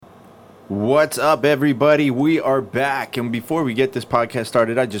What's up, everybody? We are back, and before we get this podcast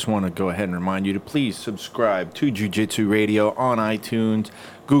started, I just want to go ahead and remind you to please subscribe to Jiu-Jitsu Radio on iTunes,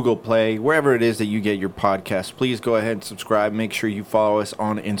 Google Play, wherever it is that you get your podcasts. Please go ahead and subscribe. Make sure you follow us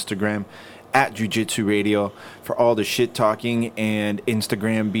on Instagram at Jiu-Jitsu Radio for all the shit talking and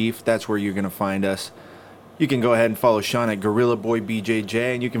Instagram beef. That's where you're going to find us. You can go ahead and follow Sean at Gorilla Boy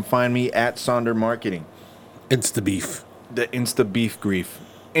BJJ, and you can find me at Sonder Marketing. Insta beef. The Insta beef grief.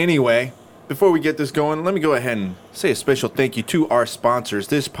 Anyway, before we get this going, let me go ahead and say a special thank you to our sponsors.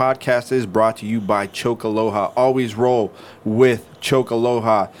 This podcast is brought to you by Choke Aloha. Always roll with Choke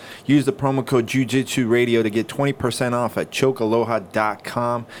Aloha. Use the promo code Jiu-Jitsu Radio to get 20% off at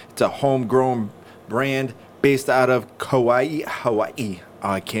chokealoha.com. It's a homegrown brand based out of Kauai, Hawaii.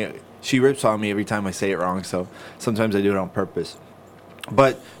 She rips on me every time I say it wrong, so sometimes I do it on purpose.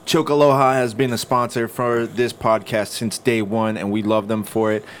 But Choke Aloha has been a sponsor for this podcast since day one, and we love them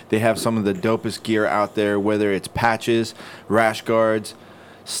for it. They have some of the dopest gear out there, whether it's patches, rash guards,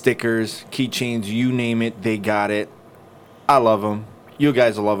 stickers, keychains, you name it, they got it. I love them. You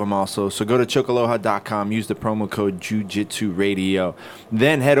guys will love them also. So go to chokealoha.com, use the promo code Jiu-Jitsu Radio.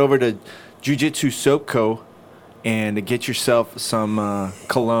 Then head over to Jiu-Jitsu Soap Co. and get yourself some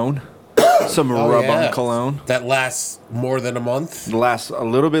cologne. Some rub-on cologne. That lasts more than a month? It lasts a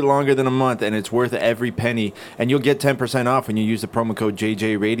little bit longer than a month, and it's worth every penny. And you'll get 10% off when you use the promo code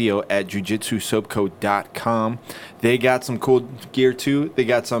JJRadio at jujitsusoapco.com. They got some cool gear, too. They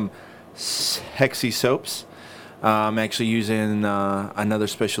got some sexy soaps. I'm actually using another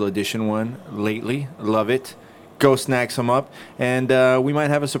special edition one lately. Love it. Go snag some up, and we might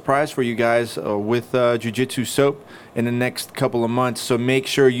have a surprise for you guys with Jiu-Jitsu Soap in the next couple of months. So make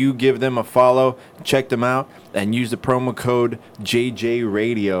sure you give them a follow, check them out, and use the promo code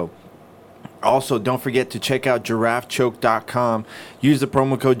JJRadio. Also, don't forget to check out giraffechoke.com. Use the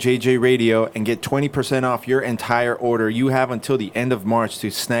promo code JJRadio and get 20% off your entire order. You have until the end of March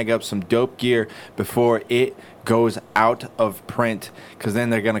to snag up some dope gear before it goes out of print, because then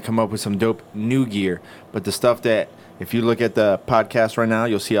they're going to come up with some dope new gear. But the stuff that, if you look at the podcast right now,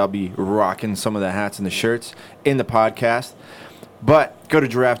 you'll see I'll be rocking some of the hats and the shirts in the podcast. But go to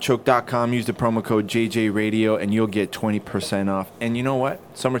giraffechoke.com, use the promo code JJRadio, and you'll get 20% off. And you know what?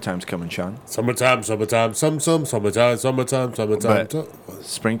 Summertime's coming, Sean. Summertime, summertime. But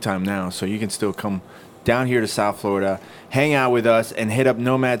springtime now, so you can still come down here to South Florida, hang out with us, and hit up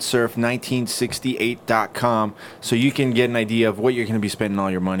nomadsurf1968.com so you can get an idea of what you're going to be spending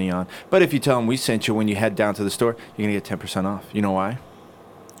all your money on. But if you tell them we sent you when you head down to the store, you're going to get 10% off. You know why?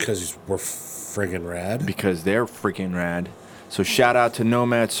 Because we're friggin' rad. Because they're freaking rad. So shout out to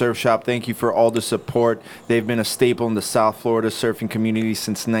Nomad Surf Shop. Thank you for all the support. They've been a staple in the South Florida surfing community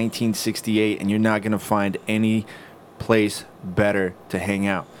since 1968, and you're not going to find any place better to hang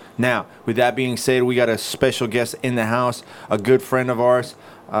out. Now, with that being said, we got a special guest in the house, a good friend of ours,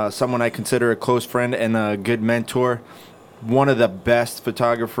 someone I consider a close friend and a good mentor, one of the best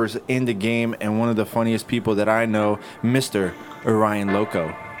photographers in the game, and one of the funniest people that I know, Mr. Ryan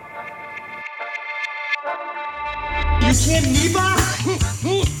Loco. You kidding me, Bob?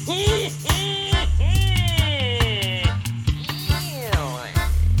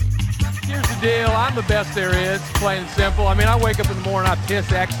 Here's the deal. I'm the best there is, plain and simple. I mean, I wake up in the morning, I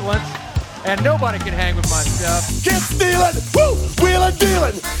piss excellence, and nobody can hang with my stuff. Get stealing, woo, wheeling,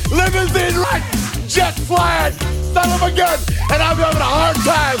 dealing, limousine right, jet flying, son of a gun, and I'm having a hard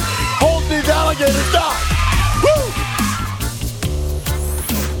time holding these alligators down.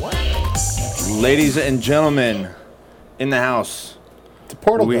 Woo! Ladies and gentlemen, in the house, The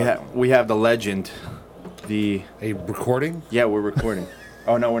portal we gun. have the legend, A recording? Yeah, we're recording.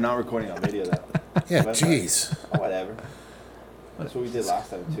 Oh, no, we're not recording on video, though. Yeah, That's jeez. Oh, whatever. That's what we did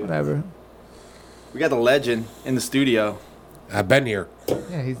last time, too. Whatever. We got the legend in the studio. I've been here.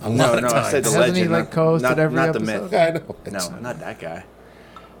 Yeah, he's. A lot of I said the times. Hasn't he, legend. like, co-hosted every not the episode? myth. I know. No, not that guy.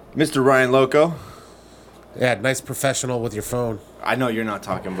 Mr. Ryan Loco. Yeah, nice professional with your phone. I know you're not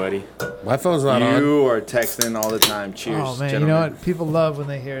talking, buddy. My phone's not on. You are texting all the time. Cheers, Oh man, gentlemen. you know what? People love when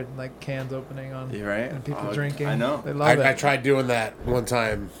they hear like cans opening on. You right? And people Oh, drinking. I know. They love it. I tried doing that one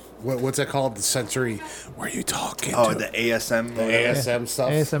time. What's it called? The sensory. Where you talking? Oh, to? the ASM. The ASM stuff.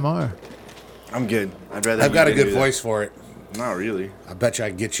 ASMR. I'm good. I'd rather. I've got a you good do that. voice for it. Not really. I bet you I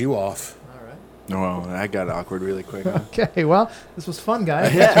can get you off. Well, that got awkward really quick. Huh? Okay, well, this was fun,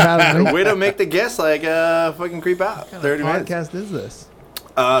 guys. Thanks for having me. Way to make the guests like fucking creep out. What kind 30 of minutes. podcast is this?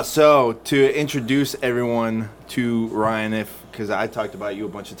 So to introduce everyone to Ryan, because I talked about you a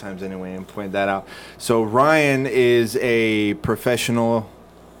bunch of times anyway and pointed that out. So Ryan is a professional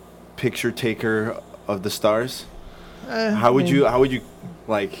picture taker of the stars. How would you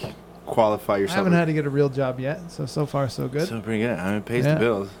like qualify I yourself. haven't had to get a real job yet, so far so good. So pretty good. I mean, it pays Yeah. the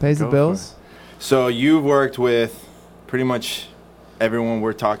bills. Pays the Go for bills. it. So you've worked with pretty much everyone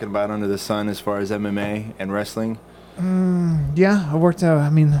we're talking about under the sun as far as MMA and wrestling. Yeah, I worked out. I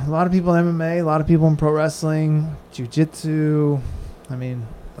mean, a lot of people in MMA, a lot of people in pro wrestling, jiu-jitsu. I mean,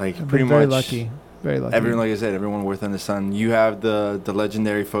 Like I've pretty been very much lucky. Very lucky. everyone, like I said, everyone worth under the sun. You have the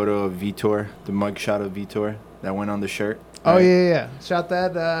legendary photo of Vitor, the mugshot of Vitor that went on the shirt. Oh right? yeah. Shot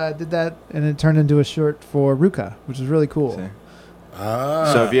that, did that, and it turned into a shirt for Ruka, which is really cool. See?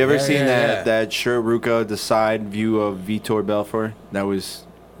 Ah, So have you ever yeah, seen yeah. that shirt, Ruka, the side view of Vitor Belfort? That was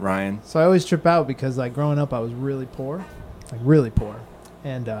Ryan. So I always trip out because like growing up, I was really poor,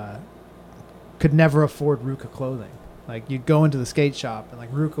 and could never afford Ruka clothing. Like you'd go into the skate shop and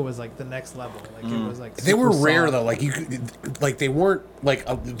like Ruka was like the next level. Like it was like They were super rare soft. though. Like you could, like they weren't like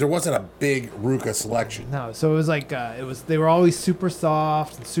there wasn't a big Ruka selection. No, so it was like they were always super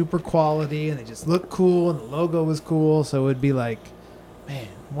soft and super quality, and they just looked cool, and the logo was cool. So it would be like, man,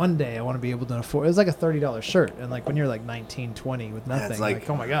 one day I want to be able to afford. It was like a $30 shirt, and like when you're like 19, 20 with nothing, it's like, like-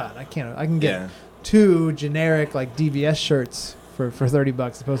 oh my god, I can get Yeah. 2 generic like DVS shirts for $30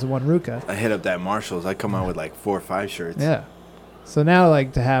 as opposed to one Ruka. I hit up that Marshalls. I come out with like 4 or 5 shirts. Yeah. So now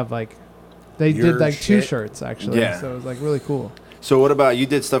like to have like they Your did like 2 shit? shirts actually. Yeah. So it was like really cool. So what about you?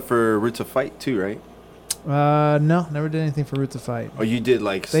 Did stuff for Roots of Fight too, right? No, never did anything for Roots of Fight. Or you did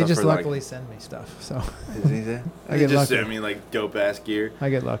like They stuff just for luckily send me stuff, so like. Is that? I They get just lucky. sent me like dope ass gear. I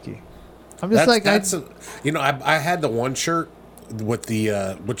get lucky. I'm just like That's I had the one shirt with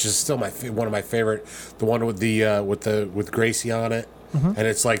the which is still one of my favorite, the one with the with Gracie on it, and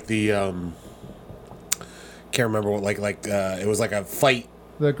it's like the can't remember what it was like a fight.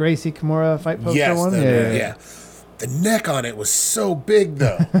 the Gracie Kimura fight poster Yes, one. yeah. The neck on it was so big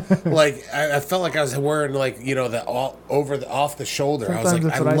though, like I felt like I was wearing like the off the shoulder. I was Sometimes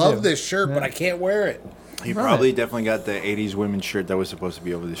like, that's I what I love do. this shirt, but Yeah. I can't wear it. He Right. probably definitely got the 80s women's shirt that was supposed to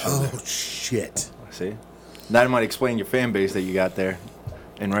be over the shoulder. Oh shit! See? That might explain your fan base that you got there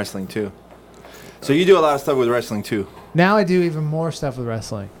in wrestling too. So you do a lot of stuff with wrestling too. Now I do even more stuff with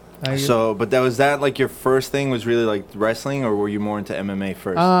wrestling. But was that like your first thing was really like wrestling, or were you more into MMA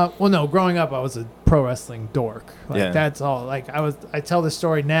first? well, no. Growing up, I was a pro wrestling dork. Like Yeah. that's all. Like I tell this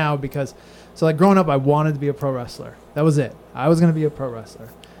story now because, so like growing up, I wanted to be a pro wrestler. That was it. I was gonna be a pro wrestler.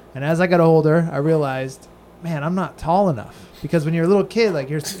 And as I got older, I realized, man, I'm not tall enough. Because when you're a little kid,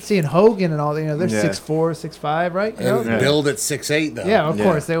 like you're seeing Hogan and all, they're Yeah. 6'4", 6'5", right? You know? And build at 6'8" though. Yeah, of Yeah.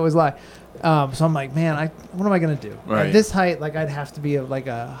 course they always lie. So I'm like, man, what am I gonna do? Right. At this height, like I'd have to be like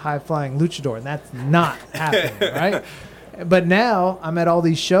a high flying luchador, and that's not happening, right? But now I'm at all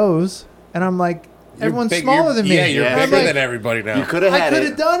these shows, and I'm like, You're everyone's big- smaller than me. Yeah, you're Yeah. I'm bigger like, than everybody now. you could have I had could it.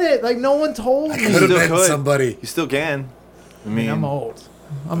 have done it. Like no one told me. Could have still been could. somebody. You still can. I I mean, mean, I'm old.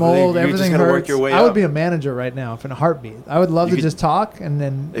 I'm I think old. you just Everything gotta hurts. work your way I would up. be a manager right now, if in a heartbeat. I would love You to could- just talk and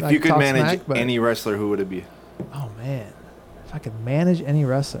then. if like, you could talk manage smack, but, any wrestler, who would it be? oh man, if I could manage any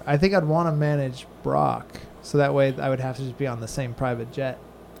wrestler, I think I'd want to manage Brock, so that way I would have to just be on the same private jet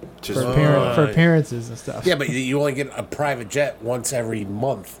Just for appearances and stuff. Yeah, but you only get a private jet once every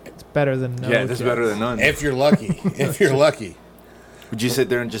month. It's better than no. yeah, that's jets. better than none. If you're lucky. If you're lucky. Would you sit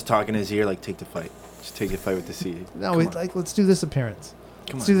there and just talk in his ear like, take the fight, just take the fight with the C? No, let's do this appearance.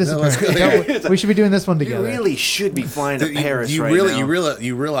 Come Let's do this No, let's appearance. go No, we should be doing this one You together. really should be flying to You- Paris you right really, now.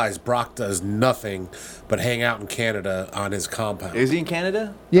 You realize Brock does nothing but hang out in Canada on his compound. Is he in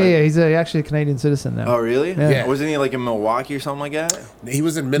Canada? Yeah, he's actually a Canadian citizen now. Oh, really? Yeah. Wasn't he like in Milwaukee or something like that? He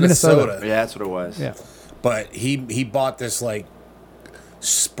was in Minnesota. Minnesota, Yeah, that's what it was. Yeah. but he bought this like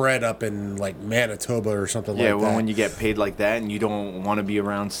spread up in like Manitoba or something Yeah, like well, that. when you get paid like that and you don't want to be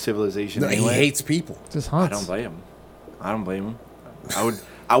around civilization No, anyway. he hates people. Just I hunts. don't blame him. I don't blame him.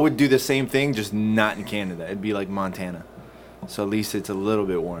 I would do the same thing, just not in Canada. It'd be like Montana. So at least it's a little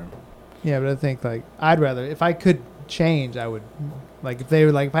bit warm. Yeah, but I think like I'd rather if I could change, I would like if they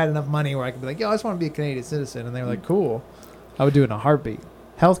were like if I had enough money where I could be like, yo, I just want to be a Canadian citizen, and they were like, cool, I would do it in a heartbeat.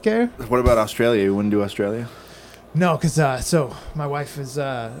 Healthcare? What about Australia? You wouldn't do Australia? No, because so my wife is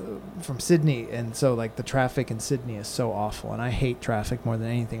from Sydney, and so like the traffic in Sydney is so awful, and I hate traffic more than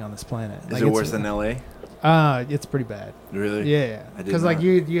anything on this planet. Is Like, it it's- worse than LA? It's pretty bad. Really? Yeah, I did because like not.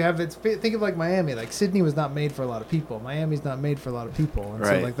 you have think of like Miami. Like Sydney was not made for a lot of people. Miami's not made for a lot of people, and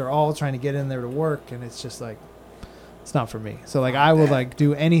Right. so like they're all trying to get in there to work, and it's just like it's not for me. So like I will like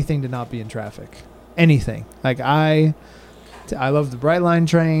do anything to not be in traffic, anything. Like I love the Brightline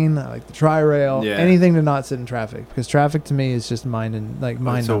train. I like the Tri-Rail. Yeah. Anything to not sit in traffic, because traffic to me is just mind.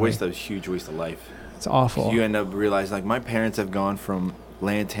 It's a huge waste of life. It's awful. You end up realizing, like, my parents have gone from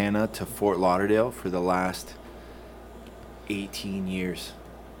Lantana to Fort Lauderdale for the last 18 years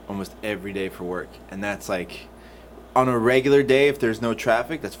almost every day for work, and that's like on a regular day if there's no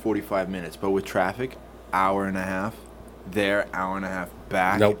traffic, that's 45 minutes. But with traffic, hour and a half there, hour and a half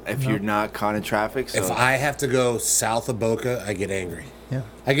back. Nope. If you're not caught in traffic. So If I have to go south of Boca, I get angry. Yeah.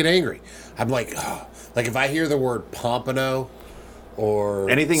 I get angry. I'm like, like if I hear the word Pompano or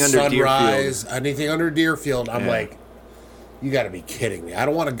Anything under Sunrise, anything under Deerfield, I'm Yeah. like, you got to be kidding me. I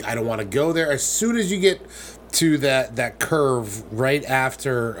don't want to go there. As soon as you get to that curve right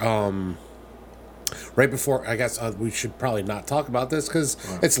after, right before, I guess we should probably not talk about this because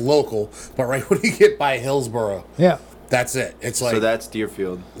it's local. But right when you get by Hillsboro, Yeah. that's it. It's like so that's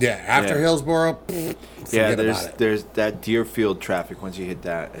Deerfield. yeah. After Yeah. Hillsboro, Yeah, forget about it. there's that Deerfield traffic. Once you hit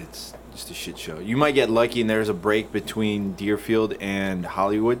that, it's just a shit show. You might get lucky and there's a break between Deerfield and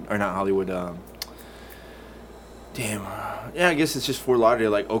Hollywood, or not Hollywood. Damn. Yeah, I guess it's just Fort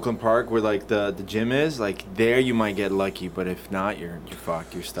Lauderdale, like Oakland Park, where like the gym is. Like there, you might get lucky, but if not, you're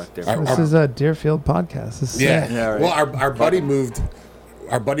fucked. You're stuck there. This is a Deerfield podcast. This is Yeah. Yeah, right. Well, our buddy moved.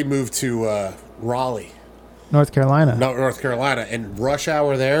 Our buddy moved to Raleigh, North Carolina. North Carolina, and rush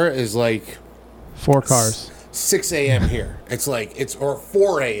hour there is like 4 cars. 6 a.m. here. It's like or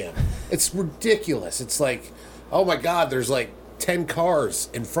 4 a.m. It's ridiculous. It's like, oh my God, there's like 10 cars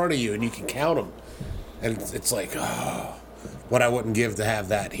in front of you, and you can count them, and it's like, oh, what I wouldn't give to have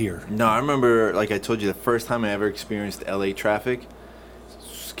that here. No, I remember, like I told you, the first time I ever experienced LA traffic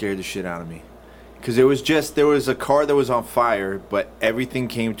scared the shit out of me. Because there was a car that was on fire, but everything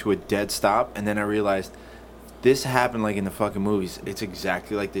came to a dead stop, and then I realized this happened like in the fucking movies. It's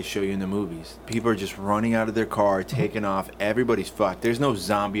exactly like they show you in the movies. People are just running out of their car, taking off. Everybody's fucked. There's no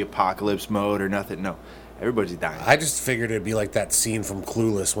zombie apocalypse mode or nothing. No, everybody's dying. I just figured it'd be like that scene from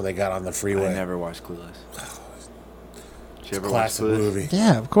Clueless when they got on the freeway. I never watched Clueless. Did you ever Classic watch Clueless? movie.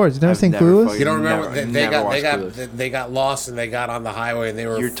 Yeah, of course. You never I've seen never Clueless? fucking- You don't remember Never- they never watched got Clueless. they got lost and they got on the highway and they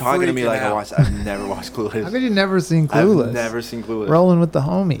were. You're talking to me freaking like out. I've never watched Clueless. How could you never seen Clueless? I've never seen Clueless. Rolling with the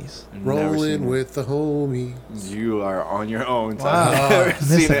homies. Never seen Rolling it. with the homies. You are on your own. So Wow. I've never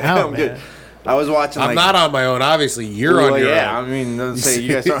Missing seen it. out, I'm good. man. I was watching. I'm like, not on my own. Obviously, you're well, on your yeah, own. I mean, don't say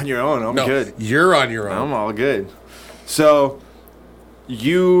you guys are on your own. I'm No, good. you're on your I'm own. all good. So,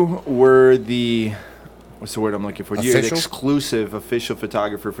 you were the what's the word I'm looking for? You're the Official? exclusive official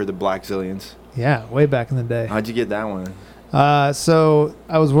photographer for the Black Zillions. Yeah, way back in the day. How'd you get that one? So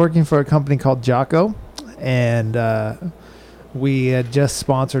I was working for a company called Jocko, and we had just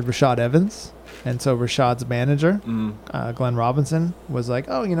sponsored Rashad Evans. And so Rashad's manager, Glenn Robinson, was like,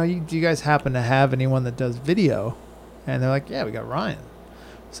 oh, do you guys happen to have anyone that does video? And they're like, yeah, we got Ryan.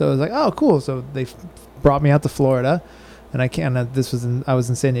 So I was like, oh, cool. So they brought me out to Florida. And I was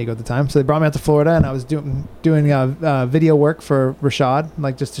in San Diego at the time. So they brought me out to Florida, and I was doing video work for Rashad,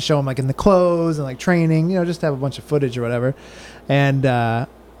 like just to show him like in the clothes and like training, just to have a bunch of footage or whatever. And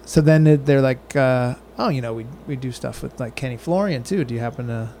so then they're like, oh, we do stuff with like Kenny Florian too. Do you happen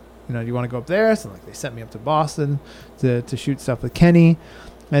to, do you want to go up there? So like they sent me up to Boston to shoot stuff with Kenny.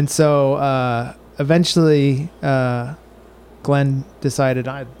 And so eventually Glenn decided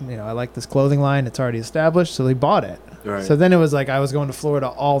I like this clothing line. It's already established, so he bought it. Right. So then it was like I was going to Florida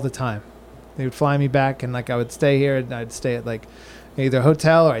all the time. They would fly me back, and like I would stay here, and I'd stay at like either a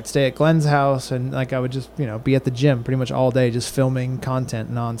hotel or I'd stay at Glenn's house, and like I would just be at the gym pretty much all day, just filming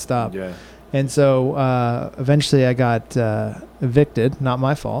content nonstop. Yeah. And so eventually I got evicted. Not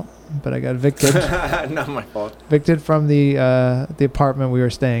my fault, but I got evicted. Not my fault. Evicted from the apartment we were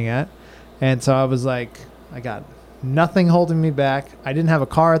staying at, and so I was like, I got nothing holding me back. I didn't have a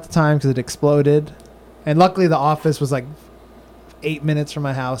car at the time because it exploded. And luckily, the office was like 8 minutes from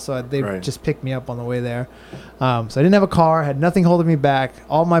my house, so they just picked me up on the way there. So I didn't have a car, had nothing holding me back.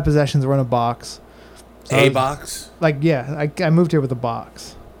 All my possessions were in a box. So box? Like, yeah, I moved here with a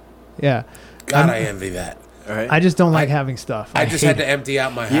box. Yeah. God, I envy that. All right. I just don't like having stuff. I just hate had it. to empty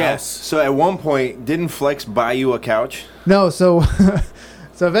out my Yes. house. So at one point, didn't Flex buy you a couch? No, so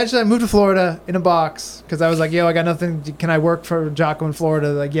so eventually I moved to Florida in a box because I was like, yo, I got nothing. Can I work for Jocko in Florida?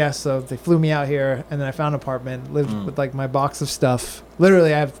 They're like, yes. So they flew me out here, and then I found an apartment, lived with like my box of stuff.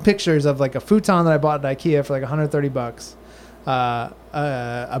 Literally, I have pictures of like a futon that I bought at IKEA for like $130,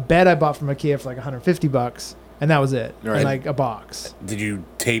 a bed I bought from IKEA for like $150, and that was it. Right. And like a box. Did you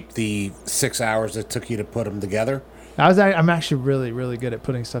tape the 6 hours it took you to put them together I'm actually really, really good at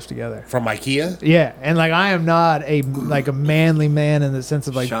putting stuff together. from IKEA? Yeah, and like I am not a manly man in the sense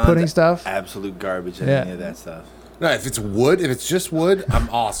of like Sean's putting stuff. Absolute garbage at Yeah. any of that stuff. No, if it's just wood, I'm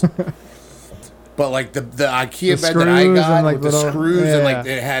awesome. But like the IKEA The bed that I screws got and, like, with the little- screws and like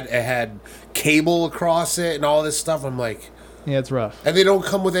yeah. it had cable across it and all this stuff, I'm like, Yeah, it's rough. and they don't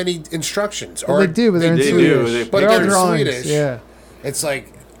come with any instructions. Well, they do, but they're in They Swedish. do. They They're all put- drawings. Swedish. Yeah. It's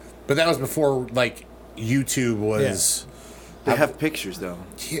like But that was before like YouTube was. They have pictures though.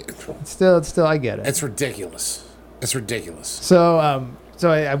 Yeah, Still, I get it. it's ridiculous. It's ridiculous. So,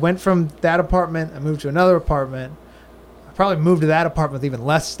 I went from that apartment. I moved to another apartment. I probably moved to that apartment with even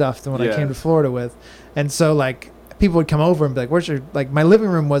less stuff than what I Yeah. came to Florida with. And so, like, people would come over and be like, "Where's your like?" My living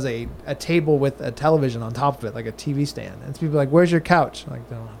room was a table with a television on top of it, like a TV stand. And people were like, "Where's your couch?" I'm like,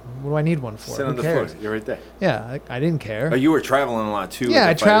 what do I need one for? Sit Who on the cares? floor. You're right there. Yeah, I didn't care. Oh, you were traveling a lot too. with Yeah, the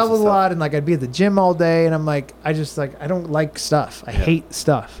I fighters traveled and a stuff. lot, and like I'd be at the gym all day, and I'm like, I don't like stuff. I hate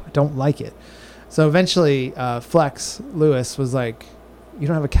stuff. I don't like it. So eventually, Flex Lewis was like, "You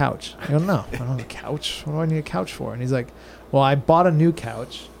don't have a couch." I go, "No, I don't have a couch. What do I need a couch for?" And he's like, "Well, I bought a new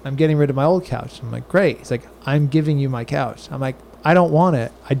couch. I'm getting rid of my old couch." I'm like, "Great." He's like, "I'm giving you my couch." I'm like, "I don't want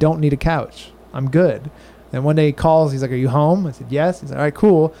it. I don't need a couch. I'm good." And one day he calls. He's like, "Are you home?" I said, "Yes." He's like, "All right,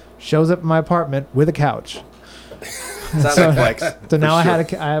 cool." Shows up in my apartment with a couch. Sounds So- like flex. So now for I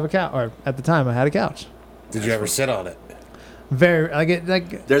sure. have a couch, or at the time I had a couch. Did you ever sit on it? Very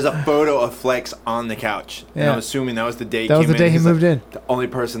like There's a photo of Flex on the couch. And Yeah. I'm assuming that was the day. that was came the day in. he He's moved like, in. The only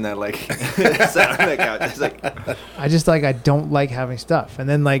person that like sat on the couch. It's like I just I don't like having stuff. And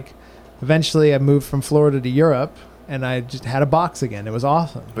then like eventually I moved from Florida to Europe, and I just had a box again. It was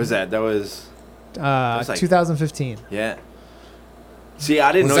awesome. what was that? That was was like- 2015. yeah. See,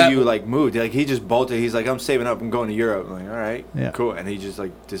 I didn't Was know that- you like moved. Like he just bolted. He's like, I'm saving up. I'm going to Europe. I'm like, all right, Yeah. cool. And he just like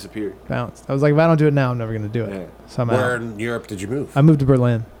disappeared. Bounced. I was like, if I don't do it now, I'm never gonna do it. Yeah. So I'm Where out. in Europe did you move? I moved to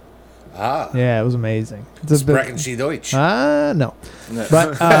Berlin. Ah, Yeah, it was amazing. It's a bit. Sprechen Sie Deutsch. No,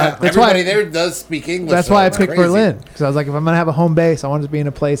 but that's Everybody why. there does speak English. That's though. why I It's picked crazy. Berlin, because I was like, if I'm gonna have a home base, I want it to be in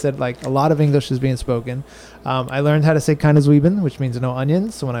a place that like a lot of English is being spoken. I learned how to say keine Zwiebeln, which means no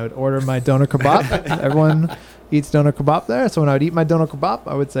onions. So when I would order my doner kebab, everyone eats doner kebab there. So when I would eat my doner kebab,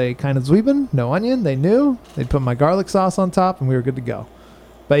 I would say keine Zwiebeln, no onion. They knew. They'd put my garlic sauce on top, and we were good to go.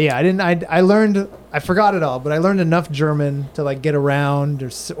 But yeah, I didn't. I learned. I forgot it all, but I learned enough German to like get around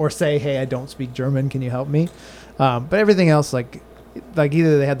or say, hey, I don't speak German. Can you help me? But everything else, like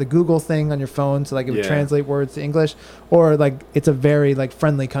either they had the Google thing on your phone, so like it would Yeah. translate words to English, or like it's a very like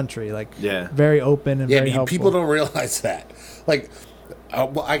friendly country, like Yeah. very open and Yeah, very but helpful. people don't realize that. Like,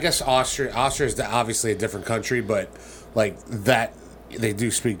 well, I guess Austria is obviously a different country, but like that they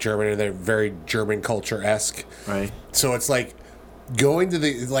do speak German and they're very German culture esque. Right. So it's like going to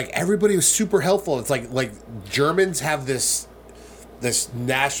the like everybody was super helpful. It's like Germans have this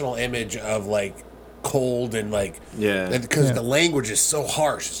national image of like cold and like Yeah. because Yeah. the language is so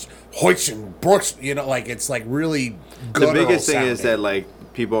harsh. It's Hoyts and Brooks, you know, like it's like really The guttural biggest thing is sounding. that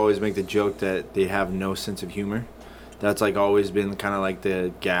like people always make the joke that they have no sense of humor. That's like always been kind of like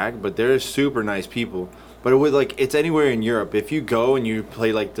the gag, but they're super nice people. But with like it's anywhere in Europe. If you go and you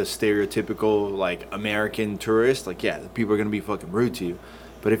play like the stereotypical like American tourist, like yeah, the people are gonna be fucking rude to you.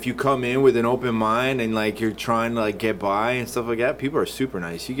 But if you come in with an open mind and like you're trying to like get by and stuff like that, people are super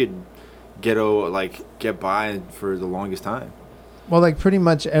nice. You could get by for the longest time. Well, like pretty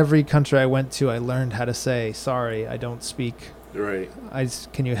much every country I went to, I learned how to say sorry. I don't speak. Right.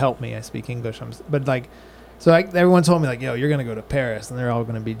 Can you help me? I speak English. But like, so everyone told me like, yo, you're gonna go to Paris and they're all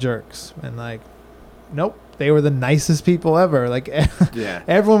gonna be jerks. And like, nope, they were the nicest people ever. Like, Yeah.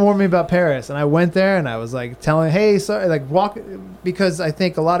 everyone warned me about Paris, and I went there and I was like telling, hey, sorry, like because I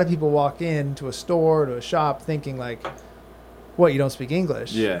think a lot of people walk into a store to a shop thinking like, what, you don't speak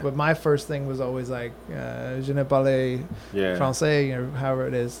English? Yeah. But my first thing was always like, je ne parle Yeah. français, or however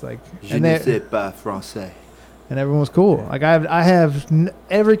it is, like, Je and ne they- sais pas français. and everyone was cool. Like I have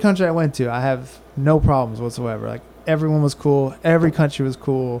every country I went to, I have no problems whatsoever. Like everyone was cool. Every country was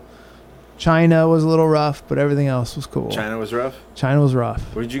cool. China was a little rough, but everything else was cool. China was rough. China was rough.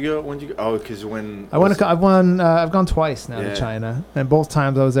 Where did you go? When did you go? Oh, because when I've gone twice now Yeah. to China, and both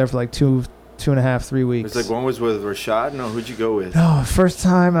times I was there for like 2.5, 3 weeks. It's like one was with Rashad. No, who'd you go with? No, first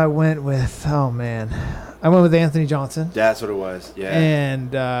time I went with I went with Anthony Johnson. That's what it was. Yeah.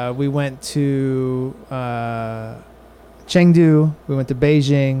 And we went to Chengdu, we went to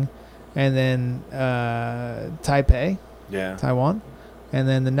Beijing, and then Taipei, yeah. Taiwan. And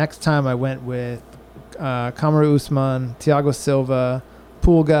then the next time I went with Kamaru Usman, Thiago Silva,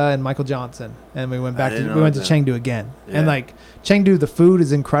 Pulga, and Michael Johnson. And we went back I to didn't we know went to that. Chengdu again. Yeah. And like Chengdu, the food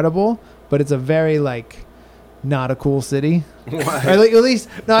is incredible, but it's a very like not a cool city. Why? Or like, at least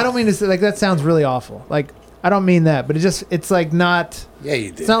no, I don't mean to say like that sounds really awful. Like I don't mean that, but it's like not. Yeah,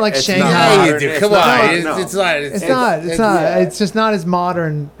 you did. It's not like It's Shanghai. Yeah, you modern. do. It's Come not- on. no. It's not. It's not. It's not. yeah. It's just not as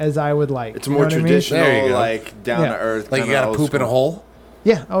modern as I would like. It's You more know what I mean? There you traditional, go. like down Yeah. to earth. Like you kinda got to old poop in a school. hole.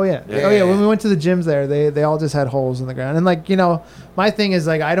 Yeah. Oh yeah. Yeah. Oh yeah. When we went to the gyms there, they all just had holes in the ground. And like my thing is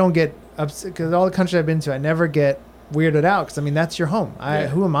like I don't get upset because all the countries I've been to, I never get weirded out because I mean that's your home. Yeah.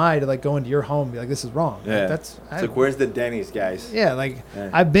 Who am I to like go into your home and be like this is wrong? Yeah. Like, It's like, where's the Denny's, guys? yeah. Like Yeah.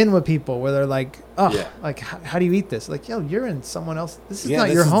 I've been with people where they're like, oh, Yeah. like how do you eat this? Like, yo, you're in someone else. This is Yeah, not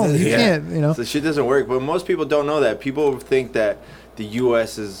this your is home. the- You yeah. can't, you know. So shit doesn't work. But most people don't know that. People think that the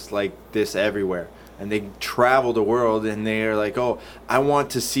U.S. is like this everywhere. And they travel the world and they're like, oh, I want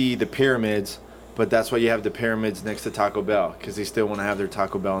to see the pyramids. But that's why you have the pyramids next to Taco Bell. Because they still want to have their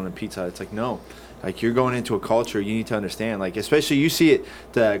Taco Bell and the pizza. It's like, no. Like, you're going into a culture, you need to understand. Like, especially you see it,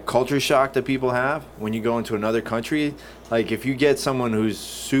 the culture shock that people have when you go into another country. Like, if you get someone who's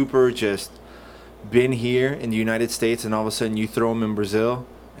super just been here in the United States and all of a sudden you throw them in Brazil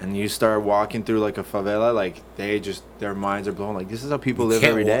and you start walking through like a favela, like their minds are blown. Like, this is how people live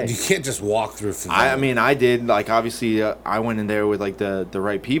every day. You can't just walk through. I mean, I did. Like, obviously, I went in there with like the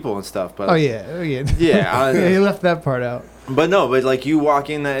right people and stuff. But Oh yeah. yeah, Yeah, you left that part out. but no, but like you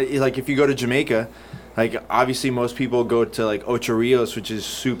walk in that, like if you go to Jamaica, like obviously most people go to like Ocho Rios, which is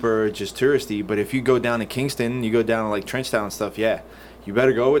super just touristy. But if you go down to Kingston, you go down to like Trenchtown and stuff, yeah, you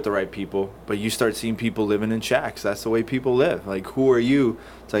better go with the right people. But you start seeing people living in shacks. That's the way people live. Like, who are you?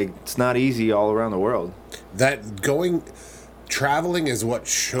 It's like, it's not easy all around the world. Traveling is what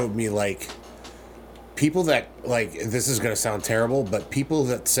showed me like people that like, this is going to sound terrible, but people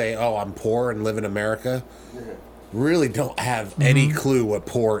that say, oh, I'm poor and live in America really don't have any clue what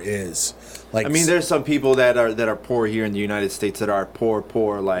poor is. Like, I mean, there's some people that are poor here in the United States that are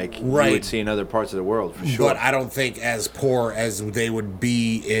poor like you Right. would see in other parts of the world, for sure. but I don't think as poor as they would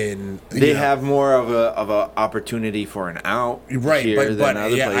be in. They have more of a opportunity for an out Right, here than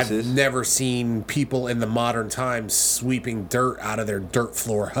other yeah, places. I've never seen people in the modern times sweeping dirt out of their dirt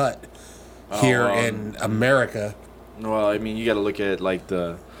floor hut here in America. Well, I mean, you got to look at like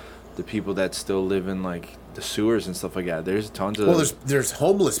the people that still live in like the sewers and stuff like that. There's tons of. Well, there's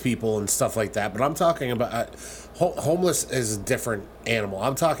homeless people and stuff like that, but I'm talking about homeless is a different animal.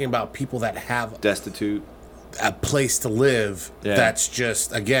 I'm talking about people that have destitute. a place to live. Yeah. That's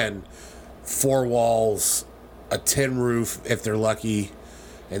just again 4 walls, a tin roof if they're lucky,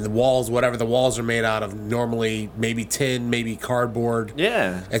 and the walls, whatever the walls are made out of, normally maybe tin, maybe cardboard.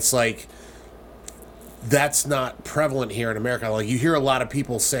 Yeah. It's like that's not prevalent here in America. Like you hear a lot of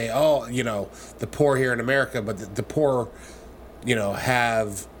people say, "Oh, you know, the poor here in America," but the poor, you know,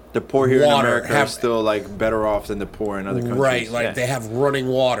 have The poor here in water, America are still like better off than the poor in other countries. right. Like Yeah. they have running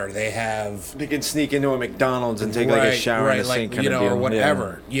water. They have They can sneak into a McDonald's and take like a shower in a like, sink kind you know, of deal. or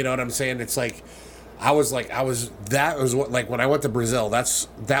whatever. You know what I'm saying? It's like that was what, like when I went to Brazil.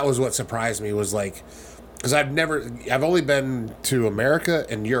 That was what surprised me, was like, because I've only been to America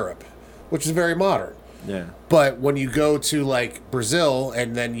and Europe, which is very modern. Yeah. But when you go to like Brazil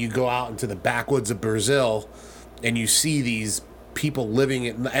and then you go out into the backwoods of Brazil and you see these people living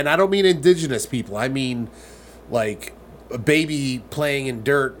in, and I don't mean indigenous people, I mean like a baby playing in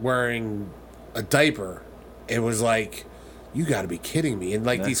dirt wearing a diaper. It was like, you got to be kidding me. And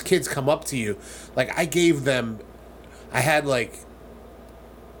like these kids come up to you, like I had like,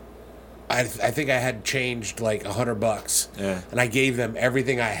 I think I had changed like $100, Yeah. and I gave them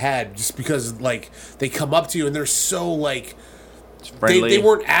everything I had just because like they come up to you and they're so like they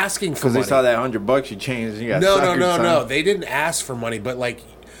weren't asking for because money. they saw that $100 you changed. And you got no, suckered, son. no. They didn't ask for money, but like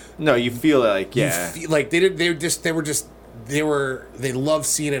No, you feel it like you yeah. like they loved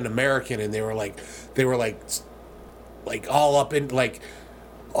seeing an American, and they were like all up in like,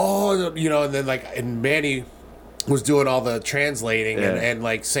 oh, you know, and then like, and Manny was doing all the translating and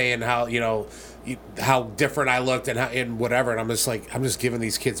like saying how, you know, how different I looked and whatever, and I'm just giving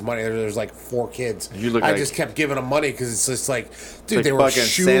these kids money. There's like 4 kids. I just kept giving them money because it's just like, dude, like they were fucking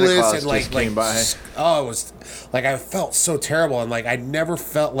Santa shoeless Claus and like just came by. oh, it was like I felt so terrible, and like I never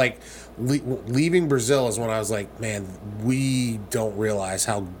felt like leaving Brazil is when I was like, man, we don't realize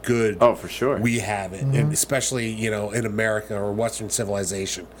how good For sure. we have it, and especially, you know, in America or Western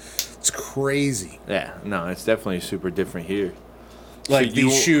civilization. It's crazy. Yeah, no, it's definitely super different here. Like So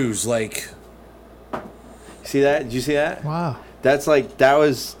these shoes, like See that? Did you see that? Wow. That's like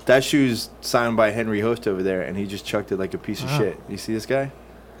that shoe's signed by Henry Host over there, and he just chucked it like a piece of shit. You see this guy?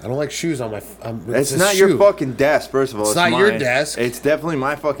 I don't like shoes on my. It's not your fucking desk, first of all. It's not your mine. desk. It's definitely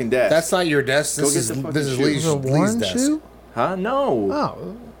my fucking desk. That's not your desk. Go This get is the fucking this is shoe. Lee's, Is it a Lee's worn desk. shoe? Huh? No.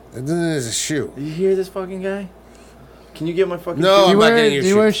 Oh. This is a shoe. Did you hear this fucking guy? Can you get my fucking No, shoe? I'm Do you not wear getting your do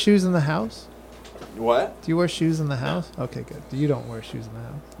you wear shoes. shoes in the house? What? Do you wear shoes in the house? Okay, good. You don't wear shoes in the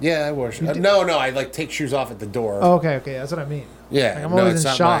house. Yeah, I wear shoes. You do- No, I like take shoes off at the door. Oh, okay, that's what I mean. Yeah, Like, I'm no, always it's in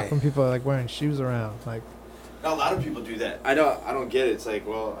not shock my- when people are like wearing shoes around. Like, A lot of people do that. I don't get it. It's like,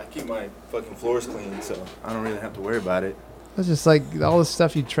 well, I keep my fucking floors clean, so I don't really have to worry about it. It's just like all the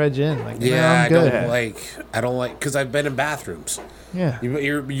stuff you trudge in. Like, Yeah, I'm good. I don't like because I've been in bathrooms. Yeah.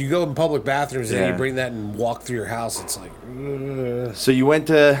 You go in public bathrooms and Yeah. you bring that and walk through your house. It's like, ugh. So you went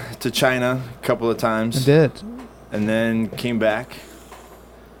to China a couple of times. I did. And then came back.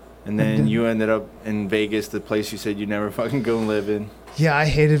 And then did. you ended up in Vegas, the place you said you'd never fucking go and live in. Yeah, I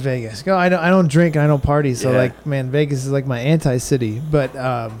hated Vegas. I don't drink and I don't party, so Yeah. like, man, Vegas is like my anti-city. But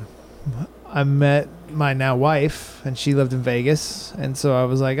I met my now wife, and she lived in Vegas, and so I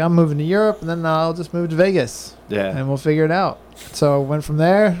was like, I'm moving to Europe, and then I'll just move to Vegas, Yeah. and we'll figure it out. So I went from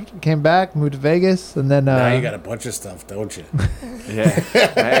there, came back, moved to Vegas, and then Now you got a bunch of stuff, don't you? Yeah. I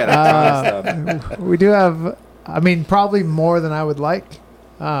had a ton of stuff. we do have, I mean, probably more than I would like,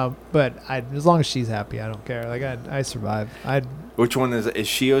 but as long as she's happy, I don't care. Like I survive. Which one is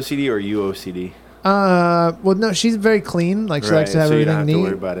she OCD or you OCD? Well, no, she's very clean. Like she likes to Right, have so you don't everything have to neat.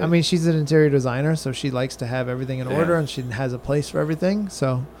 worry about it. I mean, she's an interior designer, so she likes to have everything in Yeah. order, and she has a place for everything.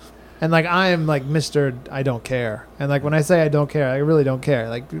 So, and like I am like Mr. I don't care, and like when I say I don't care, I really don't care.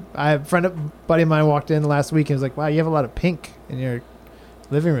 Like I have buddy of mine walked in last week and was like, "Wow, you have a lot of pink in your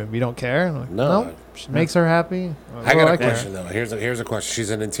living room. You don't care?" And I'm like, No. "No, she makes her happy." I got a care. question though. Here's a question. She's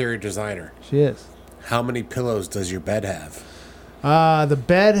an interior designer. She is. How many pillows does your bed have? The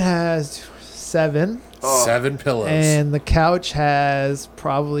bed has 7. Oh. 7 pillows. And the couch has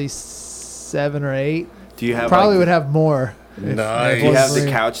probably 7 or 8. Do you have Probably like, would have more. Nice. Do you have the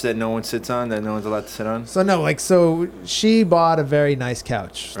Wasn't- couch that no one sits on, that no one's allowed to sit on? So no, like so she bought a very nice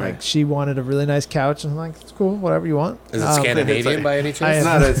couch. Right. Like she wanted a really nice couch, and I'm like, it's cool, whatever you want. Is it Um, Scandinavian like- by any chance?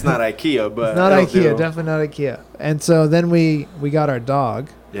 It's not IKEA, but It's not it'll IKEA, do. definitely not IKEA. And so then we got our dog,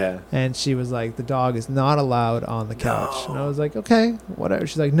 Yeah. and she was like, the dog is not allowed on the couch. And I was like, okay, whatever.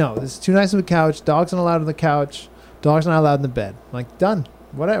 She's like, no, this is too nice of a couch. Dog's not allowed on the couch. Dog's not allowed in the bed. I'm like, done.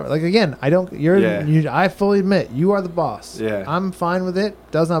 Whatever. Like again, I don't. Yeah. I fully admit you are the boss. Yeah. I'm fine with it.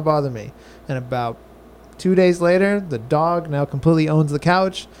 Does not bother me. And about 2 days later, the dog now completely owns the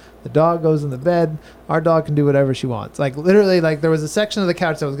couch. The dog goes in the bed. Our dog can do whatever she wants. Like literally, like there was a section of the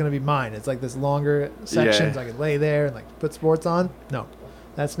couch that was going to be mine. It's like this longer section, Yeah. so I could lay there and like put sports on. No,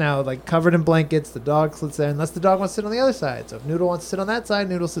 that's now like covered in blankets. The dog sits there unless the dog wants to sit on the other side. So if Noodle wants to sit on that side,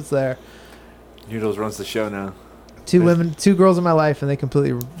 Noodle sits there. Noodles runs the show now. 2 girls in my life, and they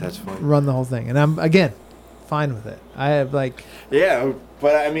completely That's funny. run the whole thing. And I'm again fine with it. I have like Yeah,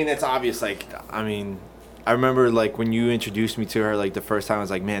 but I mean, it's obvious. Like, I mean, I remember like when you introduced me to her, like the first time, I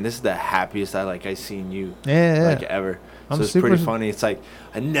was like, man, this is the happiest I seen you yeah. like ever. I'm So it's super- pretty funny. It's like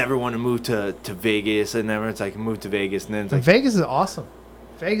I never want to move to Vegas, and never. It's like move to Vegas, and then it's And like Vegas is awesome.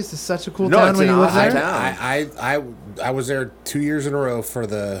 Vegas is such a cool No, town it's when an you live awesome there. town. I was there 2 years in a row for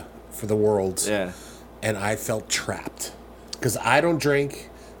the Worlds, yeah, and I felt trapped because I don't drink,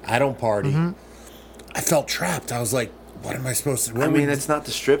 I don't party. Mm-hmm. I felt trapped. I was like, what am I supposed to? I mean, it's not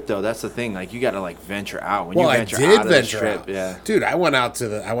the strip though. That's the thing. Like you got to like venture out. When well, you I venture did out of venture the strip, out. yeah. Dude, I went to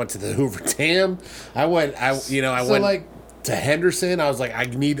the Hoover Dam. I went So, went like- to Henderson. I was like,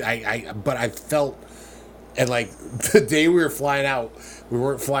 but I felt, and like the day we were flying out, we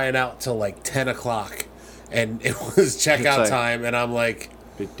weren't flying out till like 10 o'clock, and it was checkout like- time, and I'm like,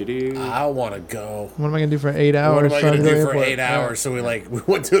 I want to go. What am I gonna do for 8 hours? What am I trying going to to go do to for the 8 airport? hours? So we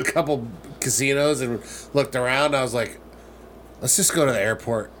went to a couple casinos and looked around. I was like, let's just go to the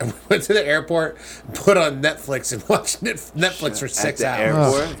airport. And we went to the airport, put on Netflix, and watched Netflix for 6 the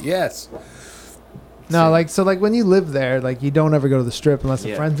hours. airport? Yes. No, like so, like when you live there, like you don't ever go to the strip unless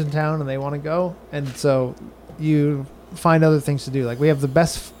Yeah. a friend's in town and they want to go, and so you find other things to do. Like we have the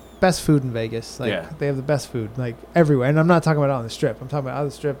best food in Vegas. Like Yeah. they have the best food like everywhere, and I'm not talking about on the strip. I'm talking about out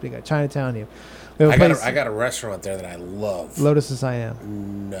of the strip. You got Chinatown. We have a place, I got a restaurant there that I love. Lotus of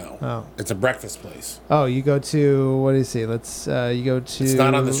Siam. No. Oh. It's a breakfast place. Oh, you go to what do you see? Let's you go to. It's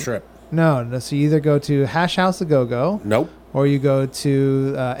not on the strip. No. So you either go to Hash House a Go Go, Nope. or you go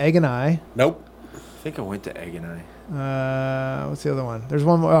to Egg and I. Nope. I think I went to Egg and I. What's the other one? There's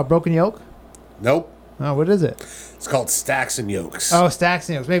one more. Broken Yolk. Nope. Oh, what is it? It's called Stacks and Yolks. Oh, Stacks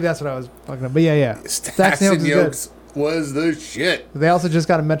and Yolks. Maybe that's what I was fucking up. But yeah. Stacks and and Yolks is Yolks was the shit. They also just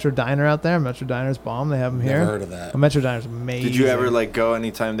got a Metro Diner out there. Metro Diner's bomb. They have them here. Never heard of that. A Metro Diner's amazing. Did you ever like go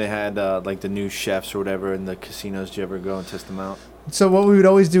anytime they had like the new chefs or whatever in the casinos? Did you ever go and test them out? So what we would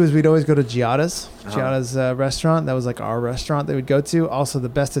always do is we'd always go to Giada's. Uh-huh. Giada's restaurant. That was like our restaurant they would go to. Also, the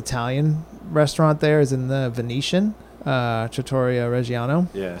best Italian restaurant there is in the Venetian, Trattoria Reggiano.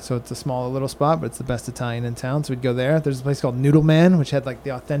 Yeah. So it's a small little spot, but it's the best Italian in town. So we'd go there. There's a place called Noodle Man, which had like the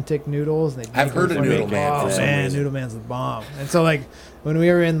authentic noodles. And I've heard of Noodle Man Oh for some man, reason. Noodle Man's the bomb. And so like when we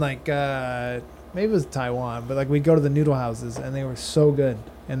were in like maybe it was Taiwan, but like we'd go to the noodle houses and they were so good.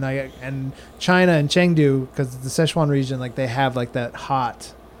 And China and Chengdu, because the Sichuan region, like they have like that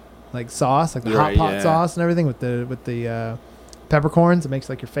hot, like sauce, like the hot pot sauce and everything with the peppercorns. It makes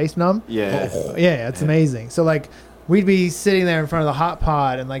like your face numb. Yeah. Yeah, it's amazing. So like we'd be sitting there in front of the hot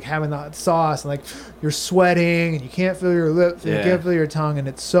pot and like having the hot sauce and like you're sweating and you can't feel your lips and you can't feel your tongue, and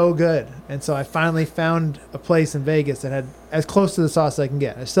it's so good. And so I finally found a place in Vegas that had as close to the sauce as I can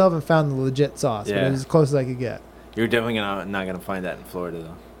get. I still haven't found the legit sauce, but it was as close as I could get. You're definitely not gonna find that in Florida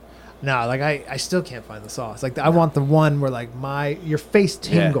though. No, like I still can't find the sauce. Like I want the one where like your face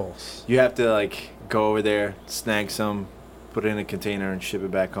tingles. You have to like go over there, snag some, put it in a container, and ship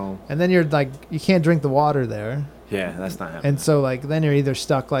it back home. And then you're like, you can't drink the water there. Yeah, that's not happening. And so like then you're either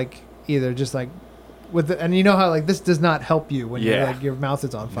stuck like either just like with the, and you know how like this does not help you when you're like your mouth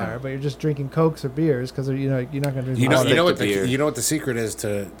is on fire, but you're just drinking Cokes or beers because you're not gonna drink. You know what the secret is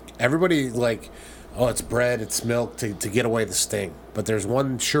to everybody, like, oh, it's bread, it's milk to get away the sting. But there's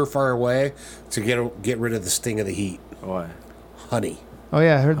one surefire way to get rid of the sting of the heat. What? Honey. Oh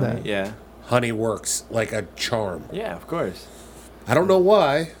yeah, I heard that. Yeah. Honey works like a charm. Yeah, of course. I don't know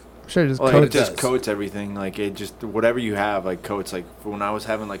why. Sure, just it just coats everything. Like it just whatever you have, like coats. Like when I was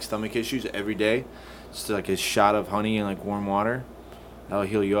having like stomach issues every day, just like a shot of honey and like warm water, that'll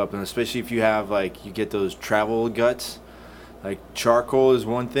heal you up. And especially if you have like you get those travel guts, like charcoal is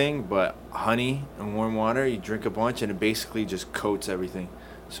one thing, but honey and warm water, you drink a bunch and it basically just coats everything,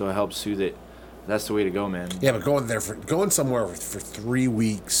 so it helps soothe it. That's the way to go, man. Yeah, but going somewhere for 3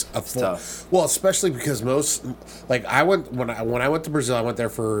 weeks It's tough. Well, especially because most, like I went when I went to Brazil, I was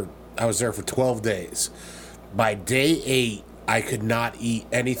there for 12 days. By day 8, I could not eat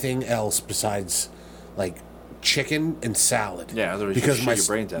anything else besides like chicken and salad. Yeah, otherwise because your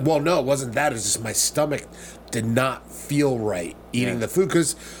brains out. Well, no, it wasn't that. It's just my stomach did not feel right eating the food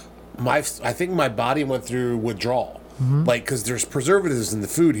because I think my body went through withdrawal. Like, because there's preservatives in the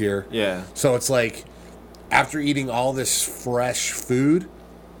food here. Yeah. So it's like, after eating all this fresh food,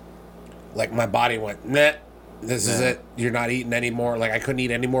 like my body went, nah, this is it. You're not eating anymore. Like I couldn't eat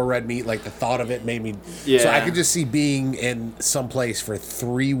any more red meat. Like the thought of it made me. Yeah. So I could just see being in some place for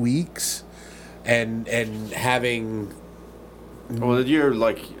 3 weeks, and having. Well,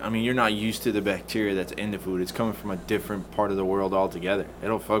 you're not used to the bacteria that's in the food. It's coming from a different part of the world altogether.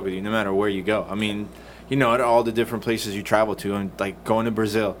 It'll fuck with you no matter where you go. I mean, you know, at all the different places you travel to, and like going to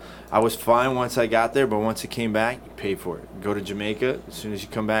Brazil, I was fine once I got there, but once it came back, you pay for it. Go to Jamaica, as soon as you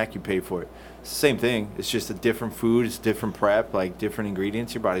come back, you pay for it. It's the same thing. It's just a different food. It's different prep, like different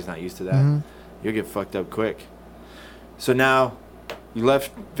ingredients. Your body's not used to that. You'll get fucked up quick. So now, you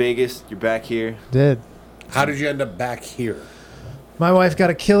left Vegas. You're back here. How did you end up back here? My wife got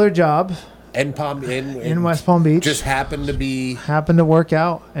a killer job In West Palm Beach. Just happened to work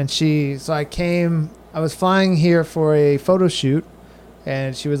out, and I was flying here for a photo shoot,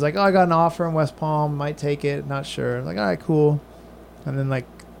 and she was like, "Oh, I got an offer in West Palm, might take it, not sure." I'm like, "All right, cool." And then like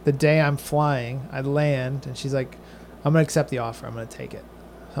the day I'm flying, I land, and she's like, "I'm gonna accept the offer. I'm gonna take it."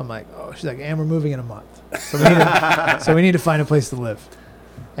 So I'm like, "Oh," she's like, "And we're moving in a month, so we need to find a place to live."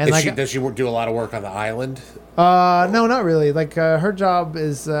 And does she do a lot of work on the island? No, not really. Like her job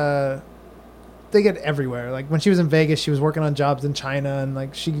is they get everywhere. Like when she was in Vegas, she was working on jobs in China, and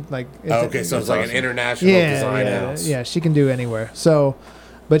like she like. So it's like an international design house. Yeah, she can do anywhere. So,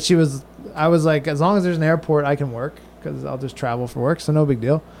 but I was like, as long as there's an airport, I can work because I'll just travel for work, so no big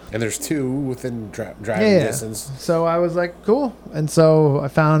deal. And there's 2 within driving distance. So I was like, cool, and so I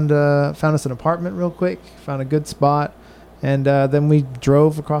found us an apartment real quick, found a good spot, and then we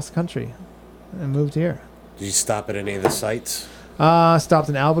drove across the country and moved here. Did you stop at any of the sites? Stopped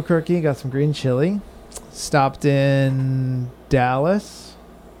in Albuquerque, got some green chili. Stopped in Dallas.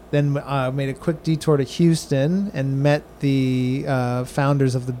 Then made a quick detour to Houston and met the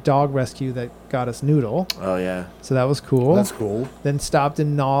founders of the dog rescue that got us Noodle. Oh, yeah. So that was cool. That's cool. Then stopped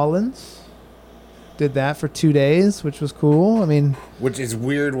in New Orleans. Did that for 2 days, which was cool. I mean... Which is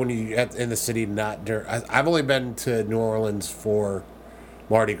weird when you in the city not... I've only been to New Orleans for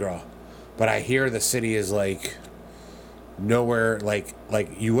Mardi Gras. But I hear the city is like... nowhere like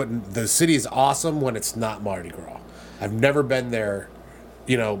you wouldn't. The city is awesome when it's not Mardi Gras. I've never been there,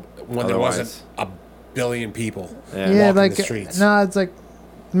 you know, when there wasn't a billion people walking like the streets. No, it's like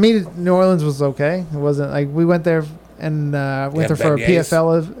New Orleans was okay. It wasn't like we went there and went there for a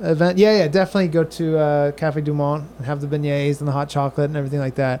PFL event. Yeah, definitely go to Cafe Du Monde and have the beignets and the hot chocolate and everything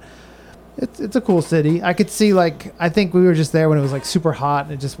like that. It's a cool city. I could see I think we were just there when it was like super hot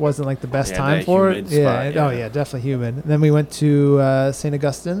and it just wasn't like the best time for it. Spot, Oh yeah, definitely humid. And then we went to St.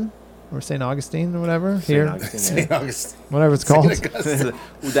 Augustine or St. Augustine or whatever here, St. Augustine. whatever it's called.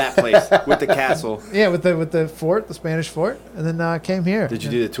 That place with the castle. Yeah, with the fort, the Spanish fort, and then came here. Did you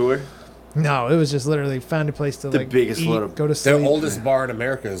do the tour? No, it was just literally found a place to The like biggest eat, little- go to sleep. The oldest bar in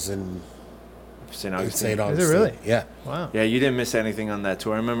America is in St. St. Augustine. Augustine. Is it really? Yeah. Wow. Yeah, you didn't miss anything on that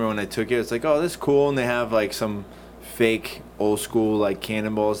tour. I remember when I took it, it's like, oh, this is cool, and they have like some fake old school like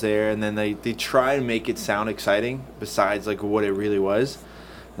cannonballs there, and then they try to make it sound exciting besides like what it really was.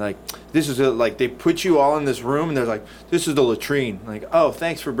 Like, this is like they put you all in this room and they're like, this is the latrine. Like, oh,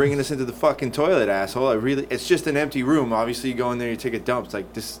 thanks for bringing us into the fucking toilet, asshole. It's just an empty room. Obviously you go in there, you take a dump. It's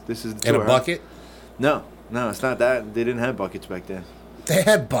like this is the In tour, a huh? bucket? No, it's not that. They didn't have buckets back then. They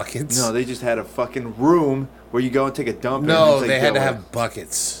had buckets. No, they just had a fucking room where you go and take a dump. No, and it's like, they had to yo, have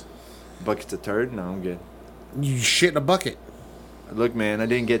buckets. buckets of turd. No, I'm good. You shit in a bucket. Look, man, I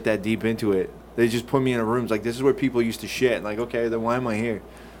didn't get that deep into it. They just put me in a room. It's like, this is where people used to shit. Like, okay, then why am I here?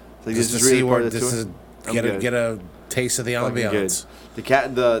 It's like, Just this to is really see part where of the this tour. is. I'm Get good. a taste of the Fucking ambiance.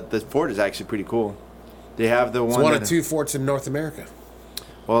 good. The fort is actually pretty cool. They have the It's one. one that- of two forts in North America.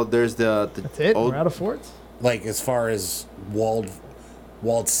 Well, there's the That's it. old. We're out of forts. Like as far as walled.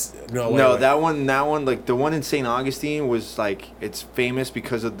 No, wait, No, wait. that one, like the one in St. Augustine was like, it's famous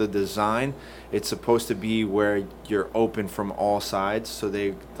because of the design. It's supposed to be where you're open from all sides, so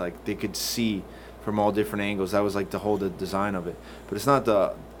they could see from all different angles. That was like the whole design of it. But it's not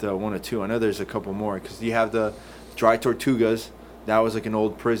the one or two. I know there's a couple more because you have the Dry Tortugas. That was like an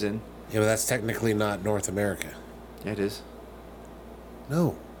old prison. Yeah, but that's technically not North America. Yeah, it is.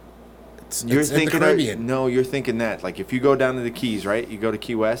 No. You're It's in thinking the Caribbean. you're thinking that. Like if you go down to the Keys, right? You go to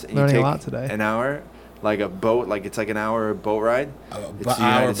Key West and Learning a you take lot today. an hour, like a boat, like it's like an hour boat ride. It's the Our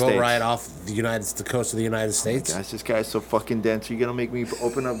United boat States. ride off the coast of the United States. Gosh, this guy's so fucking dense. You're gonna make me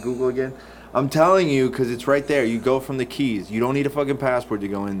open up Google again? I'm telling you, because it's right there. You go from the Keys. You don't need a fucking passport to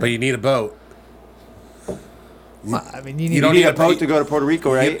go in But there. you need a boat. Well, I mean, you need. You You don't need need a a boat pa- to go to Puerto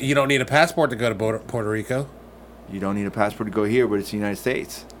Rico, right? You don't need a passport to go to Puerto Rico. You don't need a passport to go here, but it's the United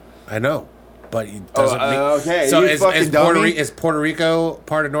States. I know, but it doesn't mean. okay, So you is fucking dummy. Puerto Rico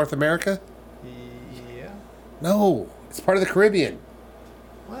part of North America? Yeah. No, it's part of the Caribbean.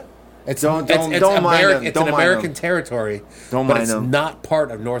 What? It's Don't it's mind Ameri- them. It's Don't an mind American them. territory, Don't but mind it's them. not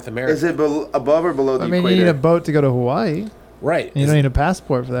part of North America. Is it above or below the I mean, equator? you need a boat to go to Hawaii. Right? And you don't need a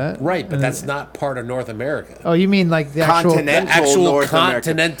passport for that. Right, but And- that's not part of North America. Oh, you mean like the actual? Continental the actual North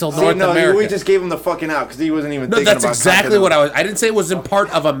continental America. North See, no, America. we just gave him the fucking out because he wasn't even No, thinking that's about exactly continental. what I was. I didn't say it was in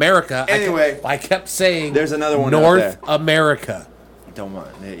part of America. Anyway, I kept saying there's another one out North there. America. Don't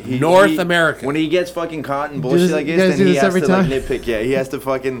mind. North America. When he gets fucking caught and You bullshit just- like you this, guys then do he this has every to time? like nitpick. Yeah, he has to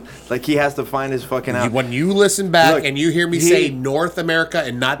fucking he has to find his fucking out. When you listen back Look, and you hear me he- say North America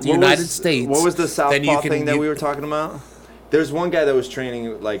and not the What United was- States, What was the then you southpaw can- thing that you- we were talking about? There's one guy that was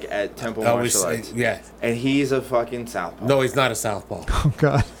training like at Temple Oh, Martial Arts, yeah. and he's a fucking southpaw. No, he's not a southpaw. Oh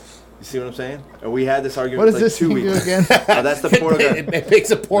God. You see what I'm saying? And we had this argument What does like this 2 thing do weeks. again? Oh, that's the portal guy. it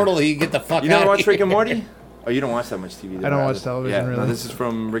makes a portal. You get the fuck You out never of watch here. Rick and Morty? Oh, you don't watch that much TV. I don't watch Rabbit. television, Yeah, really. no, this is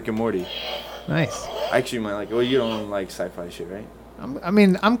from Rick and Morty. Nice. Actually, you might like. Well, you don't like sci-fi shit, right?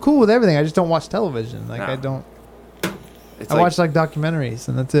 I'm cool with everything. I just don't watch television. Like Nah. I don't. It's I watch like documentaries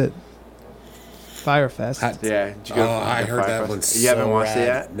and that's it. Firefest. Yeah. Did you go Oh, to I the heard Fyre that one's Fest? You haven't so watched it rad.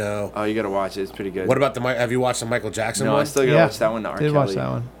 yet? No. Oh, you gotta watch it. It's pretty good. What about have you watched the Michael Jackson No, I one? still gotta watch that one. The R. Did watch Kelly. that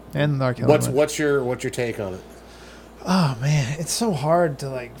one and the R. Kelly one. What's your take on it? Oh man, it's so hard to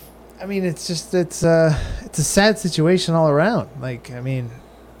like. I mean, it's a sad situation all around. Like, I mean,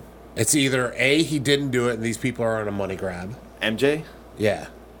 It's either A, he didn't do it and these people are on a money grab. MJ? Yeah.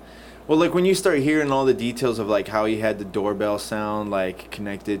 Well, like when you start hearing all the details of like how he had the doorbell sound like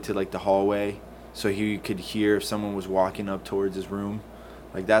connected to like the hallway, so he could hear if someone was walking up towards his room,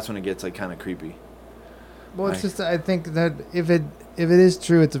 like that's when it gets like kind of creepy. well, it's Like- just I think that if it is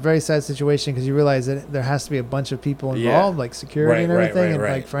true, it's a very sad situation because you realize that there has to be a bunch of people Yeah. involved, like security and Right, right, everything, right, and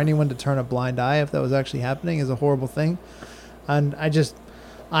right. like for anyone to turn a blind eye if that was actually happening is a horrible thing. And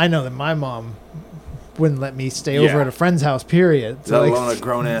I know that my mom wouldn't let me stay Yeah. over at a friend's house. Period. Let like, alone a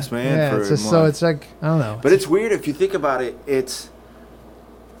grown ass man. yeah, for it's just a so month. it's like I don't know. But it's weird if you think about it. It's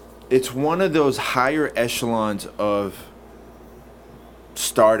one of those higher echelons of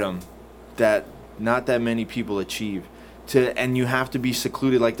stardom that not that many people achieve. And you have to be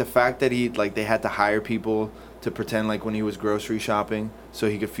secluded. Like the fact that they had to hire people to pretend like when he was grocery shopping so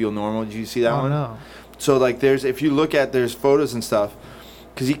he could feel normal. Did you see that oh one? no. So like if you look at there's photos and stuff,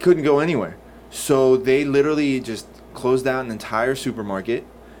 because he couldn't go anywhere. So they literally just closed down an entire supermarket,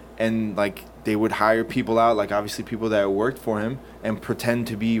 and like they would hire people out, like obviously people that worked for him, and pretend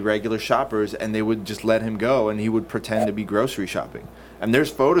to be regular shoppers, and they would just let him go, and he would pretend to be grocery shopping. And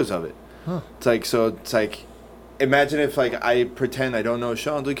there's photos of it. It's like, imagine if like I pretend I don't know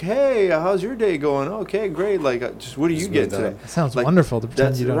Sean. Like, hey, how's your day going? Okay, great. Like, just what are you getting today? That sounds Like, wonderful to pretend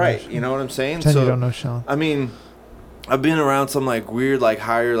That's you don't right. know. You know what I'm saying? Pretend you don't know Sean. I mean, I've been around some like weird, like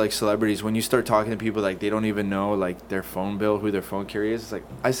higher, like celebrities. When you start talking to people, like they don't even know like their phone bill, who their phone carrier is. It's like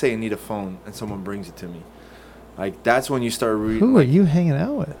I say I need a phone, and someone brings it to me. Like that's when you start. Who are you hanging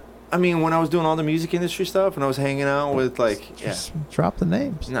out with? I mean, when I was doing all the music industry stuff, and I was hanging out with like, Just drop the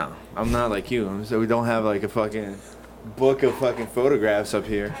names. No, I'm not like you. So we don't have like a fucking book of fucking photographs up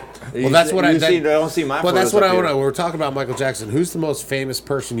here. Well, that's what I don't see my. Well, that's photos what up I want here. to. We're talking about Michael Jackson. Who's the most famous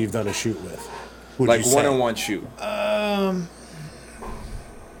person you've done a shoot with? Who'd Like you say? one-on-one shoot.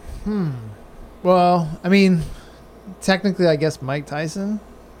 Well, I mean, technically, I guess Mike Tyson.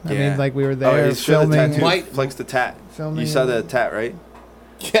 I mean, like we were there he's showing the filming. tattoo. Mike- Flex the tat. Filming You saw and- the tat, right?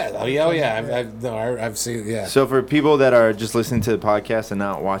 Yeah. Oh yeah. I've seen. Yeah. So for people that are just listening to the podcast and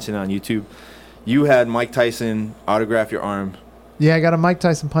not watching on YouTube, you had Mike Tyson autograph your arm. Yeah, I got a Mike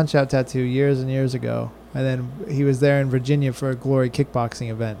Tyson Punch-Out tattoo years and years ago. And then he was there in Virginia for a Glory kickboxing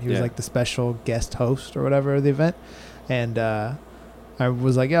event. He was Yeah. like the special guest host or whatever of the event. And I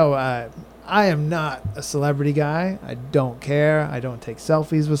was like, yo, I am not a celebrity guy. I don't care. I don't take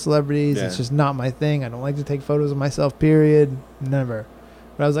selfies with celebrities. Yeah. It's just not my thing. I don't like to take photos of myself, period. Never.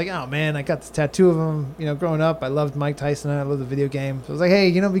 But I was like, oh, man, I got this tattoo of him. You know, growing up, I loved Mike Tyson. I loved the video game. So I was like, hey,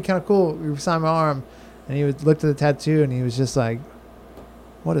 you know, it'd be kind of cool. You sign my arm. And he would look at the tattoo, and he was just like,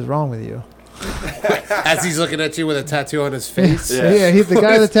 what is wrong with you? As he's looking at you with a tattoo on his face. Yeah. The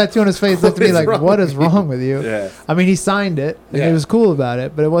guy with the tattoo on his face looked at me is like, wrong what is wrong with you? Yeah. I mean, he signed it, and Yeah. he was cool about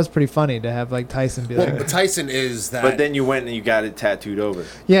it, but it was pretty funny to have, like, Tyson be Well, like, but Tyson is that. But then you went and you got it tattooed over.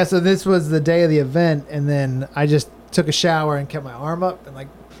 yeah, so this was the day of the event, and then I just took a shower and kept my arm up and, like,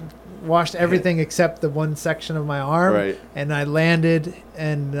 washed everything except the one section of my arm. Right. And I landed,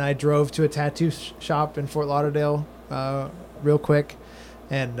 and I drove to a tattoo shop in Fort Lauderdale real quick.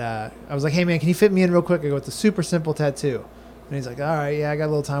 And I was like, hey, man, can you fit me in real quick? I go, it's a super simple tattoo. And he's like, all right, yeah, I got a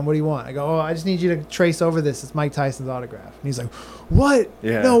little time. What do you want? I go, oh, I just need you to trace over this. It's Mike Tyson's autograph. And he's like, what?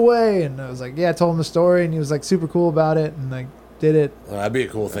 Yeah. No way. And I was like, yeah, I told him the story, and he was like super cool about it, and like did it. Well, that'd be a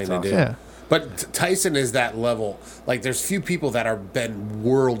cool thing to awesome. do. Yeah. But Tyson is that level. Like, there's few people that are been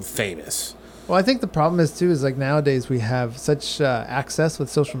world famous. Well, I think the problem is too is like nowadays we have such access with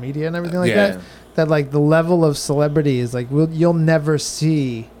social media and everything like Yeah. that like the level of celebrity is like you'll never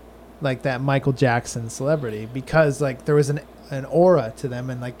see like that Michael Jackson celebrity because like there was an aura to them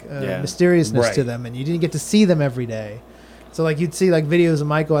and like mysteriousness Right. to them, and you didn't get to see them every day. So like you'd see like videos of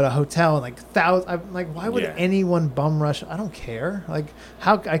Michael at a hotel and like I'm like, why would Yeah. anyone bum rush? I don't care. Like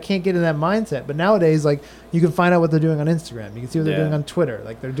how I can't get in that mindset. But nowadays, like you can find out what they're doing on Instagram. You can see what they're Yeah. doing on Twitter.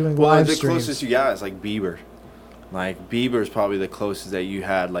 Like they're doing Well, live the streams. closest you got is like Bieber. Like Bieber is probably the closest that you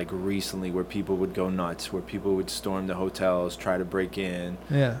had like recently, where people would go nuts, where people would storm the hotels, try to break in,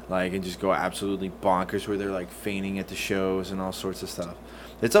 Yeah. like and just go absolutely bonkers, where they're like fainting at the shows and all sorts of stuff.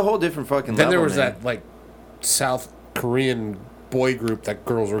 It's a whole different fucking. Then level, there was man. that like South Korean boy group that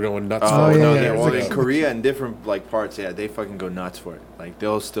girls were going nuts Oh, for. yeah, no, yeah. yeah. Well, Years in ago. Korea and different like parts, yeah, they fucking go nuts for it. Like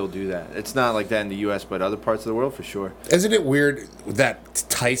they'll still do that. It's not like that in the U.S., but other parts of the world for sure. Isn't it weird that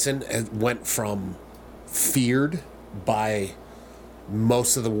Tyson went from feared by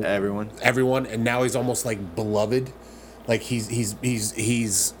most of the Everyone. and now he's almost like beloved, like he's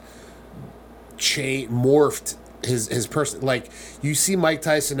morphed his person. Like you see Mike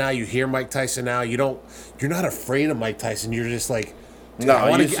Tyson now, you hear Mike Tyson now, you're not afraid of Mike Tyson. You're just like, No, I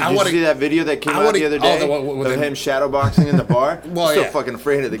want did to. you see that video that came I out wanna- the other oh, day the one with of him- him shadowboxing in the bar? Well, I'm still yeah. fucking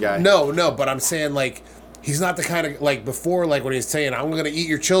afraid of the guy. No, but I'm saying like he's not the kind of like before, like when he's saying I'm gonna eat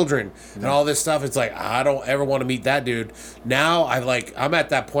your children and all this stuff. It's like I don't ever want to meet that dude. Now I'm at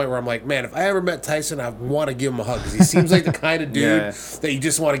that point where I'm like, man, if I ever met Tyson, I want to give him a hug because he seems like the kind of dude Yeah. that you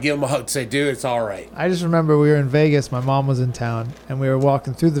just want to give him a hug, say, dude, it's all right. I just remember we were in Vegas. My mom was in town, and we were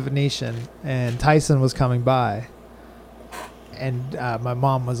walking through the Venetian, and Tyson was coming by. And my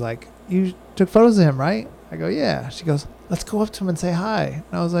mom was like, "You took photos of him, right?" I go, "Yeah." She goes, "Let's go up to him and say hi." And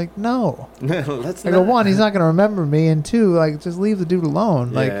I was like, "No." Let's I go, "One, he's not gonna remember me, and two, like, just leave the dude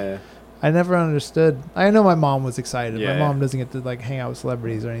alone." Like, Yeah. I never understood. I know my mom was excited. Yeah. My mom doesn't get to like hang out with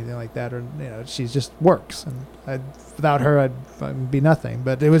celebrities or anything like that, or she just works, and without her, I'd be nothing.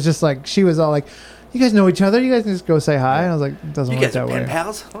 But it was just like she was all like, "You guys know each other. You guys can just go say hi." And I was like, "It doesn't You work guys are that pen way."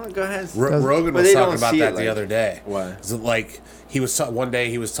 pals? Oh, go ahead. Rogan But was they talking don't about see that it the like- other day. What? Is it like he was one day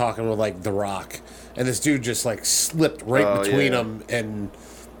he was talking with like The Rock, and this dude just like slipped right Oh, between yeah. them and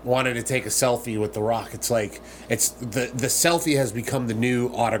wanted to take a selfie with The Rock. It's like the selfie has become the new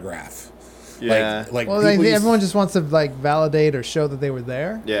autograph. Yeah. Like Well, people used- everyone just wants to like validate or show that they were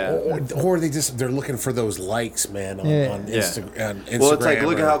there. Yeah. or they're looking for those likes, man, on, Yeah. on, Yeah. on Instagram. Well, it's like,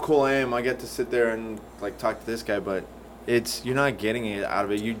 look or- at how cool I am. I get to sit there and like talk to this guy, but you're not getting it out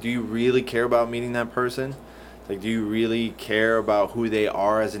of it. Do you really care about meeting that person? Like, do you really care about who they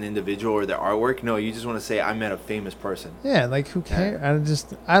are as an individual or their artwork? No, you just want to say, I met a famous person. Yeah, like who cares?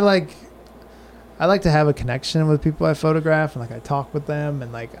 I like to have a connection with people I photograph, and like I talk with them,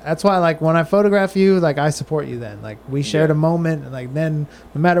 and like that's why like when I photograph you, like I support you. Then like we shared a moment, and like then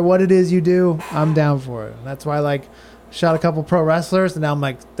no matter what it is you do, I'm down for it. And that's why like shot a couple pro wrestlers, and now I'm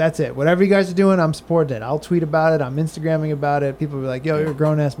like, that's it. Whatever you guys are doing, I'm supporting it. I'll tweet about it. I'm Instagramming about it. People will be like, yo, you're a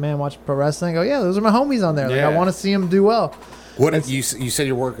grown ass man watching pro wrestling. I go, yeah, those are my homies on there. Like Yeah. I want to see them do well. What you said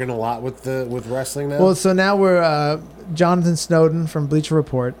you're working a lot with wrestling now? Well, so now we're Jonathan Snowden from Bleacher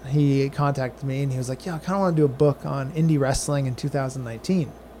Report. He contacted me and he was like, "Yeah, I kind of want to do a book on indie wrestling in 2019."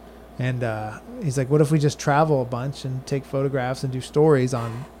 And he's like, "What if we just travel a bunch and take photographs and do stories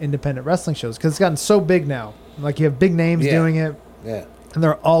on independent wrestling shows? Because it's gotten so big now. Like you have big names Yeah. doing it, yeah. and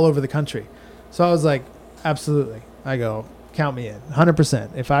they're all over the country." So I was like, "Absolutely." I go, "Count me in, 100%.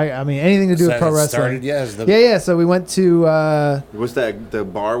 If I mean anything to do with pro wrestling." Started, Yeah. So we went to. Was that the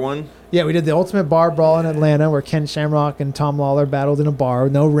bar one? Yeah, we did the Ultimate Bar Brawl in Atlanta where Ken Shamrock and Tom Lawler battled in a bar,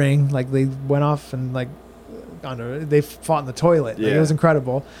 no ring. Like they went off and like, I don't know, they fought in the toilet. Like, Yeah. it was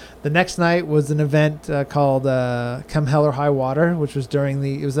incredible. The next night was an event called Come Hell or High Water, which was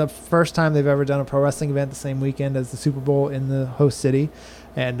it was the first time they've ever done a pro wrestling event the same weekend as the Super Bowl in the host city.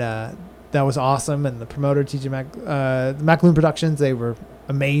 And that was awesome. And the promoter, TJ McAloon Productions, they were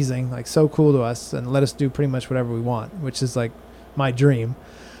amazing, like so cool to us and let us do pretty much whatever we want, which is like my dream.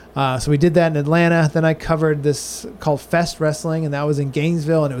 So we did that in Atlanta. Then I covered this called Fest Wrestling, and that was in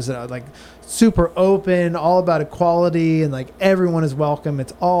Gainesville, and it was like super open, all about equality, and like everyone is welcome.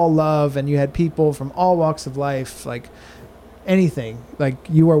 It's all love, and you had people from all walks of life, like anything, like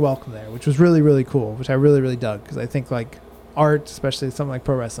you are welcome there, which was really, really cool, which I really, really dug because I think like art, especially something like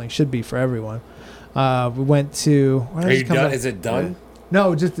pro wrestling, should be for everyone. We went to. Are you done? Is it done?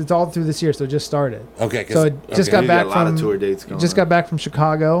 No, it's all through this year, so it just started. Okay. So it just got You back got a lot from of tour dates going just on. got back from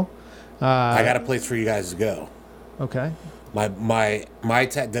Chicago. I got a place for you guys to go. Okay. My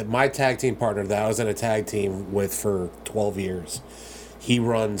tag team partner that I was in a tag team with for 12 years, he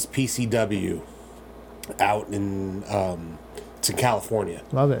runs PCW out in it's in California.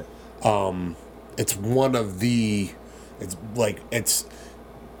 Love it. It's one of the it's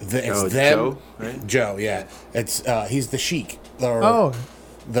them Joe, right? Joe, yeah. It's he's the Sheik or Oh,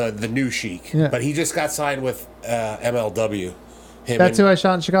 the new Sheik. Yeah. But he just got signed with MLW. that's who I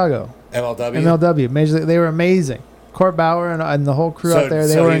shot in Chicago. MLW. MLW. Major League. They were amazing. Court Bauer and the whole crew out there.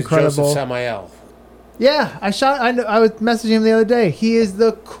 They were he's incredible. Joseph Samael. Yeah, I was messaging him the other day. He is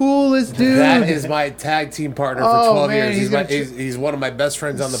the coolest dude. That is my tag team partner for Oh, 12 man, years. He's one of my best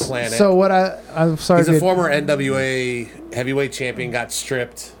friends on the planet. So what I'm sorry. He's to a be former NWA heavyweight champion, got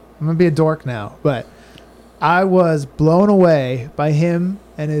stripped. I'm gonna be a dork now, but I was blown away by him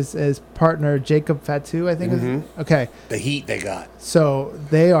and his partner Jacob Fatu. I think. Okay. The heat they got. So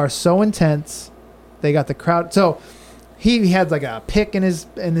they are so intense. They got the crowd. So he had like a pick in his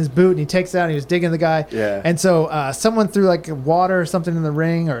boot, and he takes it out and he was digging the guy. Yeah. And so someone threw like water or something in the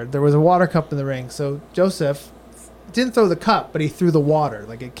ring, or there was a water cup in the ring. So Joseph didn't throw the cup, but he threw the water.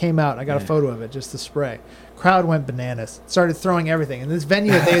 Like it came out. I got a photo of it, just the spray. Crowd went bananas. Started throwing everything. In this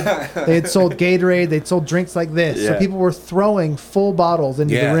venue, they had sold Gatorade. They'd sold drinks like this. So Yeah. people were throwing full bottles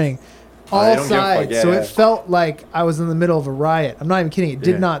into Yeah. the ring. They All don't give a fuck. sides. Yeah, So yeah. it felt like I was in the middle of a riot. I'm not even kidding. It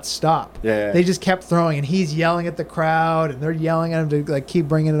did Yeah. not stop. Yeah. They just kept throwing, and he's yelling at the crowd, and they're yelling at him to like keep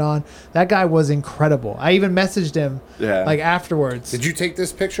bringing it on. That guy was incredible. I even messaged him Yeah. like afterwards. Did you take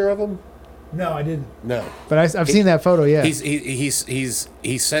this picture of him? No, I didn't. No. But I've seen that photo. Yeah.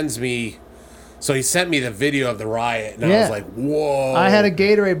 He sends me. So he sent me the video of the riot, and I Yeah. was like, "Whoa!" I had a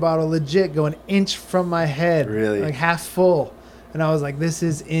Gatorade bottle legit go an inch from my head, Really? like half full, and I was like, "This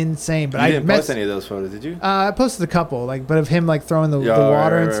is insane." But You I didn't post any of those photos, did you? I posted a couple, like, but of him like throwing the Yeah,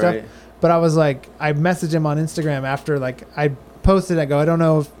 water right, and right, stuff. right. But I was like, I messaged him on Instagram after like I posted. I go, I don't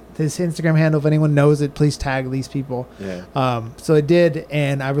know if his Instagram handle, if anyone knows it, please tag these people. Yeah. So I did,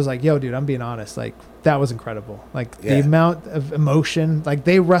 and I was like, yo, dude, I'm being honest, like. That was incredible. Like the Yeah. amount of emotion, like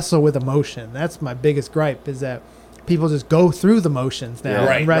they wrestle with emotion. That's my biggest gripe is that people just go through the motions now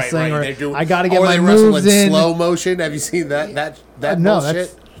Yeah. in wrestling, They do- or I got to get or my they wrestle moves in in. slow motion. Have you seen that No,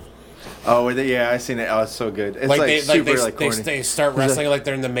 bullshit? Oh, yeah, I seen it. Oh, it's so good. It's like, super corny. they start wrestling like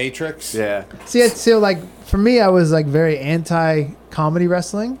they're in the Matrix. Yeah. See, so like for me, I was like very anti-comedy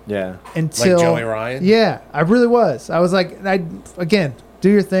wrestling Yeah. until Like Joey Ryan? Yeah, I really was. I was like, again, do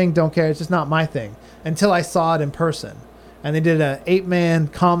your thing, don't care. It's just not my thing. Until I saw it in person, and they did a 8-man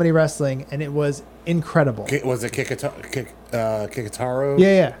comedy wrestling, and it was incredible. Was it Kikutaro?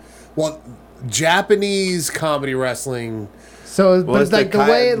 Yeah. Well, Japanese comedy wrestling. So, Well, but it's it's like the the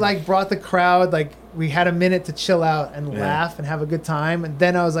way kind- it like brought the crowd, like we had a minute to chill out and laugh and have a good time. And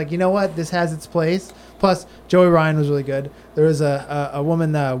then I was like, you know what? This has its place. Plus, Joey Ryan was really good. There was a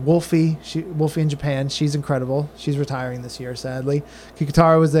woman, Wolfie. Wolfie in Japan. She's incredible. She's retiring this year, sadly.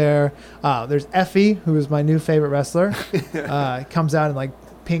 Kikutaro was there. There's Effie, who is my new favorite wrestler. Comes out in like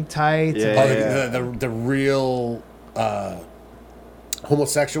pink tights. Yeah. and- The real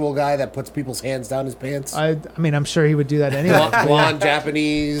homosexual guy that puts people's hands down his pants. I mean, I'm sure he would do that anyway. Blonde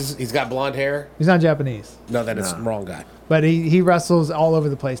Japanese. He's got blonde hair. He's not Japanese. No, that is the wrong guy. But he wrestles all over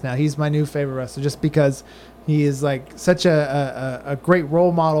the place now. He's my new favorite wrestler just because he is like such a great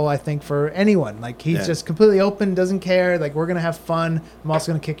role model, I think, for anyone. Like he's just completely open, doesn't care. Like we're gonna have fun. I'm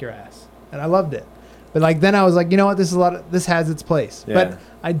also gonna kick your ass, and I loved it. But like then I was like, you know what? This has its place. Yeah. But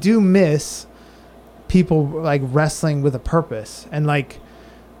I do miss people like wrestling with a purpose, and like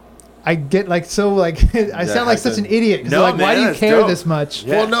I get like so like I sound like such an idiot because No, like why man, do you that's care dope. this much?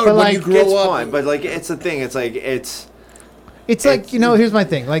 Yeah. Well, no, But, when like, you grow It's up, fun, but like it's the thing. It's like it's It's like, here's my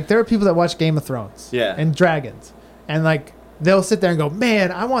thing. Like, there are people that watch Game of Thrones Yeah. and Dragons. And, like, they'll sit there and go,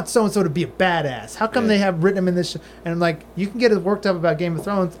 man, I want so-and-so to be a badass. How come Yeah. they have written him in this? And I'm like, you can get worked up about Game of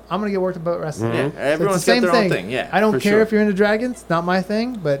Thrones. I'm going to get worked up about wrestling. Yeah, So everyone's it's the same got their own thing. Yeah, I don't for care sure. if you're into Dragons. Not my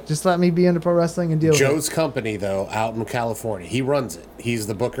thing. But just let me be into pro wrestling and deal with it. Joe's company, though, out in California, he runs it. He's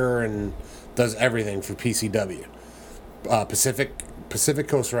the booker and does everything for PCW, Pacific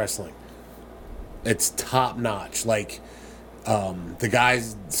Coast Wrestling. It's top notch. Like the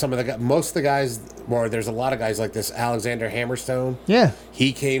guys, most of the guys, or there's a lot of guys like this. Alexander Hammerstone. Yeah.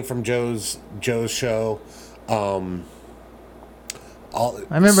 He came from Joe's show.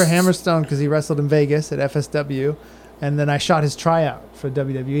 I remember Hammerstone because he wrestled in Vegas at FSW. And then I shot his tryout for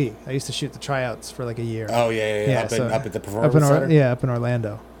WWE. I used to shoot the tryouts for like a year. Oh yeah. Up at the performance center. Up in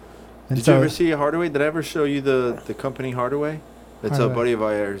Orlando. And Did you ever see Hardaway? Did I ever show you the company Hardaway? It's Hardaway. a buddy of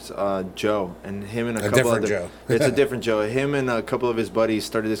ours, Joe, and him and a couple different other. Joe. It's a different Joe. Him and a couple of his buddies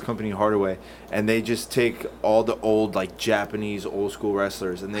started this company Hardaway, and they just take all the old like Japanese old school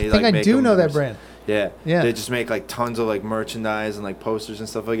wrestlers, and they I think I make do them know that into- brand. Yeah, Yeah. They just make like tons of like merchandise and like posters and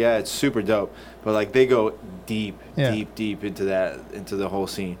stuff like that. It's super dope. But like they go deep into the whole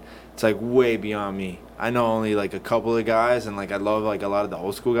scene. It's like way beyond me. I know only like a couple of guys, and like I love like a lot of the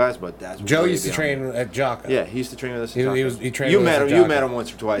old school guys, but that's Joe way used to beyond train me. at Jocko. Yeah, he used to train with us. He at Jocko. trained You with us met at him. You Jocko. met him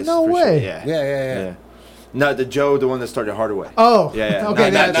once or twice. No for way. Sure. Yeah. No, the Joe, the one that started Hardaway. Oh, Yeah. okay.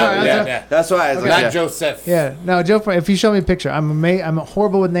 Not- Sorry, not- that's- yeah. That's why I was like, Not yeah. Joseph. Yeah, no, Joe. If you show me a picture, I'm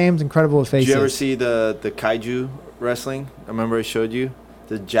horrible with names, incredible with faces. Did you ever see the kaiju wrestling? I remember I showed you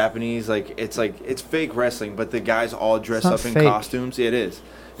the Japanese it's fake wrestling, but the guys all dress not up in fake. costumes. It is.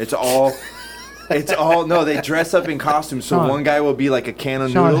 It's all. It's all no. They dress up in costumes. So Sean. one guy will be like a can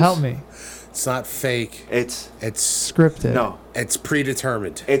of Sean, noodles. help me. It's not fake. It's Scripted. no. It's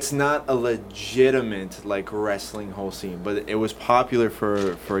predetermined. It's not a legitimate like wrestling whole scene, but it was popular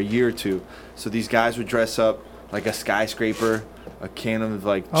for a year or two. So these guys would dress up like a skyscraper, a can of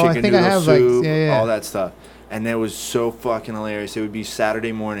like Oh, I chicken think I noodle have, like, soup, yeah. all that stuff, and it was so fucking hilarious. It would be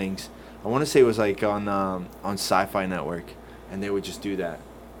Saturday mornings. I want to say it was like on Sci-Fi Network, and they would just do that,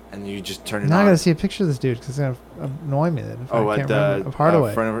 and you just turn it Now on. I gotta see a picture of this dude because it's gonna annoy me. Then if Oh, I at can't the remember of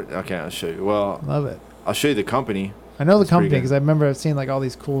Hardaway. okay, I'll show you. Well, Love it. I'll show you the company. I know the It's pretty company good. because I remember I've seen like all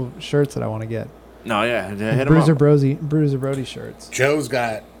these cool shirts that I want to get. No, yeah, hit him Bruiser up. Brody shirts. Joe's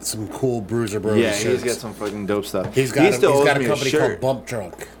got some cool Bruiser Brody Yeah, shirts. he's got some fucking dope stuff. He's got He a still owes me company called shirt. Bump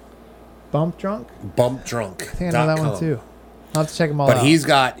Drunk. Bump Drunk? Bump Drunk. I think I know that one too. I'll have to check them all But out. he's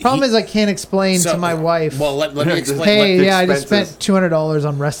got. Problem is I can't explain so- to my wife. Well, let me explain. hey, the yeah, I just expenses. spent $200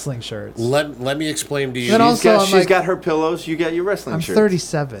 on wrestling shirts. Let me explain to you. Then also- I'm She's like- got her pillows. You got your wrestling I'm shirts.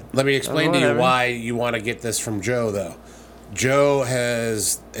 37. Let me explain to you whatever. why you want to get this from Joe, though. Joe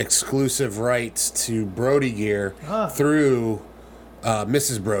has exclusive rights to Brody gear through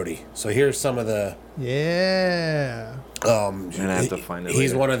Mrs. Brody. So here's some of the. Yeah. I'm gonna have to find it.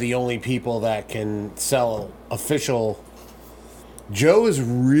 He's later. one of the only people that can sell official. Joe is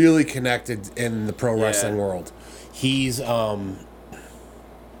really connected in the pro wrestling world. He's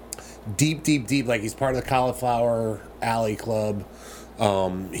deep. Like he's part of the Cauliflower Alley Club.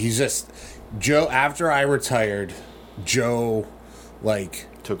 He's just Joe. After I retired, Joe like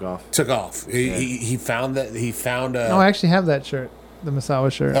took off. took off. He found that he found a. Oh, I actually have that shirt. the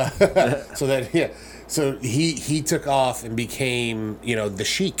Misawa shirt. So that yeah, so he took off and became the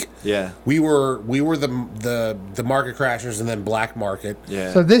Sheik. Yeah. We were the Market Crashers and then Black Market.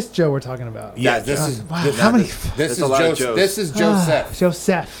 Yeah. So this Joe we're talking about. Yeah, That this Joe. is Wow, this, how many? this That's is a lot of Joe, Joes. this is Joseph.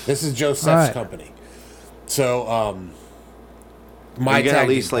 Joseph. This is Joseph's Alright. company. So Are you gonna tag at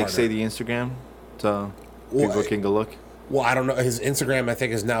least team like partner- say the Instagram so Well, people can go look? Well, I don't know. His Instagram, I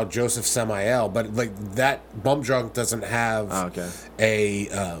think, is now Joseph Samael, but like that Bump Drunk doesn't have Oh, okay. a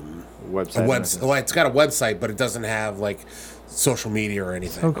Website. website. Well, it's got a website, but it doesn't have like social media or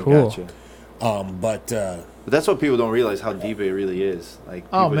anything. So cool. Gotcha. But But that's what people don't realize how deep it really is. Like,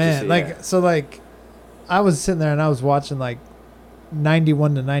 Oh people man, just say, yeah. I was sitting there and I was watching like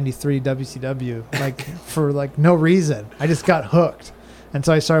 91 to 93 WCW like for like no reason. I just got hooked, and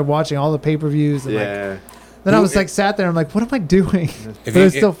so I started watching all the pay-per-views. And Yeah. then I was like sat there. I'm like, what am I doing? But you-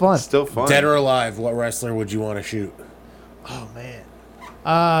 it's still fun. It's still fun. Dead or alive, what wrestler would you want to shoot? Oh man.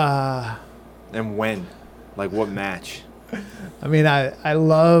 And when? Like, what match? I mean, I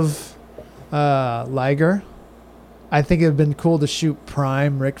love Liger. I think it'd been cool to shoot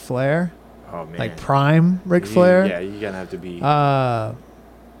Prime Ric Flair, Oh, man. like Prime Ric Flair. Yeah, you're going to have to be.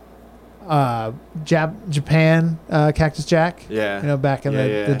 Japan, Cactus Jack. yeah. Back in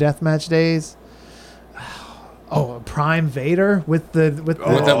Yeah, the deathmatch days. Oh, Prime Vader with the With the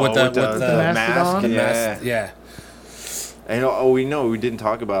Mastodon? Yeah. Yeah. And we know we didn't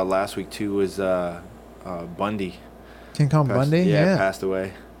talk about last week, too, was Bundy. King Kong Bundy. Yeah, Yeah. passed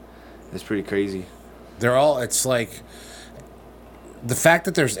away. It's pretty crazy. They're all. It's like the fact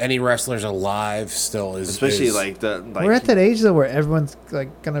that there's any wrestlers alive still is Especially is- We're at that age though where everyone's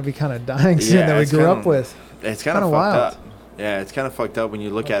like gonna be kind of dying soon Yeah, that we it's grew kinda- up with. It's kind of kinda fucked wild. up. Yeah, it's kind of fucked up when you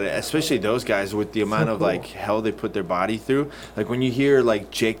look at it, especially those guys with the amount of cool. like hell they put their body through. Like when you hear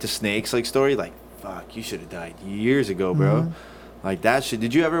like Jake the Snake's like story, like fuck, you should have died years ago, bro. Mm-hmm. Like that shit.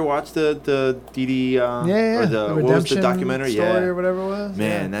 Did you ever watch the DD? Yeah. Or the what was the Redemption documentary? story Yeah. or whatever it was.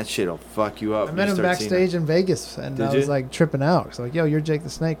 Man, yeah. that shit'll fuck you up. I when met you him start seeing backstage in Vegas, and Did I was you? like tripping out. So like, yo, you're Jake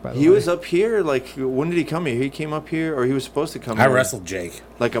the Snake, by the it. He way. was up here. Like when did he come here? He came up here, or he was supposed to come. I here, wrestled Jake.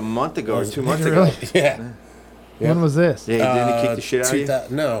 like a month ago or 2 months Really? ago. Yeah. When was this? Yeah, didn't he kick the shit out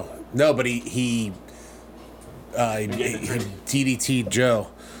of you? No, but he DDT'd Joe.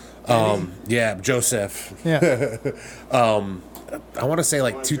 Yeah, Joseph. Yeah. I want to say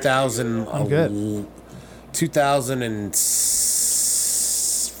like 2000. I'm good.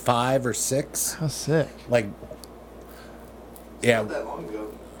 2005 or 6. How sick. Like, yeah. That long ago.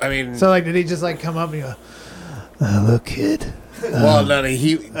 I mean, So like, did he just like come up and go, "Look, kid. well, no,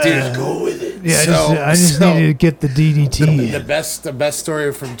 he dude. Go with it. Yeah, So- I just so- needed to get the DDT." The best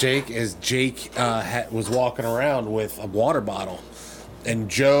story from Jake is Jake was walking around with a water bottle, and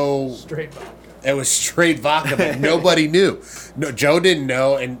Joe. Straight vodka. It was straight vodka, but nobody knew. No, Joe didn't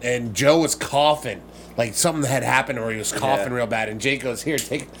know, and Joe was coughing. Like something had happened where he was coughing Yeah. real bad, and Jake goes, here,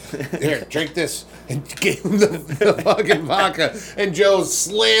 drink this, and gave him the fucking vodka, and Joe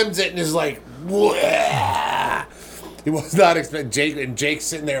slams it and is like, "Wah!" He was not expecting Jake, and Jake's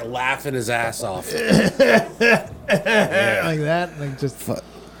sitting there laughing his ass off. Like that, like just.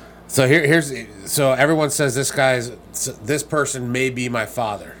 So so everyone says this person may be my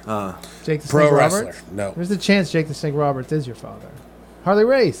father, Jake the pro Snake wrestler. Roberts? No, There's a chance Jake the Snake Roberts is your father. Harley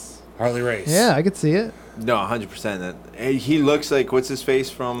Race. Harley Race. Yeah, I could see it. No, 100%. He looks like what's his face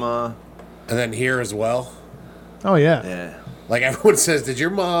from? And then here as well. Oh yeah. Yeah. Like everyone says, did your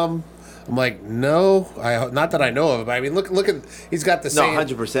mom? I'm like, no, not that I know of. But I mean, look at he's got the No, same.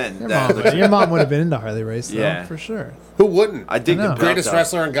 100%. Your mom would have been into Harley Race, though, Yeah. for sure. Who wouldn't? I dig I the know. belt. Greatest though.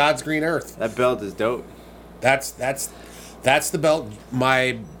 wrestler on God's green earth. That belt is dope. That's the belt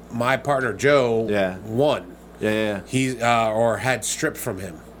my partner Joe Yeah. won. Yeah. He or had stripped from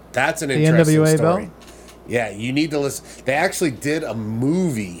him. That's an The interesting NWA story. belt? Yeah, you need to listen. They actually did a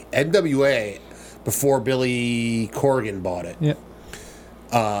movie, NWA, before Billy Corgan bought it. Yeah.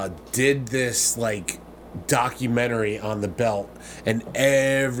 Did this like documentary on the belt, and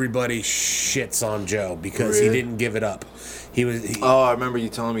everybody shits on Joe because he Really? didn't give it up. He Oh, I remember you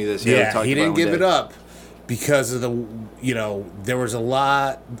telling me this. yeah, we talked he about didn't give one it day. up because of there was a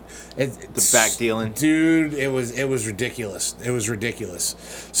lot. The back dealing. dude. It was ridiculous. It was ridiculous.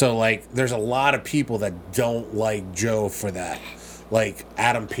 So like, there's a lot of people that don't like Joe for that. Like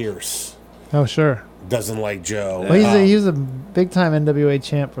Adam Pearce Oh sure. doesn't like Joe. Well, he was a big time NWA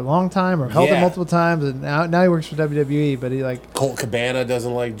champ for a long time, or held it Yeah. multiple times, and now he works for WWE. But he like. Colt Cabana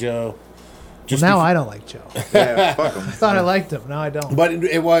doesn't like Joe. Well, now I don't like Joe. Yeah, fuck him. I thought I liked him. Now I don't. But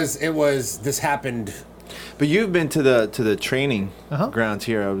it was this happened. But you've been to the training Uh-huh. grounds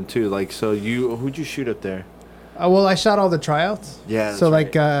here too. Like, so who'd you shoot up there? Well, I shot all the tryouts. Yeah, that's So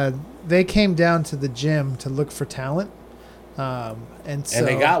right. like they came down to the gym to look for talent, and so And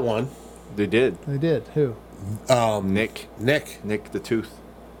they got one. They did. They did. Who? Nick Nick. the Tooth.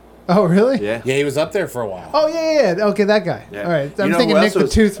 Oh, really? Yeah. Yeah, he was up there for a while. Oh yeah. Okay, that guy. Yeah. All right. You I'm know thinking who Nick else the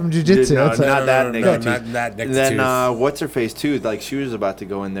was- Tooth from Jiu Jitsu. No, That's like, not that Nick no, the Tooth. not Nick And the then Tooth. what's her face too? Like she was about to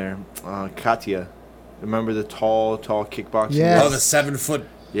go in there. Katya, remember the tall kickboxing? Yes. Oh, the 7 foot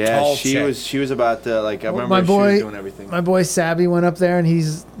Yeah, tall she chick. was about to like. I Well, remember my she boy- was doing everything. my boy Sabby went up there, and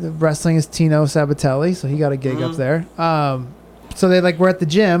he's wrestling as Tino Sabatelli, so he got a gig Mm-hmm. up there. So they like were at the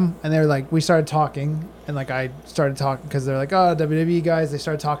gym, and they were like, we started talking, and like I started talking because they're like, oh, WWE guys. They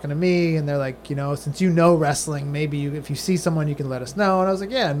started talking to me, and they're like, you know, since you know wrestling, maybe if you see someone, you can let us know. And I was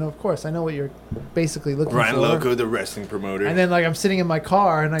like, yeah, no, of course, I know what you're basically looking Ryan for. Loco, the wrestling promoter. And then like I'm sitting in my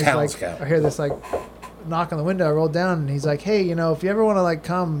car, and I Talent like scout. I hear this like knock on the window. I rolled down, and he's like, hey, you know, if you ever want to like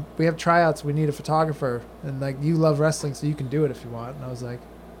come, we have tryouts. We need a photographer, and like you love wrestling, so you can do it if you want. And I was like,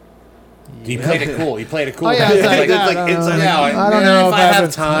 He played it cool. He played it cool. oh yeah, I was like, It's like I don't inside know. Yeah, I don't man, know if I have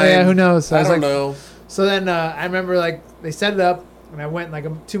happens. time. Yeah, who knows? So I was don't like, know. So then I remember like they set it up, and I went like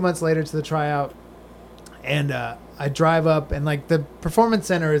 2 months later to the tryout, and I drive up, and like the performance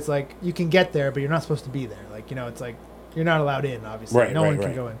center is like you can get there, but you're not supposed to be there. Like, you know, it's like you're not allowed in. Obviously, Right, no right, one can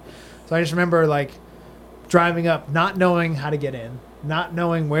right. go in. So I just remember like driving up, not knowing how to get in, not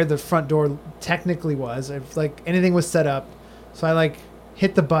knowing where the front door technically was, if like anything was set up. So I like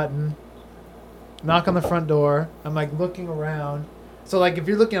hit the button, knock on the front door. I'm like looking around. So like if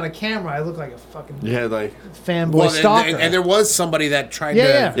you're looking on a camera, I look like a fucking yeah, like fanboy Well, stalker. and there was somebody that tried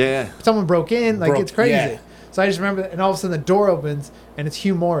Yeah, to. yeah. someone broke in, like Broke- it's crazy. yeah. So I just remember, and all of a sudden the door opens, and it's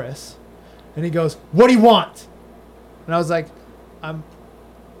Hugh Morris, and he goes, "What do you want?" And I was like, "I'm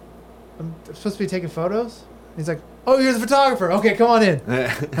supposed to be taking photos." And he's like, "Oh, you're the photographer. Okay, come on in."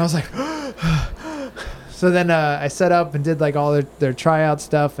 And I was like, so then I set up and did like all their tryout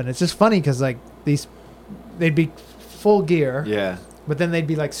stuff, and it's just funny because like they'd be full gear, Yeah. but then they'd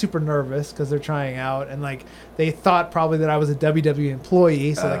be like super nervous because they're trying out, and like they thought probably that I was a WWE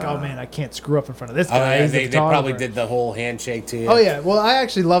employee, so like, oh man, I can't screw up in front of this Oh, guy. yeah, He's the they probably photographer. did the whole handshake to you. Oh yeah, well I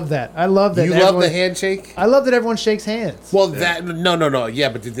actually love that. I love that. You love everyone- the handshake? I love that everyone shakes hands. Well, that no. Yeah,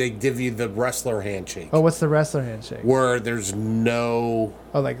 but did they give you the wrestler handshake? Oh, what's the wrestler handshake? Where there's no.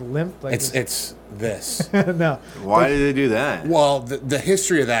 Oh, like limp, like It's this. no. Why did they do that? Well, the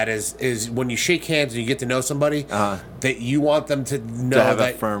history of that is when you shake hands and you get to know somebody, that you want them to know To have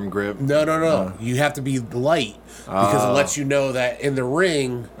that a firm grip. No. You have to be light because it lets you know that in the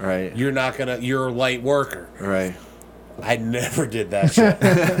ring, Right. you're a light worker. Right. I never did that shit.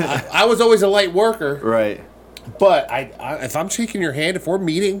 I was always a light worker, Right. but I if I'm shaking your hand, if we're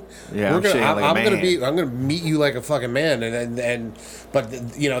meeting, Yeah, we're I'm gonna, shaking like a man. I'm gonna meet you like a fucking man, and but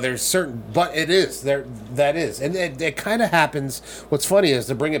you know there's certain, but it is there that is, and it kind of happens. What's funny is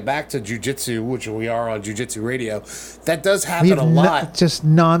to bring it back to jujitsu, which we are on Jujitsu Radio, that does We happen have a lot. just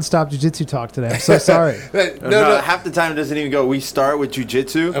non-stop jiu-jitsu talk today. I'm so sorry. No, Half the time it doesn't even go. We start with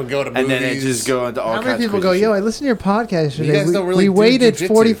jujitsu And go to and then it movies. just go into all How kinds many of people go, crazy yo, shit. I listened to your podcast yesterday. guys don't really we do waited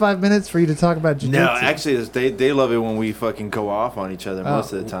jiu-jitsu. 45 minutes for you to talk about jiu-jitsu. No, actually, they love it when we fucking go off on each other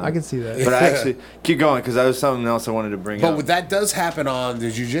most of the time. I can see that. But I actually keep going because that was something else I wanted to bring But up. that does happen on the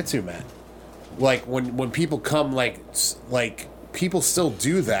jiu-jitsu mat. Like when people come, like people still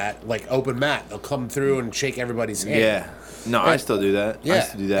do that. Like open mat, they'll come through and shake everybody's hand. Yeah. No, I still do that. Yeah, I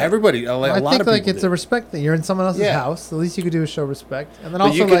still do that. Everybody, a I lot think of like people it's do. a respect thing. You're in someone else's Yeah. house. The least you could do is show respect. And then But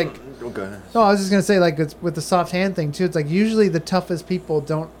also you can, like, okay. no, I was just gonna say like it's with the soft hand thing too. It's like usually the toughest people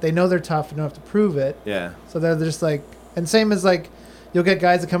they know they're tough and don't have to prove it. Yeah. So they're just like, and same as like, you'll get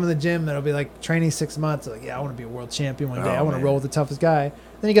guys that come in the gym that'll be like training 6 months. Like, yeah, I want to be a world champion one day. Oh, I want to man. roll with the toughest guy.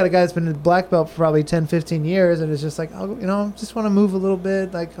 Then you got a guy that's been in black belt for probably 10, 15 years, and it's just like, oh, you know, just want to move a little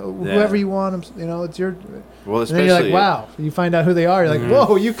bit. Like whoever you want, you know, it's your. Well, And then you're like, especially wow. You find out who they are. You're like,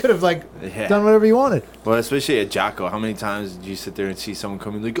 whoa, you could have like Yeah. done whatever you wanted. Well, especially at Jocko, how many times did you sit there and see someone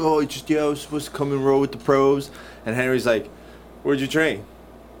coming like, oh, I was supposed to come and roll with the pros, and Henry's like, where'd you train?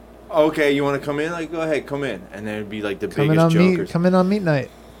 Okay, you want to come in? Like, go ahead, come in, and then it'd be like the Come in biggest on jokers. meet. Come in on meet night.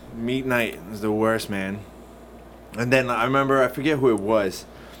 Meat night is the worst, man. And then I remember, I forget who it was.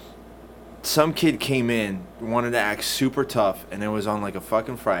 Some kid came in, wanted to act super tough, and it was on like a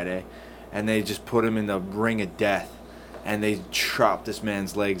fucking Friday, and they just put him in the ring of death, and they chopped this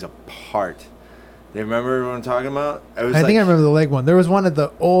man's legs apart. They remember what I'm talking about? It was I think I like- remember the leg one. There was one at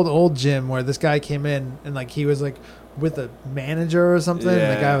the old gym where this guy came in and like he was like with a manager or something. And the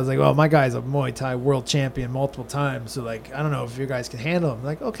Yeah. guy was like, "Well, my guy's a Muay Thai world champion multiple times, so like I don't know if you guys can handle him."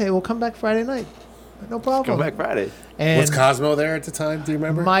 Like, okay, we'll come back Friday night. No problem. Come back Friday. And Was Cosmo there at the time? Do you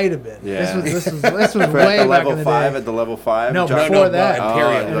remember? might have been. Yeah. This was For way at the back level in the 5, day. at the level 5. No, Josh- before that.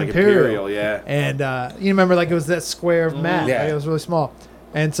 Imperial. like Imperial. Imperial, yeah. And you remember, like, it was that square of mat. Yeah. Right? It was really small.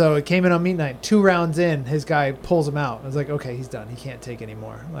 And so it came in on meet night. 2 rounds in, his guy pulls him out. I was like, okay, he's done. He can't take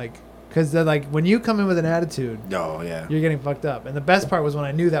anymore. Like, because like when you come in with an attitude, Oh, yeah. you're getting fucked up. And the best part was when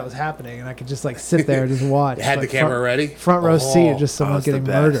I knew that was happening, and I could just like sit there and just watch. Had like, the camera ready? front row seat, of just someone it's the getting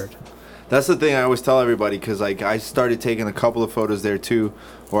best. murdered. That's the thing I always tell everybody, because like I started taking a couple of photos there too,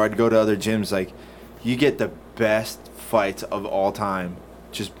 or I'd go to other gyms. Like, you get the best fights of all time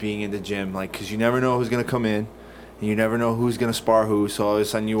just being in the gym, like, because you never know who's gonna come in, and you never know who's gonna spar who. So all of a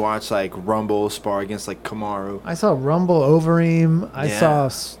sudden you watch like Rumble spar against like Kamaru. I saw Rumble Overeem. I Yeah. saw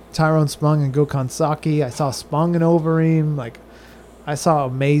Tyrone Spong and Gokhan Saki. I saw Spong and Overeem. Like, I saw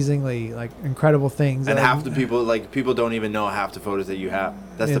amazingly like incredible things. And Like, half the people don't even know half the photos that you have.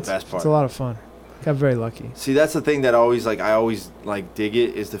 That's the it's- best part. It's a lot of fun. Got very lucky. See, that's the thing that I always dig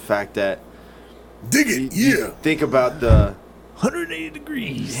it, is the fact that Dig you it, yeah. think about the 180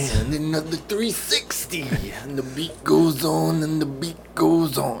 degrees. and another 360, and the beat goes on, and the beat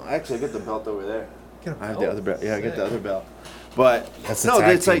goes on. Actually, I got the belt over there. I have the other belt. Yeah, I got the other belt. But That's the no,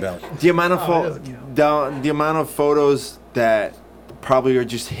 tag it's team like belt. the amount of Oh, it doesn't count. the amount of photos that probably are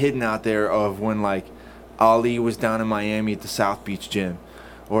just hidden out there of when like Ali was down in Miami at the South Beach gym,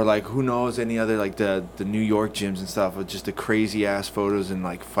 or like who knows any other like the New York gyms and stuff, of just the crazy ass photos and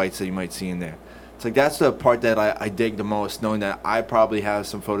like fights that you might see in there. It's like that's the part that I dig the most, knowing that I probably have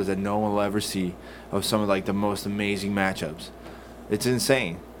some photos that no one will ever see of some of like the most amazing matchups. It's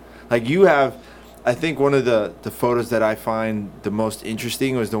insane. Like you have, I think one of the photos that I find the most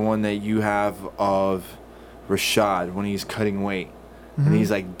interesting was the one that you have of Rashad when he's cutting weight and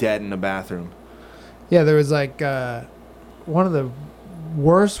he's like dead in the bathroom. Yeah, there was like one of the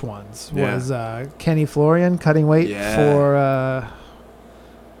worst ones Yeah. was Kenny Florian cutting weight Yeah. for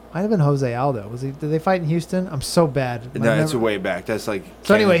might have been Jose Aldo. Did they fight in Houston? I'm so bad. No, that's way back. That's like.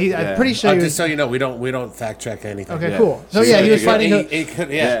 So anyway, yeah. I'm pretty sure he Just was. so you know, we don't fact check anything. Okay, Yeah. cool. So So yeah, you he was got- fighting. He could,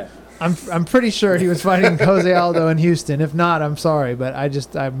 yeah. Yeah. I'm pretty sure he was fighting Jose Aldo in Houston. If not, I'm sorry, but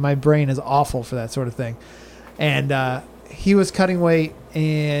my brain is awful for that sort of thing. And he was cutting weight,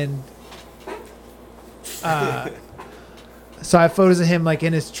 and so I have photos of him like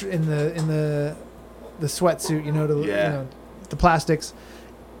in his in the sweatsuit, you know, the plastics,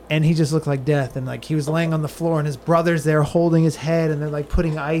 and he just looked like death. And like he was laying on the floor, and his brother's there holding his head, and they're like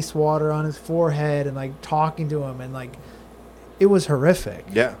putting ice water on his forehead and like talking to him, and like it was horrific.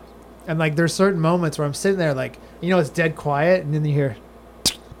 Yeah. And like there's certain moments where I'm sitting there like, you know, it's dead quiet, and then you hear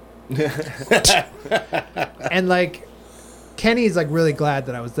and like Kenny's like really glad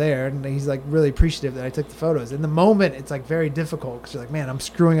that I was there, and he's like really appreciative that I took the photos. In the moment, it's like very difficult because you're like, man, I'm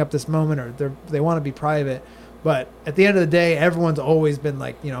screwing up this moment, or they want to be private. But at the end of the day, everyone's always been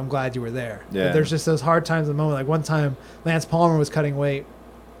like, you know, I'm glad you were there. Yeah. But there's just those hard times in the moment. Like one time, Lance Palmer was cutting weight,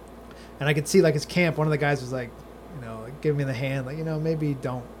 and I could see like his camp. One of the guys was like, you know, like, give me the hand, like, you know, maybe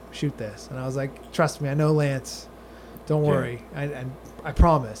don't shoot this. And I was like, trust me, I know Lance. Don't worry. I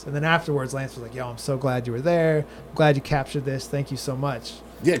promise. And then afterwards, Lance was like, yo, I'm so glad you were there. I'm glad you captured this. Thank you so much.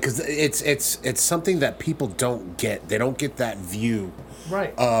 Yeah, because it's something that people don't get. They don't get that view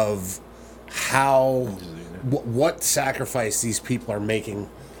Right. of how what sacrifice these people are making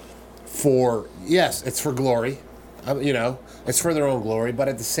for. Yes, it's for glory, you know, it's for their own glory, but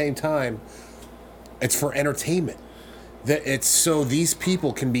at the same time, it's for entertainment. That it's so these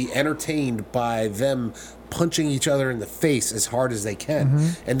people can be entertained by them punching each other in the face as hard as they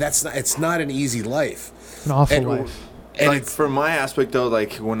can, and it's not an easy life. An awful And- life. And Like it's, from my aspect though,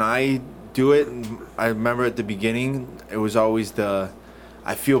 like when I do it, I remember at the beginning it was always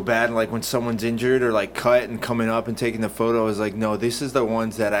I feel bad like when someone's injured or like cut and coming up and taking the photo. I was like, no, this is the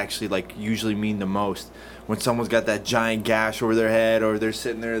ones that actually like usually mean the most. When someone's got that giant gash over their head, or they're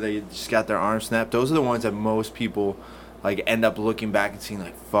sitting there, they just got their arm snapped. Those are the ones that most people like end up looking back and seeing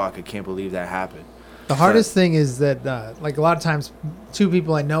like, fuck, I can't believe that happened. The hardest thing is that, like, a lot of times, two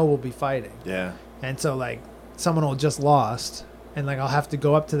people I know will be fighting. Yeah. And so, like, someone will just lost, and, like, I'll have to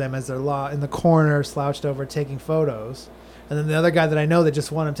go up to them as they're in the corner, slouched over, taking photos. And then the other guy that I know that just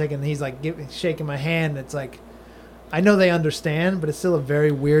won, he's, like, shaking my hand. It's like, I know they understand, but it's still a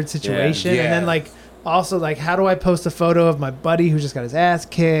very weird situation. Yeah. And then, like, also, like, how do I post a photo of my buddy who just got his ass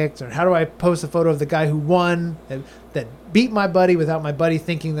kicked? Or how do I post a photo of the guy who won that beat my buddy without my buddy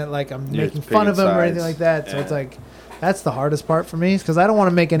thinking that, like, I'm You're making fun of him picking or anything sides. like that? So Yeah. it's like, That's the hardest part for me, because I don't want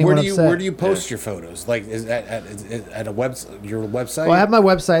to make anyone upset. Where do you post your photos? Like, is that at a your website? Well, I have my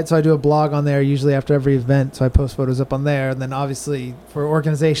website, so I do a blog on there usually after every event. So I post photos up on there, and then obviously for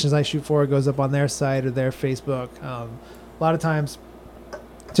organizations I shoot for, it goes up on their site or their Facebook. A lot of times,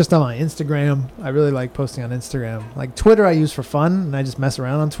 just on my Instagram. I really like posting on Instagram. Like Twitter, I use for fun, and I just mess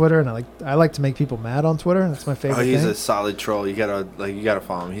around on Twitter, and I like to make people mad on Twitter. That's my favorite. Oh, he's thing. a solid troll. You gotta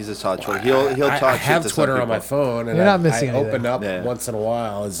follow him. He's a solid troll. He'll talk. I shit have to some Twitter on people. my phone, and You're not missing I anything. open up Yeah. once in a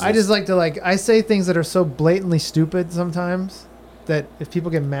while. I just like to I say things that are so blatantly stupid sometimes that if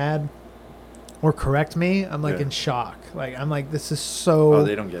people get mad or correct me, I'm like Yeah. in shock. Like I'm like, this is so. Oh,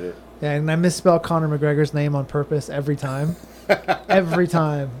 they don't get it. Yeah, and I misspell Conor McGregor's name on purpose every time. Every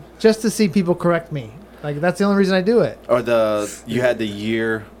time. Just to see people correct me. Like, that's the only reason I do it. Or you had the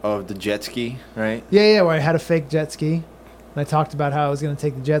year of the jet ski, right? Yeah, where I had a fake jet ski. And I talked about how I was going to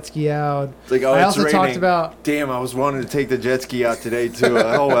take the jet ski out. It's like, oh, I it's also raining. talked about... Damn, I was wanting to take the jet ski out today, too.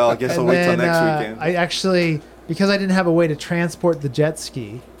 Oh, well, I guess I'll wait till next weekend. I actually, because I didn't have a way to transport the jet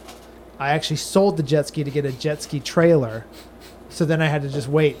ski, I actually sold the jet ski to get a jet ski trailer. So then I had to just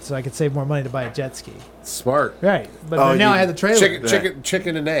wait so I could save more money to buy a jet ski. smart. Right. But Oh, now you- I had the trailer.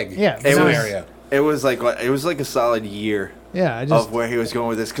 Chicken and egg. Yeah, It was, scenario. it was like a solid year Yeah, I just... of where he was going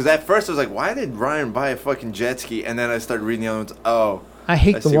with this. Because at first I was like, why did Ryan buy a fucking jet ski? And then I started reading the other ones. Oh, I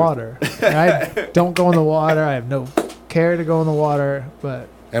hate I the see what- water. I don't go in the water. I have no care to go in the water, but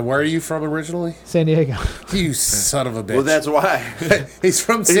And where are you from originally? San Diego. You son of a bitch. well, that's why. He's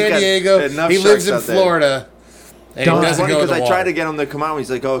from He's San got Diego. enough He lives sharks in out there. Florida. And Don't- he It's doesn't funny go in because the I tried water. to get him to come out.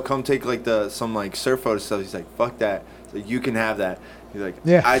 He's like, oh, come take like some like surf photo stuff. He's like, fuck that. Like, you can have that. He's like,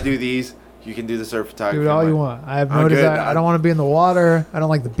 Yeah. I do these. You can do the surf photography. Do it all I'm you like, want. I have I'm no good. desire. I don't want to be in the water. I don't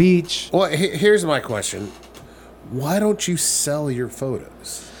like the beach. Well, here's my question. Why don't you sell your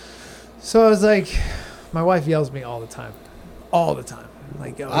photos? So I was like, my wife yells at me all the time. All the time.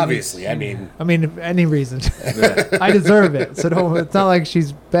 Like, oh, Obviously, I mean, if any reason. I deserve it. So it's not like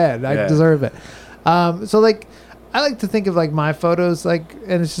she's bad. I Yeah. deserve it. So like, I like to think of like my photos like,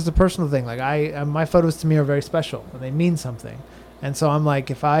 and it's just a personal thing. Like my photos to me are very special and they mean something. And so I'm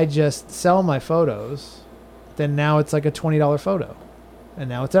like, if I just sell my photos, then now it's like a $20 photo, and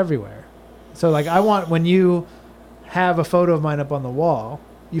now it's everywhere. So like, I want when you have a photo of mine up on the wall,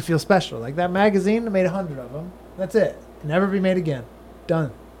 you feel special. Like that magazine, I made 100 of them. That's it. Never be made again.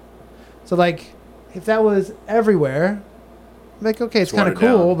 Done. So like, if that was everywhere, I'm like, okay, it's kind of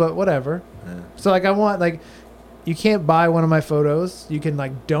watered cool, down. but whatever. Yeah. So like, I want like, you can't buy one of my photos. You can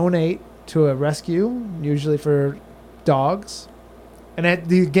like donate to a rescue, usually for dogs. And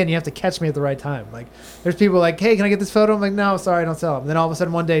again, you have to catch me at the right time. Like, there's people like, hey, can I get this photo? I'm like, no, sorry, I don't sell them. Then all of a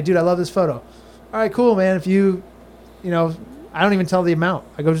sudden one day, dude, I love this photo. All right, cool, man. If you I don't even tell the amount.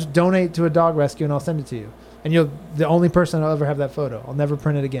 I go just donate to a dog rescue and I'll send it to you. And you're the only person I'll ever have that photo. I'll never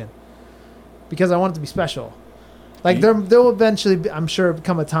print it again. Because I want it to be special. Like there will eventually, I'm sure,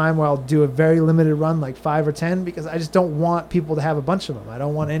 become a time where I'll do a very limited run, like 5 or 10, because I just don't want people to have a bunch of them. I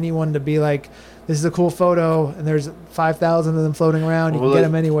don't want anyone to be like, this is a cool photo, and there's 5,000 of them floating around. You Well, can get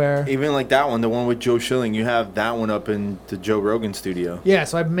them anywhere. Even like that one, the one with Joe Schilling, you have that one up in the Joe Rogan studio. Yeah,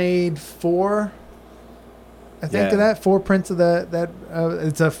 so I've made 4. I think Yeah. of that 4 prints of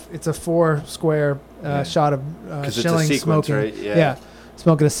it's a 4 square Yeah. shot of 'Cause it's a Schilling sequence, smoking. right? Yeah.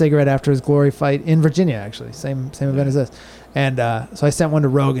 Smoking a cigarette after his glory fight in Virginia, actually. Same event as this. And so I sent one to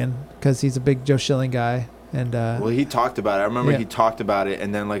Rogan because he's a big Joe Schilling guy. And Well, he talked about it. I remember Yeah. he talked about it,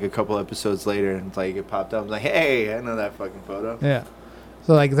 and then like a couple episodes later, and like it popped up. I was like, "Hey, I know that fucking photo." yeah.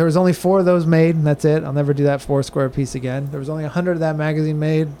 So like there was only 4 of those made, and that's it. I'll never do that 4 square piece again. There was only 100 of that magazine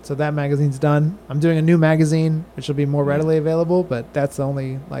made, so that magazine's done. I'm doing a new magazine, which will be more readily available, but that's the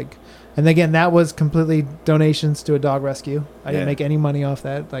only like. And again, that was completely donations to a dog rescue. I didn't Yeah. make any money off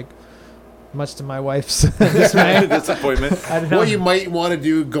that, like much to my wife's dismay. Disappointment. I don't know. What you might want to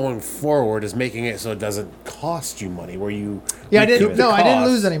do going forward is making it so it doesn't cost you money. Where you Yeah, I didn't- recoup the no, I didn't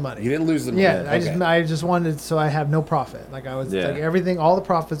cost. lose any money. You didn't lose the money. Yeah, Okay. I just wanted so I have no profit. Like I was Yeah. like everything, all the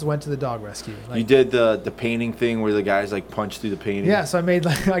profits went to the dog rescue. Like, You did the painting thing where the guys like punch through the painting. yeah, so I made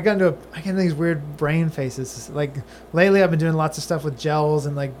like I got into these weird brain faces. Like lately, I've been doing lots of stuff with gels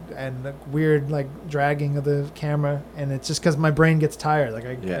and like weird like dragging of the camera, and it's just because my brain gets tired. Like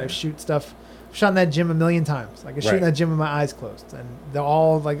I shoot stuff. I've shot in that gym a million times. Like I shoot in Right. that gym with my eyes closed, and they're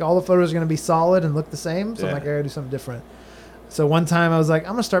all the photos are gonna be solid and look the same. So I'm Yeah. like, I gotta do something different. So one time I was like,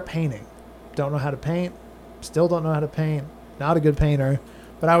 I'm gonna start painting. Don't know how to paint. Still don't know how to paint. Not a good painter.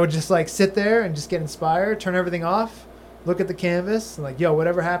 But I would just like sit there and just get inspired, turn everything off, look at the canvas, and like, yo,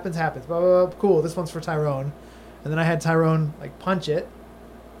 whatever happens, happens. Blah, blah, blah. Cool. This one's for Tyrone. And then I had Tyrone like punch it.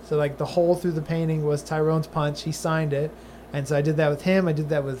 So like the hole through the painting was Tyrone's punch. He signed it, and so I did that with him. I did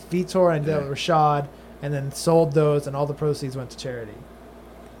that with Vitor. I did that with Rashad, and then sold those, and all the proceeds went to charity.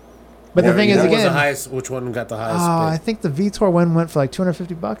 But the thing is, What was again, the highest? Which one got the highest? I bid? think the Vitor one went for like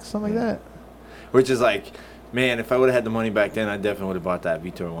 $250, something like that. Which is like, man, if I would have had the money back then, I definitely would have bought that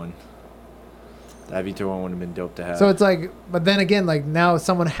Vitor one. That Vitor one would have been dope to have. So it's like, but then again, like now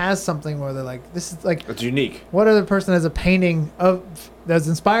someone has something where they're like, this is like, It's unique. what other person has a painting of that's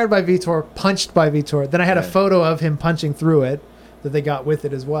inspired by Vitor, punched by Vitor? Then I had a Yeah. photo of him punching through it that they got with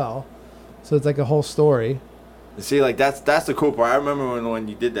it as well. So it's like a whole story. See, like that's the cool part. I remember when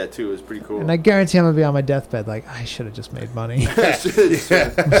you did that too. It was pretty cool. And I guarantee I'm gonna be on my deathbed like, I should have just made money.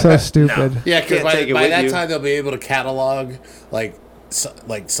 Yeah. I'm so stupid. Yeah, because Can't take it by with that you. time they'll be able to catalog like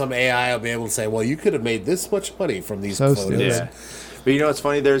some AI will be able to say, well, you could have made this much money from these So photos. stupid. Yeah. But you know what's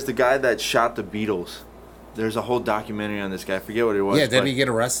funny? There's the guy that shot the Beatles. There's a whole documentary on this guy. I forget what it was. Yeah, didn't but- he get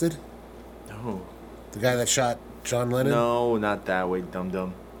arrested? No. The guy that shot John Lennon? No, not that way,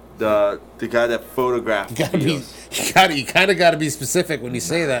 dum. The guy that photographed the You gotta be, Beatles. you kind of got to be specific when you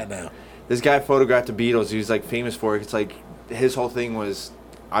say that now. This guy photographed the Beatles. He was like famous for it. It's like his whole thing was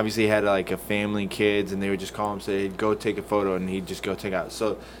obviously he had like a family, kids, and they would just call him, say, go take a photo, and he'd just go take out.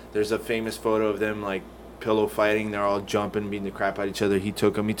 So there's a famous photo of them like pillow fighting. They're all jumping, beating the crap out of each other. He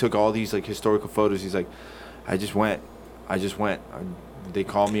took them. He took all these like historical photos. He's like, I just went. They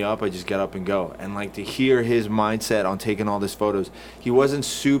call me up. I just get up and go. And like to hear his mindset on taking all these photos, he wasn't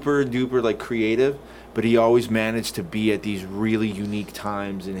super duper like creative, but he always managed to be at these really unique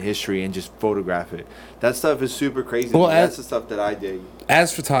times in history and just photograph it. That stuff is super crazy. Well, That's the stuff that I dig.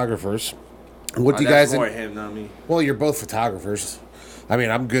 As photographers, what do you That's guys... more him, not me. Well, you're both photographers. I mean,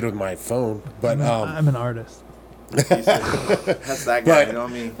 I'm good with my phone, but I'm an artist. That's that guy. But- You know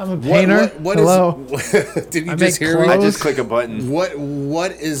what I mean? I'm a painter. what Hello. is... did you I just make hear me? I clothes. just click a button.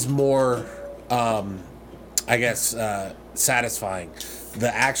 What is more, I guess, satisfying?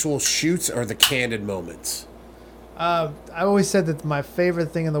 The actual shoots or the candid moments? I always said that my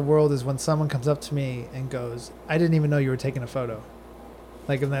favorite thing in the world is when someone comes up to me and goes, I didn't even know you were taking a photo.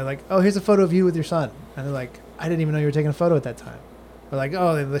 Like, and they're like, oh, here's a photo of you with your son. And they're like, I didn't even know you were taking a photo at that time. Or like,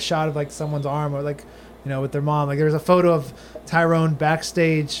 oh, the shot of like someone's arm, or like, you know, with their mom. Like there's a photo of Tyrone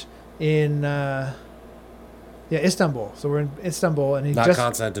backstage in Istanbul. So we're in Istanbul, and he Not just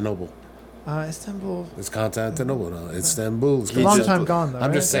Constantinople. Istanbul. It's Constantinople. No, it's Istanbul. It's a long time gone though.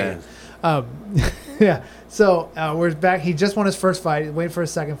 I'm right? just saying. Yeah. So we're back. He just won his first fight, waiting for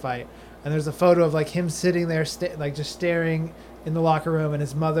his second fight, and there's a photo of like him sitting there, like just staring in the locker room, and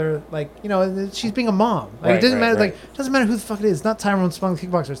his mother, like, you know, she's being a mom. Like, Right, it doesn't right, matter. right. Like, it doesn't matter who the fuck it is. It's not Tyrone Spong, the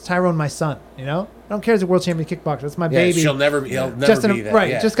kickboxer. It's Tyrone, my son. You know, I don't care. He's a world champion kickboxer. It's my Yeah, baby. he'll never be that. Right,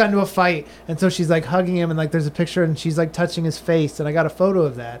 yeah. just got into a fight, and so she's like hugging him, and like there's a picture, and she's like touching his face, and I got a photo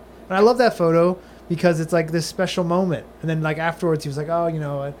of that, and I love that photo because it's like this special moment. And then like afterwards, he was like, oh, you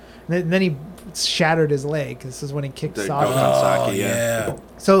know, and then he shattered his leg. This is when he kicked The Saki. Gokan Saki, yeah.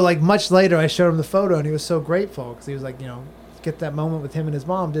 So like much later, I showed him the photo, and he was so grateful because he was like, you know, get that moment with him and his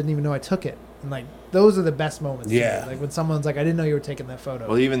mom. Didn't even know I took it, and like those are the best moments. to me. Yeah. Like when someone's like, I didn't know you were taking that photo.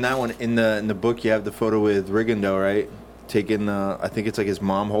 Well, even that one in the book, you have the photo with Rigondo, right? Taking I think it's like his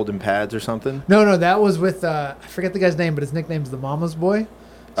mom holding pads or something. No, that was with I forget the guy's name, but his nickname's the Mama's Boy.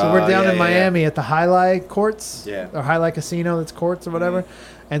 So we're down yeah, in Miami at the Highlight Courts, Yeah. or Highlight Casino, that's courts or whatever,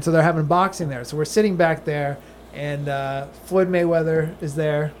 and so they're having boxing there. So we're sitting back there, and Floyd Mayweather is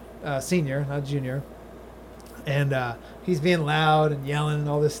there, senior, not junior, and he's being loud and yelling and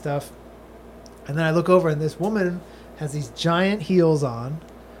all this stuff. And then I look over, and this woman has these giant heels on,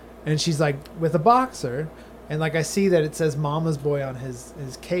 and she's like with a boxer. And like I see that it says "Mama's Boy" on his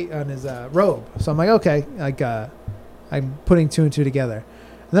robe, so I'm like, okay, like I'm putting two and two together.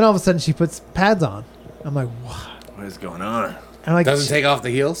 And then all of a sudden she puts pads on. I'm like, what? What is going on? And I'm like, Doesn't take off the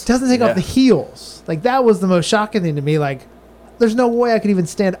heels. doesn't take Yeah. off the heels. Like that was the most shocking thing to me. Like, there's no way I could even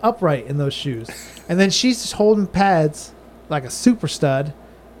stand upright in those shoes. And then she's just holding pads like a super stud.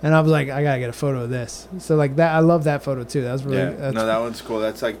 And I was like, I gotta get a photo of this. So like that, I love that photo too. That was really, Yeah, no, that one's cool.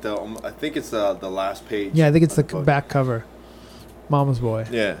 That's like I think it's the last page. yeah. I think it's the of book. back cover. Mama's Boy.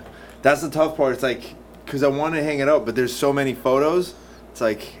 Yeah, that's the tough part. It's like because I want to hang it up, but there's so many photos. It's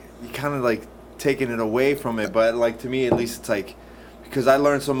like you kind of like taking it away from it. But like to me, at least, it's like because I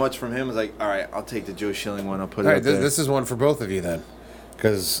learned so much from him. It's like, all right, I'll take the Joe Schilling one. I'll put it All right, up there. this is one for both of you then,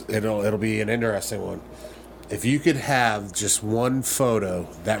 because it'll be an interesting one. If you could have just one photo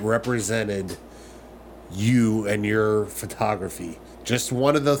that represented you and your photography, just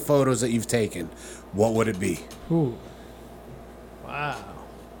one of the photos that you've taken, what would it be? Ooh. Wow.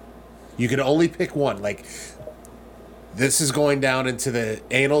 You could only pick one. Like, this is going down into the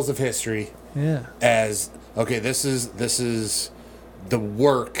annals of history Yeah. as okay. This is the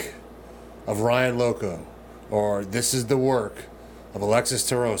work of Ryan Loco, or this is the work of Alexis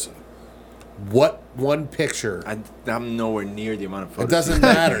Tarosa. What one picture? I'm nowhere near the amount of photos. It doesn't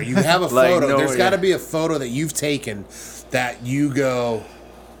matter. You have a Like, photo. no, There's got to yeah. be a photo that you've taken that you go,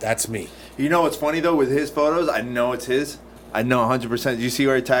 that's me. You know what's funny though with his photos? I know it's his. I know 100%. Did you see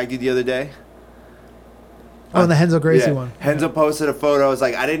where I tagged you the other day? Oh, and the Henzo Gracie Yeah. one. Henzo posted a photo. I was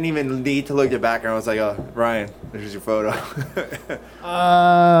like, I didn't even need to look at the background. I was like, oh, Ryan, there's your photo.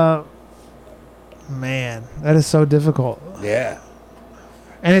 Man, that is so difficult. Yeah.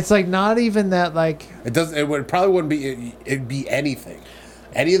 And it's like not even that like It doesn't. It would probably wouldn't be. It'd be anything.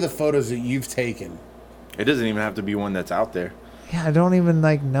 Any of the photos that you've taken. It doesn't even have to be one that's out there. yeah, I don't even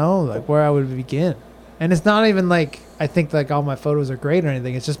like know like where I would begin. And it's not even like I think like all my photos are great or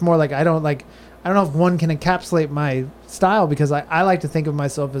anything. It's just more like I don't know if one can encapsulate my style because I like to think of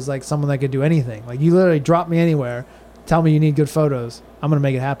myself as like someone that could do anything. Like you literally drop me anywhere, tell me you need good photos, I'm gonna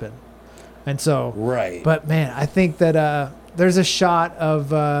make it happen. And so Right. But man, I think that there's a shot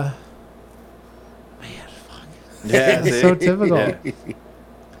of Yeah, it's so typical. Yeah.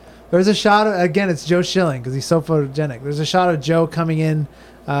 There's a shot of, again, it's Joe Schilling because he's so photogenic. There's a shot of Joe coming in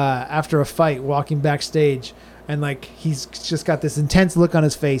after a fight, walking backstage, and like he's just got this intense look on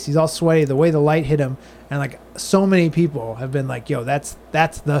his face. He's all sweaty, the way the light hit him, and like so many people have been like, "Yo, that's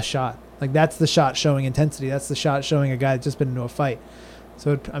the shot. Like that's the shot showing intensity. That's the shot showing a guy that's just been into a fight."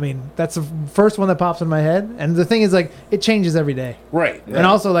 So I mean, that's the first one that pops in my head. And the thing is, like, it changes every day. Right. And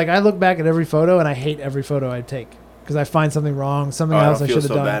also, like, I look back at every photo and I hate every photo I take because I find something wrong, something Oh, I else don't I feel should have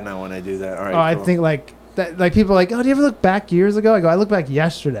so done. bad now when I do that. All right. Oh, I cool. think like that. Like people are like, oh, do you ever look back years ago? I go, I look back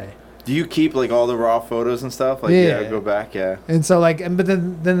yesterday. Do you keep like all the raw photos and stuff? Like, Yeah. yeah, go back, yeah. And so like, but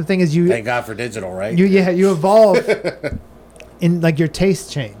then the thing is, you Thank God for digital, right? you evolve in like your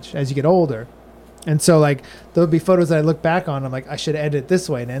tastes change as you get older. And so like there'll be photos that I look back on. I'm like, I should edit this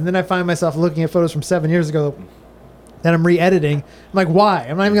way. And then I find myself looking at photos from 7 years ago that I'm re-editing. I'm like, why?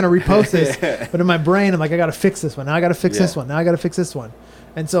 I'm not even going to repost this. But in my brain, I'm like, I got to fix this one. Now I got to fix this one. Now I got to fix this one.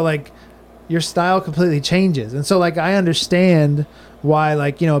 And so like your style completely changes. And so like I understand why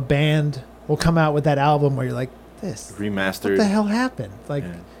like, you know, a band will come out with that album where you're like, this, Remastered. what the hell happened? Like,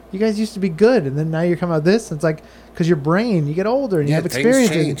 Yeah. you guys used to be good, and then now you're coming out with this. It's like, because your brain, you get older and you have things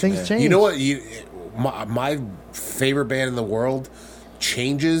experiences and change. things Yeah. change. You know what? My favorite band in the world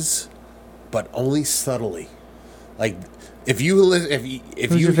changes, but only subtly. Like if you listen, if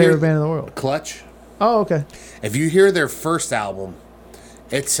Who's you your hear favorite band in the world? Clutch, Oh, okay. if you hear their first album,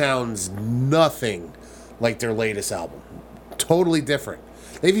 it sounds nothing like their latest album. Totally different.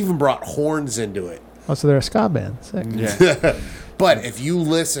 They've even brought horns into it. Oh, so they're a ska band. Sick. Yeah. But if you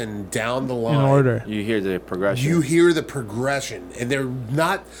listen down the line, In order. You hear the progression. you hear the progression, and they're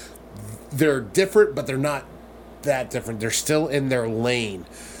different, but they're not that different. They're still in their lane.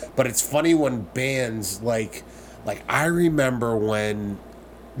 But it's funny when bands like I remember when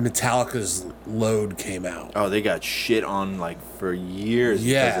Metallica's Load came out. Oh, they got shit on like for years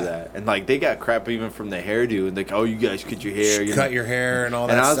Yeah. because of that, and like they got crap even from the hairdo, and like, oh, you guys cut your hair, you Cut know? your hair and all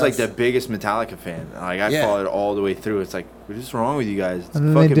that And I was stuff. like the biggest Metallica fan. Like I Yeah. followed all the way through. It's like, what is wrong with you guys? It's And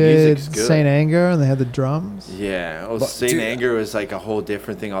then they fucking did music's good. Saint Anger, and they had the drums. Yeah, well, But, Saint dude, Anger was like a whole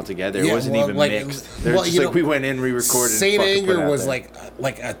different thing altogether. It Yeah, wasn't well, even like, mixed. They're well, just you like know, we went in, re-recorded. Saint and fucking put it Anger out was there.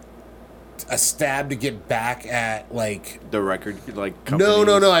 like a stab to get back at like the record, like no.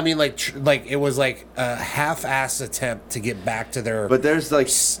 companies. I mean like it was like a half-ass attempt to get back to their But there's like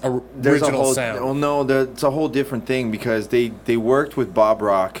there's a original whole sound. well, no, it's a whole different thing because they worked with Bob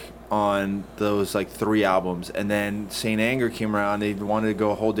Rock on those like 3 albums, and then Saint Anger came around. They wanted to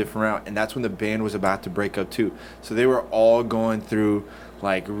go a whole different route, and that's when the band was about to break up too. So they were all going through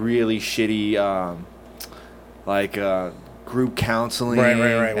like really shitty group counseling, Right, with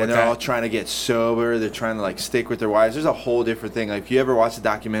and they're that. all trying to get sober. They're trying to like stick with their wives. There's a whole different thing. Like if you ever watch the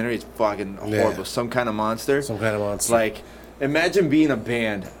documentary, it's fucking Yeah. horrible. Some Kind of Monster. Some Kind of Monster. Like, imagine being a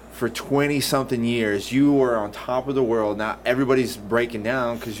band for 20-something years. You were on top of the world. Now everybody's breaking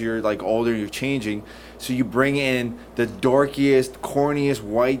down because you're like older, you're changing. So you bring in the dorkiest, corniest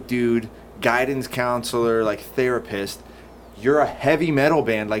white dude, guidance counselor, like therapist. You're a heavy metal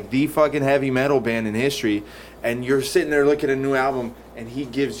band, like the fucking heavy metal band in history. And you're sitting there looking at a new album, and he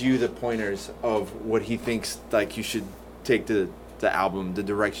gives you the pointers of what he thinks like you should take the album, the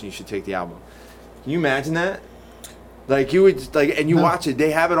direction you should take the album. Can you imagine that? Like you would like, and you watch it.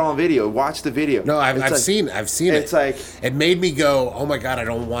 They have it on video. Watch the video. No, I've It's like- seen it. It's like It made me go, oh my God, I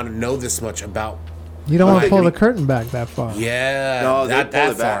don't want to know this much about You don't want to Okay. pull the curtain back that far. Yeah, No, they not pulled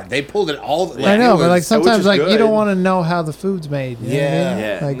that it back. far. They pulled it all. I know, but like which sometimes is like you good. don't want to know how the food's made. You know what I mean?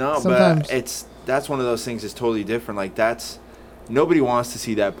 Yeah. Yeah, Like, no, sometimes but that's one of those things that's totally different. Like that's nobody wants to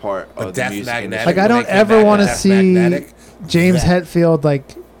see that part But of the Death music Magnetic. industry. Like I don't When they came ever back want to with Death see Magnetic, James that- Hetfield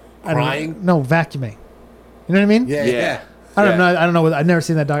like I don't Crying? know, no vacuuming. You know what I mean? Yeah, Yeah. yeah. I don't Yeah. know. I don't know. I've never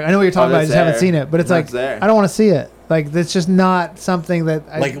seen that doc. I know what you're talking about. I that's just haven't there. seen it. But it's like That's there. I don't want to see it. Like that's just not something that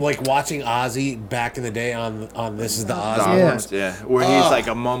I, Like watching Ozzy back in the day on This Is the Ozzy. Yeah. ones. Yeah, where he's Ugh. like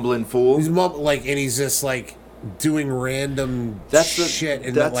a mumbling fool. He's like, and he's just like doing random That's the shit.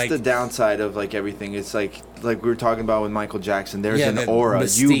 And that's like, the downside of like everything. It's like we were talking about with Michael Jackson. There's Yeah, an that aura.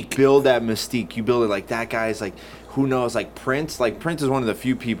 You mystique. build that mystique. You build it like that guy's like who knows like Prince. Like Prince is one of the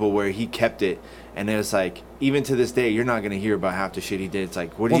few people where he kept it, and it's like even to this day you're not gonna hear about half the shit he did. It's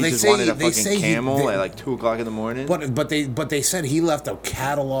like what Well, he they just say- wanted a they say fucking he- camel they- at like 2:00 in the morning. but they said he left a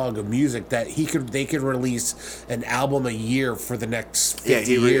catalog of music that they could release an album a year for the next 50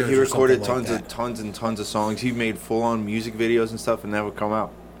 Yeah, years. he or recorded something like tons that. and tons of songs. He made full on music videos and stuff, and that would come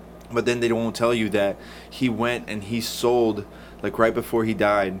out. But then they won't tell you that he went and he sold like right before he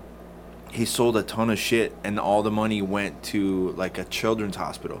died. He sold a ton of shit, and all the money went to like a children's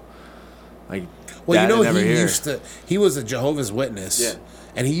hospital. Like, Well, that you know, I never he hear. used to. He was a Jehovah's Witness, Yeah.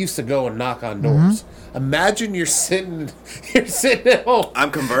 and he used to go and knock on Mm-hmm. doors. Imagine you're sitting at home.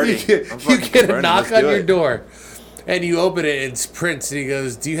 I'm converting. You get, I'm you fucking get a converting. knock Let's on do your it. door, and you open it. And it's Prince, and he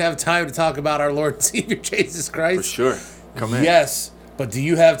goes, "Do you have time to talk about our Lord and Savior Jesus Christ?" For sure. Come in. Yes, but do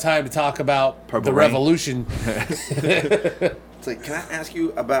you have time to talk about Purple the Rain? Revolution? It's like, can I ask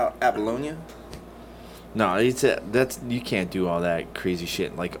you about Apollonia? No, that's you can't do all that crazy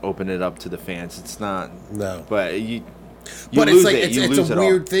shit. Like open it up to the fans. It's not. No. But you But lose it's like it. You it's lose a it all.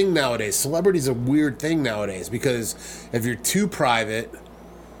 weird thing nowadays. Celebrity's a weird thing nowadays because if you're too private,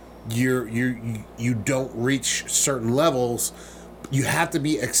 you don't reach certain levels. You have to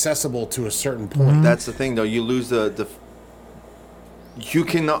be accessible to a certain point. That's the thing, though. You lose the. You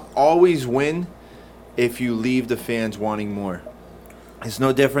can always win if you leave the fans wanting more. It's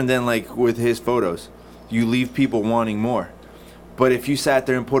no different than like with his photos. You leave people wanting more. But if you sat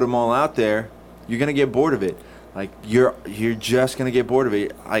there and put them all out there, you're gonna get bored of it. Like you're just gonna get bored of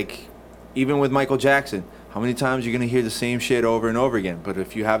it. Like even with Michael Jackson, how many times you're gonna hear the same shit over and over again? But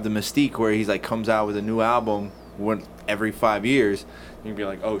if you have the mystique where he's like comes out with a new album every 5 years, you'd be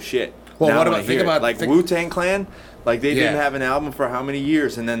like, oh shit. Well, now what I wanna about- think hear it. about- like think- Wu-Tang Clan? Like they didn't Yeah. have an album for how many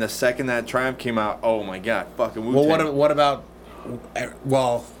years, and then the second that Triumph came out, oh my god, fucking Wu-Tang. Well, what about?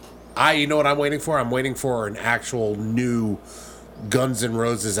 Well, you know what I'm waiting for? I'm waiting for an actual new Guns N'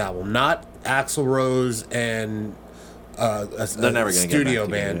 Roses album, not Axl Rose and a They're never gonna get studio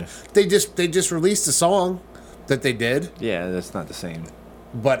back band. together. They just released a song that they did, Yeah, that's not the same.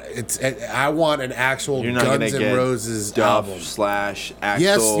 but I want an actual You're not gonna Guns N' get Roses Duff album. / Axl.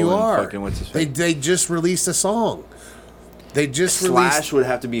 Yes, you and are. Fucking what's his They face? just released a song. They just Slash released. would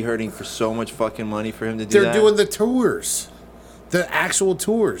have to be hurting for so much fucking money for him to do They're that. doing the tours, the actual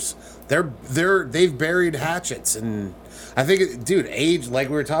tours. They've buried hatchets, and I think, dude, age, like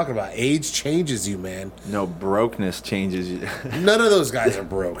we were talking about, age changes you, man. No, brokenness changes you. None of those guys are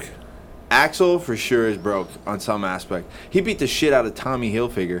broke. Axl for sure is broke on some aspect. He beat the shit out of Tommy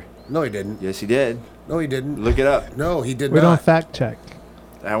Hilfiger. No, he didn't. Yes, he did. No, he didn't. Look it up. No, he did we don't not. fact check.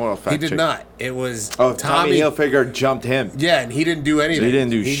 I want to fact He did check. not. It was Oh, Tommy Hilfiger jumped him. Yeah, and he didn't do anything. He didn't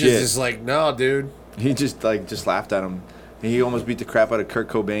do He shit. just like, no, dude. He just laughed at him. He almost beat the crap out of Kurt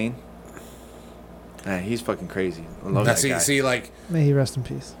Cobain. Man, he's fucking crazy. I love that guy. See, like, May he rest in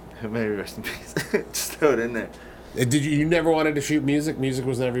peace. May he rest in peace. Just throw it in there. did you never wanted to shoot music? Music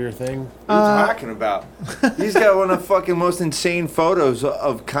was never your thing. What are you talking about? He's got one of the fucking most insane photos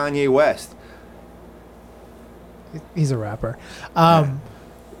of Kanye West. He's a rapper.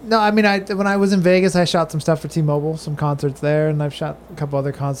 No, I mean, when I was in Vegas, I shot some stuff for T-Mobile, some concerts there, and I've shot a couple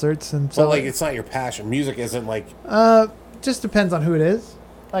other concerts. And so, So, like, it's not your passion. Music isn't like. just depends on who it is.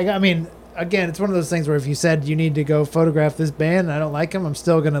 Like, I mean, again, it's one of those things where if you said you need to go photograph this band and I don't like them, I'm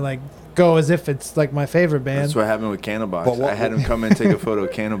still gonna like go as if it's like my favorite band. That's what happened with Candlebox. But what- I had him come and take a photo of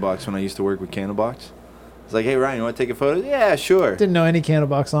Candlebox when I used to work with Candlebox. I was like, hey, Ryan, you want to take a photo? Yeah, sure. Didn't know any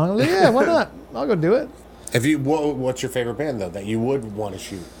Candlebox song. I was like, yeah, why not? I'll go do it. If you, what's your favorite band though that you would want to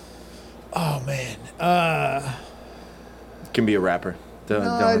shoot? Oh man. Can be a rapper. No,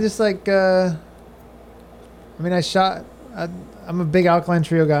 I just like. I mean, I'm a big Alkaline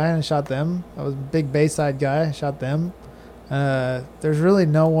Trio guy, and I shot them. I was a big Bayside guy. I shot them. There's really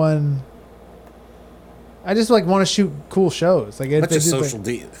no one. I just like want to shoot cool shows. Like That's they just do, social.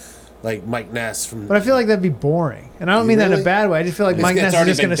 like Mike Ness from. But I feel like that'd be boring, and I don't mean that in Really? a bad way. I just feel like Mike It's Ness is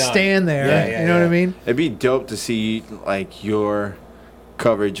already just going to been done. stand there. Yeah, You know what I yeah. mean? It'd be dope to see like your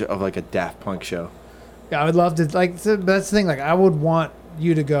coverage of like a Daft Punk show. Yeah, I would love to. Like, that's the thing. Like, I would want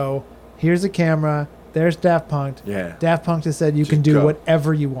you to go. Here's a camera. There's Daft Punk. Yeah. Daft Punk just said you Just can do go.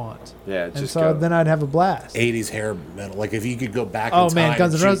 whatever you want. Yeah, And just so go. then I'd have a blast. 80s hair metal. Like if you could go back Oh, in man, time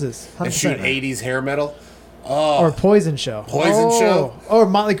Guns and N' shoot- Roses, and shoot 100%. 80s hair metal. Oh, Or Poison Show. Poison Show? Or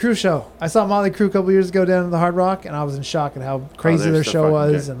Motley Crue show. I saw Motley Crue a couple years ago down at the Hard Rock, and I was in shock at how crazy they're their still show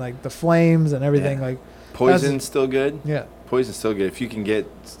fucking was, good. and like the flames and everything. Yeah. Like, Poison's still good. yeah. Poison's still good. If you can get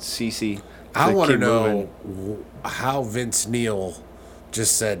CC. I want to keep know moving. how Vince Neil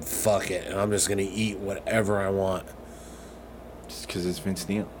just said "fuck it" and I'm just gonna eat whatever I want. Just because it's Vince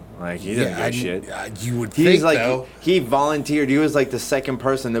Neil. Like, he doesn't give shit. You would He's think like, though. he volunteered. He was like the second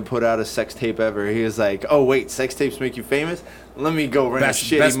person to put out a sex tape ever. He was like, oh, wait, sex tapes make you famous? Let me go rent a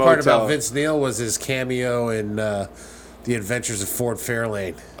shitty Best motel. part about Vince Neil was his cameo in The Adventures of Ford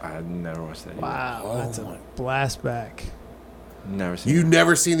Fairlane. I never watched that. Wow, Oh that's my- a blast back. Never seen You that.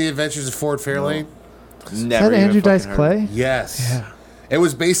 never seen The Adventures of Ford Fairlane? Never Is that even Andrew fucking Dice heard of Clay? it. Yes. Yeah. It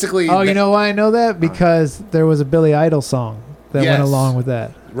was basically Oh, you know why I know that? Because there was a Billy Idol song that Yes. went along with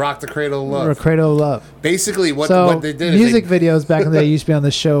that. Rock the Cradle of Or Love. Cradle of Love. Basically, what So they did music is they, videos back in the day used to be on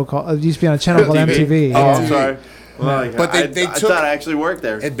the show called used to be on a channel called MTV. Oh, Yeah. I'm sorry. Well, But they I took- thought I actually worked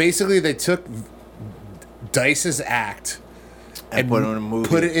there. and basically they took Dice's act And put it in a movie.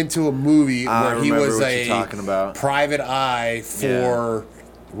 put it into a movie I where he remember was what you're a talking about. private eye for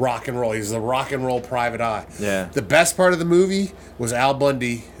rock and roll. He was the rock and roll private eye. Yeah. The best part of the movie was Al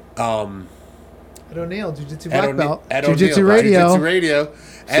Bundy. Ed O'Neill, Jiu-Jitsu Ed Black O'Ne- Belt, Ed Jiu-Jitsu O'Neill, Radio. Jiu-Jitsu Radio.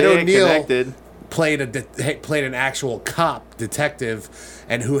 Ed Staying O'Neill connected. played an actual cop detective,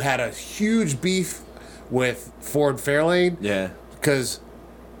 and who had a huge beef with Ford Fairlane. Yeah. Because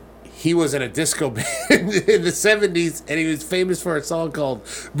he was in a disco band in the 70s, and he was famous for a song called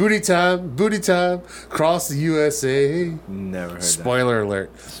Booty Time, Cross the USA. Never heard Spoiler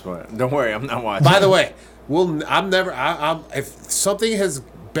alert. that. Spoiler. Don't worry, I'm not watching. By the way, if something has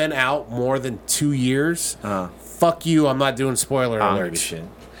been out more than 2 years, fuck you, I'm not doing spoiler I don't give a alerts. shit.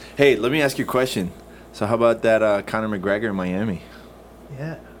 Hey, let me ask you a question. So how about that Conor McGregor in Miami?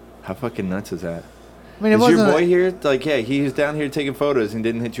 Yeah. How fucking nuts is that? I mean, it Is wasn't. your boy here? Like, yeah, he was down here taking photos and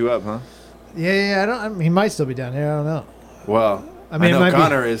didn't hit you up, huh? Yeah. I mean, he might still be down here. I don't know. Well, I mean, it know might be-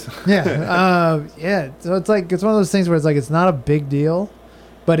 Connor is. Yeah. Yeah. So it's like it's one of those things where it's like it's not a big deal,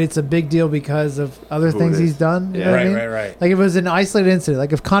 but it's a big deal because of other Who things it is. he's done. You Yeah. know what I Right, mean? right, right. Like if it was an isolated incident,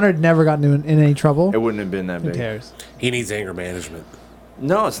 like if Connor had never gotten in any trouble, It wouldn't have been that who big. cares? He needs anger management.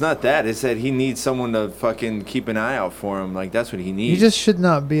 No, it's not that. It's that he needs someone to fucking keep an eye out for him. Like, that's what he You needs. just should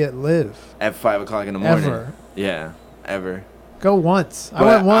not be at Live at 5 o'clock in the morning. ever. Yeah, ever. Go once. I But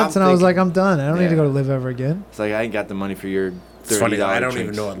went once I'm and I was like, thinking- I'm done. I don't need to Yeah. go to Live ever again. It's like, I ain't got the money for your $30 It's funny. I don't drinks.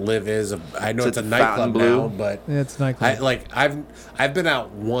 even know what Live is. I know Is it's a it nightclub Fontainebleau? now, but Yeah, it's a nightclub. I've been out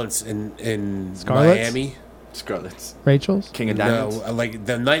once in Scarlett's? Miami. Scarlett's. Rachel's. King of Diamonds. No, like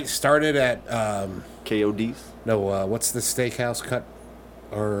the night started at KODs. what's the steakhouse cut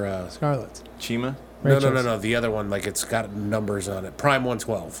or Scarlett's. Chima. no, the other one, like it's got numbers on it. Prime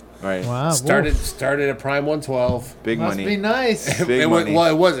 112. Right. Wow. Started at Prime 112. Big Must money. be nice. Big money.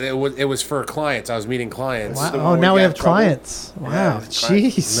 It was for clients. I was meeting clients. Wow. the Oh, one now we we got have in trouble? clients. Wow. Yeah, clients.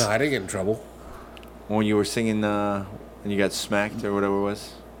 Jeez. No, I didn't get in trouble. When you were singing and you got smacked or whatever it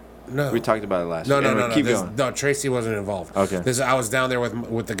was. No, We talked about it last no, week. no, Anyway, no, no. Keep going. No, Tracy wasn't involved. Okay. I was down there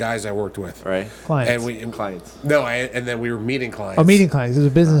with the guys I worked with. Right. Clients. And Clients. and then we were meeting clients. Oh, meeting clients. It was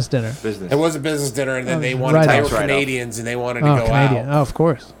a business dinner. Business. It was a business dinner, and then Oh, they wanted right they off. were Right off. Canadians, and they wanted to Oh, go Canadian. out. Oh, of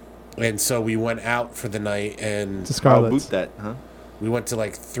course. And so we went out for the night, and To I'll Scarlett's. boot that, huh? we went to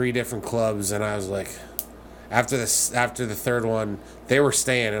like 3 different clubs, and I was like, after the third one, they were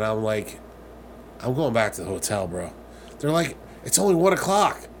staying, and I'm like, I'm going back to the hotel, bro. They're like, it's only 1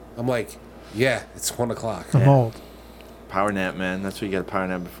 o'clock. I'm like, yeah, it's 1 o'clock. I'm old. Power nap, man. That's what you got to power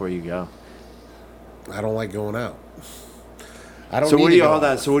nap before you go. I don't like going out. I don't. So need what to do you go hold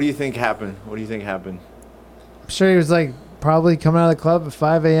out. on? So what do you think happened? What do you think happened? I'm sure he was like probably coming out of the club at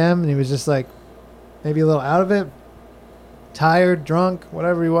 5 a.m. and he was just like maybe a little out of it, tired, drunk,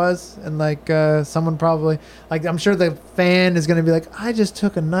 whatever he was. And like someone probably, like I'm sure the fan is going to be like, I just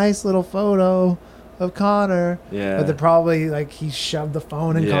took a nice little photo of Connor. Yeah. But they're probably like he shoved the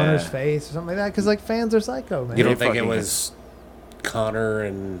phone in Yeah. Connor's face or something like that because like fans are psycho, man. You don't They think it fucking was Connor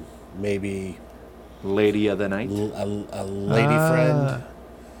and maybe Lady of the night. a lady friend?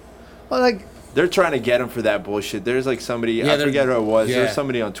 Well, like They're trying to get him for that bullshit. There's like somebody, Yeah, I forget who it was. yeah. There's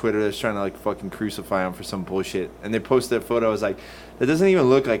somebody on Twitter that's trying to like fucking crucify him for some bullshit. And they posted that photo. I was like, that doesn't even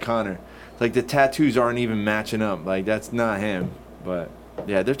look like Conor. Like the tattoos aren't even matching up. Like that's not him. But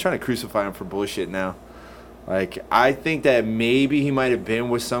yeah, they're trying to crucify him for bullshit now. Like I think that maybe he might have been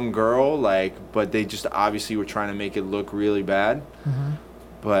with some girl, like, but they just obviously were trying to make it look really bad.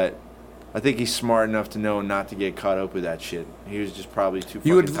 But I think he's smart enough to know not to get caught up with that shit. He was just probably too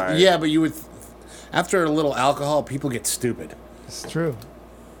fucking tired. Yeah, but you would. After a little alcohol, people get stupid. It's true.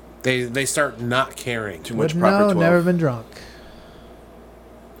 They start not caring. Too much But proper no, 12. never been drunk.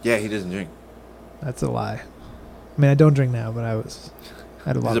 Yeah, he doesn't drink. That's a lie. I mean, I don't drink now, but I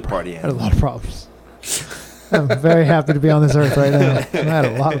had a lot. He's of a party had a lot of problems. I'm very happy to be on this earth right now. I had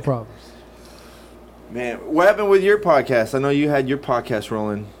a lot of problems. Man, what happened with your podcast? I know you had your podcast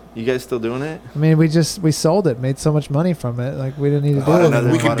rolling. You guys still doing it? I mean, we sold it, made so much money from it. Like we didn't need to do Bought it. another-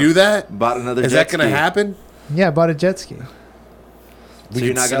 We anymore. can do that. Bought another Is jet that going to ski. happen? Yeah, I bought a jet ski. So We you're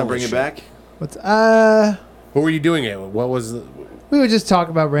can not sell going to bring this it shit. back? What's What were you doing it? What was the, we would just talk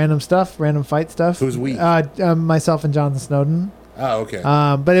about random stuff, random fight stuff. Who's we? Myself and Jonathan Snowden. Oh, okay.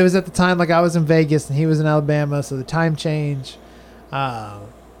 But it was at the time like I was in Vegas and he was in Alabama, so the time change.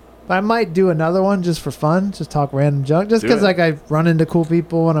 But I might do another one just for fun, just talk random junk, just Do because it. like I run into cool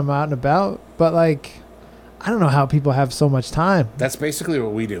people when I'm out and about. But like, I don't know how people have so much time. That's basically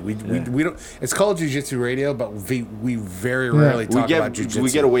what we do. We don't. It's called Jiu-Jitsu Radio, but we very Yeah. rarely talk about Jiu-Jitsu.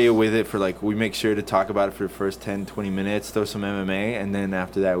 We get away with it for like, we make sure to talk about it for the first 10, 20 minutes, throw some MMA, and then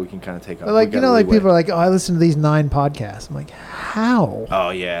after that we can kind of take off. But like, We you got know, like leeway. people are like, oh, I listen to these 9 podcasts. I'm like, how? Oh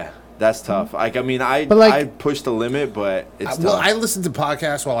yeah, that's tough. Like I mean, I But, like- I push the limit, but it's well, tough. I listen to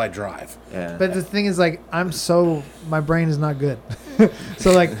podcasts while I drive. Yeah. But the thing is, like, my brain is not good.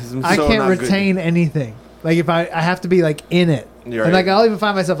 So, like, I'm I so can't not good. retain anything. Like, if I have to be, like, in it. You're And, right. like, I'll even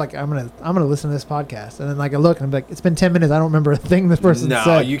find myself, like, I'm gonna listen to this podcast. And then, like, I look and I'm like, it's been 10 minutes. I don't remember a thing this person No,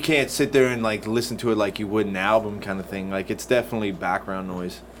 said. you can't sit there and like listen to it like you would an album kind of thing. Like it's definitely background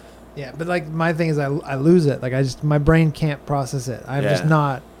noise. Yeah, but, like, my thing is I lose it. Like, my brain can't process it. I'm just Yeah.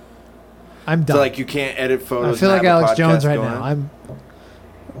 not. I'm done. So like you can't edit I photos. feel and like have a Alex Jones podcast right going. now. I'm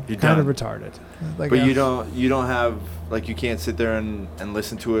You're kind of done. retarded. Like, But you don't have like you can't sit there and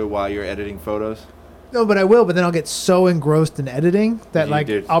listen to it while you're editing photos. No, but I will. But then I'll get so engrossed in editing that You like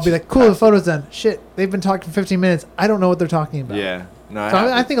did. I'll be like, "Cool, the photo's done." Shit, they've been talking for 15 minutes. I don't know what they're talking about. Yeah. No, So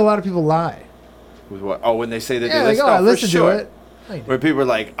I think a lot of people lie. with what? Oh, when they say that Yeah, they like, listen. oh, I for listened sure. to it. No, you Where people are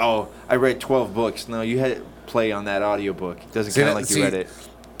like, "Oh, I read 12 books." No, you had play on that audiobook. It doesn't See, count that- like you see, read it.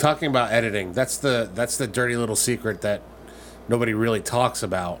 Talking about editing, that's the dirty little secret that nobody really talks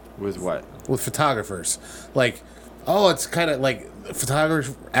about With what? with photographers. Like, oh, it's kind of like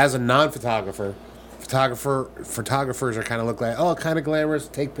photographers as a non-photographer. Photographers are kind of look like, oh, kind of glamorous,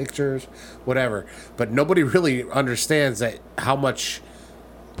 take pictures, whatever. But nobody really understands that how much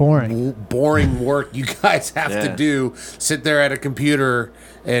boring. boring work you guys have to Yeah. do. Sit there at a computer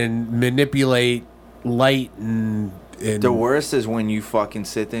and manipulate light and The worst is when you fucking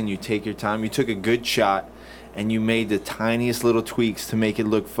sit there and you take your time. You took a good shot and you made the tiniest little tweaks to make it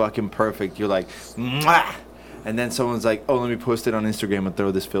look fucking perfect. You're like, mwah! And then someone's like, oh, let me post it on Instagram and throw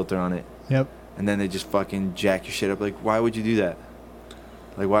this filter on it. Yep. And then they just fucking jack your shit up. Like, why would you do that?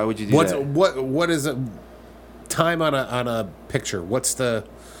 Like, why would you do that? What is it? Time on a picture? What's the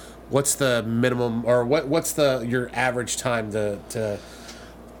minimum or what's your average time to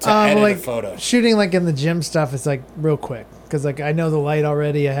edit like a photo? shooting like in the gym stuff is like real quick because like I know the light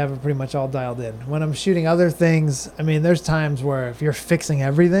already. I have it pretty much all dialed in. When I'm shooting other things, I mean, there's times where if you're fixing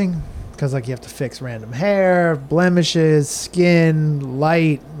everything, because like you have to fix random hair, blemishes, skin,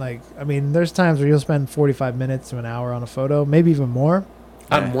 light. Like I mean, there's times where you'll spend 45 minutes to an hour on a photo, maybe even more.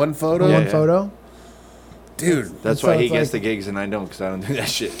 On one photo, One Yeah. photo. dude. That's So why he it's gets like- the gigs and I don't, because I don't do that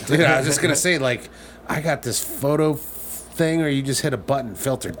shit. Dude, I was just gonna say, like, I got this photo thing, or you just hit a button,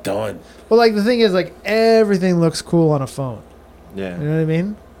 filter, done. Well, like the thing is, like everything looks cool on a phone. Yeah. You know what I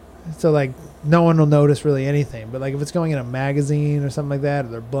mean? So like no one will notice really anything. But like if it's going in a magazine or something like that, or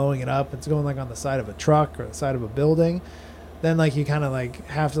they're blowing it up, it's going like on the side of a truck or the side of a building, then like you kind of like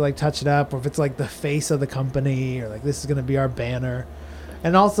have to like touch it up. Or if it's like the face of the company, or like this is gonna be our banner,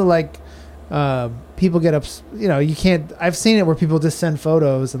 and also like people get up. You know, you can't. I've seen it where people just send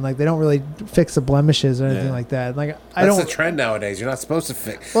photos and like they don't really fix the blemishes or anything Yeah. like that. Like That's don't. the trend nowadays. You're not supposed to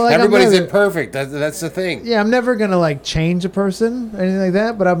fix. Well, like, I'm Everybody's never- imperfect. That's the thing. Yeah, I'm never gonna like change a person or anything like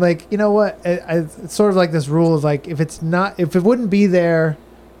that. But I'm like, you know what? It's sort of like this rule of like, if it wouldn't be there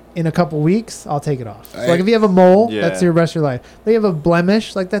in a couple weeks, I'll take it off. So, like if you have a mole, Yeah. that's your rest of your life. If you have a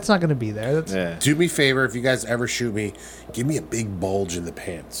blemish, like that's not gonna be there. That's Yeah. Do me a favor, if you guys ever shoot me, give me a big bulge in the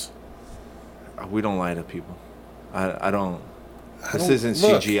pants. we don't lie to people. I don't. I This don't- isn't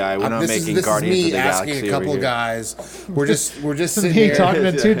look, CGI. We're not making this Guardians is of me the asking Galaxy a couple over of here. guys. We're just sitting Me here. talking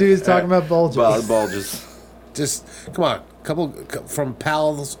to two dudes talking about bulges. Bulges. Just come on, from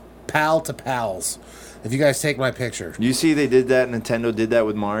pal to pals. If you guys take my picture, You see, they did that. Nintendo did that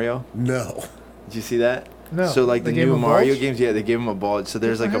with Mario. no. Did you see that? No. So like They the gave new him a Mario bulge? games, yeah, they gave him a bulge. So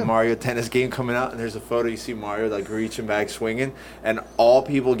there's Good like for a him. Mario tennis game coming out, and there's a photo. You see Mario like reaching back, swinging, and all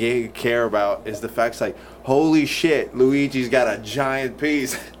people care about is the fact like, holy shit, Luigi's got a giant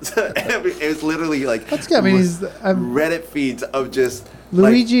piece. It's literally like That's good. I mean, Reddit feeds of just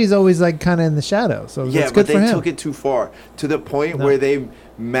like, Luigi is always like kind of in the shadow, so yeah, it's but good for they him. took it too far to the point No. where they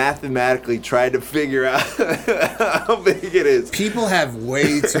mathematically tried to figure out how big it is. People have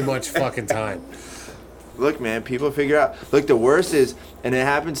way too much fucking time. Look, man, people figure out. Look, the worst is, and it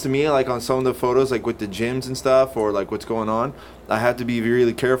happens to me, like on some of the photos, like with the gyms and stuff, or like what's going on. I have to be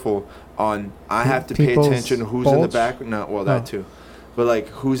really careful on. I have to pay People's attention to who's in the bulge? back. No, well, that Oh. too, but like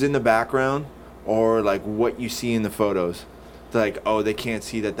who's in the background, or like what you see in the photos. Like, oh, they can't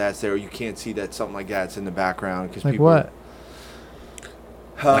see that that's there, or you can't see that something like that's in the background because Like people. what?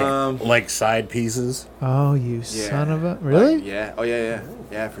 Like side pieces. Oh, you Yeah. son of a... Really? Like, yeah. Oh,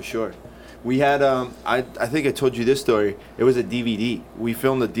 yeah, for sure. We had, I think I told you this story. It was a DVD. We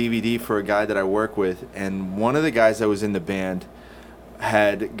filmed a DVD for a guy that I work with, and one of the guys that was in the band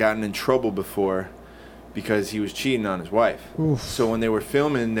had gotten in trouble before because he was cheating on his wife. Oof. So when they were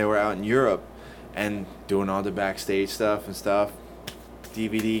filming, they were out in Europe and doing all the backstage stuff and stuff.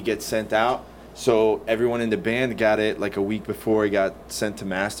 DVD gets sent out. So everyone in the band got it like a week before it got sent to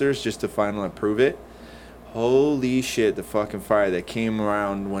masters just to finally approve it. Holy shit, the fucking fire that came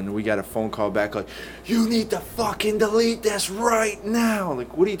around when we got a phone call back like, you need to fucking delete this right now.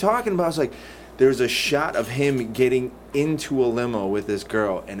 Like, what are you talking about? It's like, there's a shot of him getting into a limo with this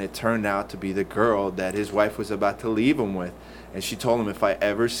girl, and it turned out to be the girl that his wife was about to leave him with. And she told him, if I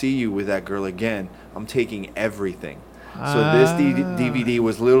ever see you with that girl again, I'm taking everything. So this DVD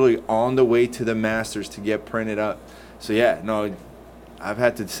was literally on the way to the masters to get printed up. So yeah, no, I've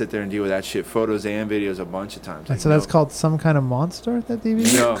had to sit there and deal with that shit, photos and videos a bunch of times. And so that's called Some Kind of Monster, that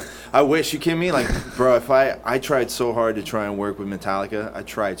DVD? No, I wish. You kidding me? Like, bro, if I tried so hard to try and work with Metallica. I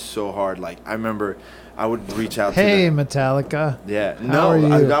tried so hard. Like, I remember I would reach out Hey, to them. Metallica. Yeah, How are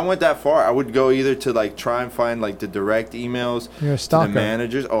no, you? I went that far. I would go either to like try and find like the direct emails You're a to the stalker.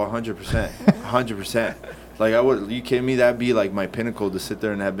 managers. Oh, 100%, 100%. Like, I would. You kidding me? That'd be like my pinnacle to sit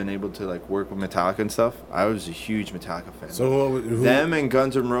there and have been able to like work with Metallica and stuff. I was a huge Metallica fan. So who, Them and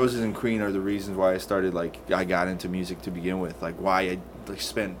Guns N' Roses and Queen are the reasons why I started, like, I got into music to begin with. Like, why I like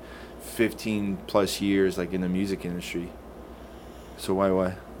spent 15 plus years like in the music industry. So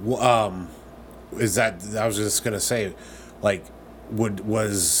why? is that? I was just gonna say, like,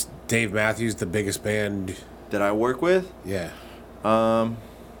 was Dave Matthews the biggest band? That I work with? Yeah.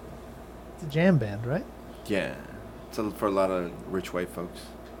 It's a jam band, right? Yeah, for a lot of rich white folks.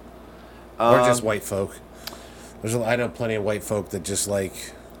 Or just white folk. I know plenty of white folk that just like.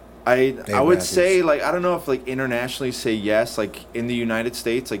 I would Matthews. say, like, I don't know if like internationally say yes, like in the United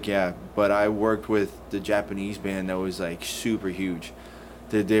States, like, yeah, but I worked with the Japanese band that was like super huge.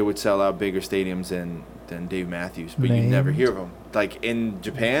 They would sell out bigger stadiums than Dave Matthews, but you never Named? hear of them. Like in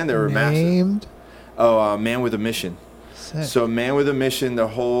Japan, they were massive. Named? Oh, Man with a Mission. Sick. So Man with a Mission, the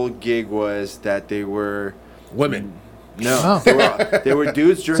whole gig was that they were Women. no, Oh. they were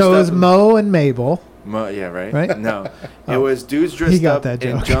dudes dressed So it was up. Mo and Mabel. Yeah, right. Right? No, it Oh. was dudes dressed He got up that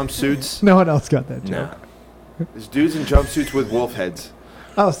in joke. jumpsuits. No one else got that No, joke. there's dudes in jumpsuits with wolf heads.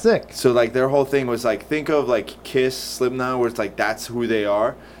 Oh, sick. So like their whole thing was like, think of like Kiss, Slipknot, where it's like that's who they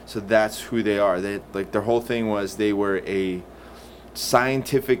are. So that's who they are. They like their whole thing was they were a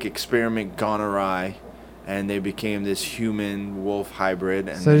scientific experiment gone awry, and they became this human wolf hybrid.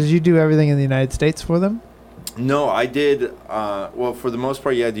 And So did you do everything in the United States for them? No, I did. Well, for the most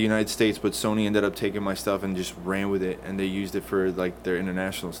part, yeah, the United States, but Sony ended up taking my stuff and just ran with it, and they used it for like their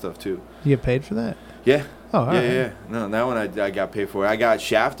international stuff too. You get paid for that? Yeah. Oh, all right. Yeah. No, that one I got paid for. I got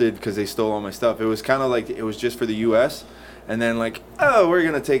shafted because they stole all my stuff. It was kind of like it was just for the U.S. and then like, oh, we're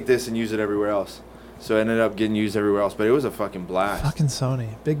gonna take this and use it everywhere else. So it ended up getting used everywhere else. But it was a fucking blast. Fucking Sony.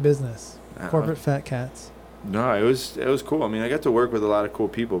 Big business. Uh-huh. Corporate fat cats. No, it was cool. I mean, I got to work with a lot of cool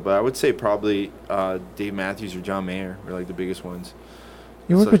people, but I would say probably Dave Matthews or John Mayer were like the biggest ones.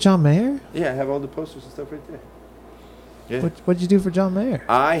 You work So- with John Mayer? Yeah, I have all the posters and stuff right there. Yeah. What'd you do for John Mayer?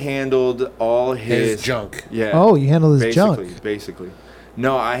 I handled all His junk. Yeah. Oh, you handle his basically, junk. Basically.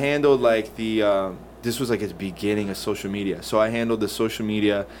 No, I handled like the. This was like at the beginning of social media, so I handled the social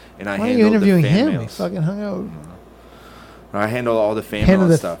media, and I Why are handled you interviewing the fan him? He mails. fucking hung out. I handled all the fan Handle mail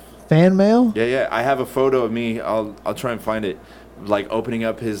the stuff. Fan mail? Yeah. I have a photo of me. I'll try and find it. Like opening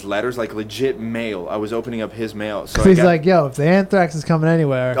up his letters, like legit mail. I was opening up his mail. So Because he's like, yo, if the anthrax is coming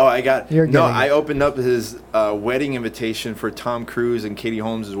anywhere. oh, I got. You're No, getting I it. opened up his wedding invitation for Tom Cruise and Katie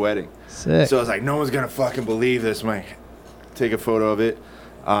Holmes' wedding. Sick. So I was like, no one's gonna fucking believe this. I'm like, take a photo of it.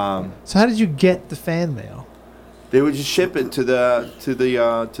 So how did you get the fan mail? They would just ship it to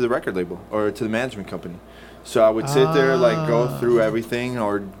the record label or to the management company. So I would sit there, like, go through everything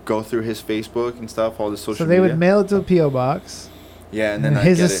or go through his Facebook and stuff, all the social So they media. would mail it to a P.O. box. Yeah, and And then I'd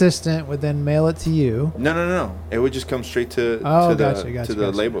his get it. assistant would then mail it to you. No. It would just come straight to Oh, the gotcha.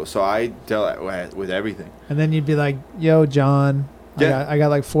 label. So I dealt with everything. And then you'd be like, yo, John, Yeah. I got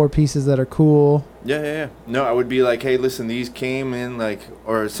like 4 pieces that are cool. Yeah. No, I would be like, hey, listen, these came in, like,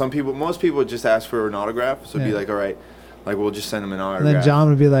 or most people would just ask for an autograph. So it'd be Yeah. like, all right, like, we'll just send them an And autograph. then John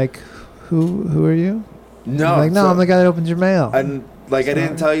would be like, who are you? No. Like, no, so- I'm the guy that opens your mail. And like I So-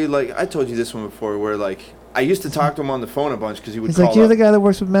 didn't tell you, like I told you this one before, where like I used to talk to him on the phone a bunch because he would He's call like, you're up. the guy that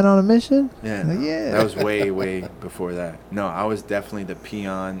works with Men on a Mission? Yeah, I'm like, yeah. that was way before that. No, I was definitely the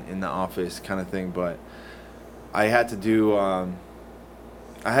peon in the office kind of thing, but I had to do.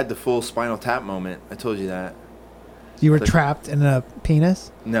 I had the full Spinal Tap moment. I told you that. You were like- trapped in a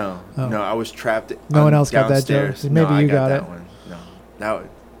penis? No, Oh. no, I was trapped. No one else got that joke? downstairs. Maybe no, I you got got that it. one. No,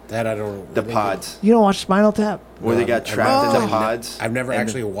 that That I don't. the pods You don't watch Spinal Tap? where they got trapped in the pods. I've never And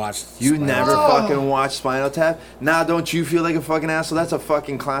actually watched. You Spinal never Tap. fucking watched Spinal Tap? Nah, don't you feel like a fucking asshole? That's a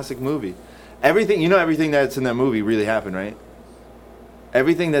fucking classic movie. Everything that's in that movie really happened, right?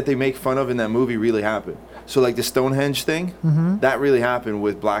 Everything that they make fun of in that movie really happened. So like the Stonehenge thing, that really happened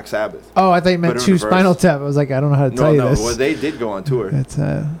with Black Sabbath. Oh, I thought you meant But in Chew reverse. Spinal Tap. I was like, I don't know how to tell you this. Well, they did go on tour. It's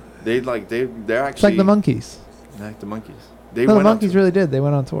They're actually it's like the Monkees. like the Monkees. They No, the went on Monkees tour. really did. They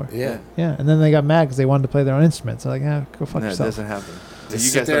went on tour. Yeah. Yeah, and then they got mad because they wanted to play their own instruments. They're like, yeah, go fuck No, it yourself. doesn't happen. Just You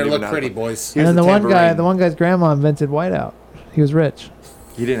sit guys there don't and even look know pretty, how- boys. And Here's then the the tambourine. one guy's grandma invented whiteout. He was rich.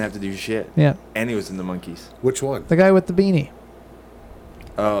 He didn't have to do shit. Yeah, And he was in the Monkees. Which one? the guy with the beanie.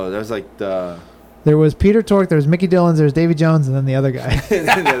 Oh, that was like the There was Peter Tork, there was Mickey Dillons, there was Davy Jones, and then the other guy. the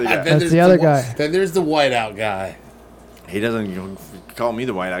other guy. Then That's there's the other whi- guy. Then there's the whiteout guy. He doesn't call me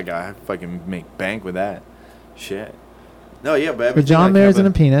the white-eyed guy. I fucking make bank with that. Shit. No, yeah, but But everything, John like, Mayer's have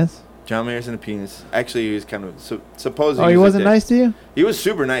in a penis. John Mayer's in a penis. Actually, he was kind of supposedly. Oh, he was a wasn't dick. nice to you? He was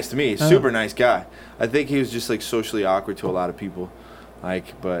super nice to me. Oh. Super nice guy. I think he was just like socially awkward to a lot of people.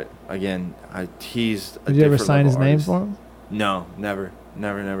 Like, but again, he's. A Did you ever different sign his level name artist. for him? No, never.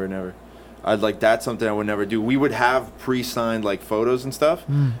 I'd like that's something I would never do. We would have pre-signed like photos and stuff,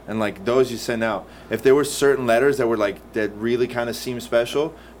 and like those you send out. If there were certain letters that were like that really kind of seemed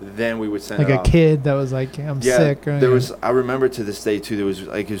special, then we would send Like it a off. kid that was like, I'm sick. Or, There was. I remember to this day too. There was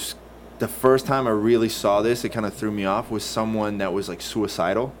like it was the first time I really saw this. It kind of threw me off. Was someone that was like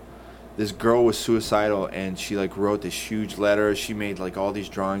suicidal. This girl was suicidal, and she like wrote this huge letter. She made like all these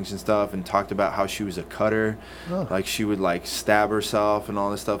drawings and stuff, and talked about how she was a cutter. Oh. Like she would like stab herself and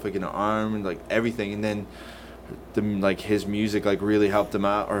all this stuff like in her arm and like everything. And then like his music like really helped him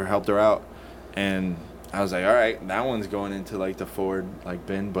out or helped her out. And I was like, all right, that one's going into like the forward like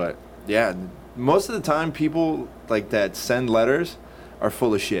bin. But yeah, most of the time people like that send letters are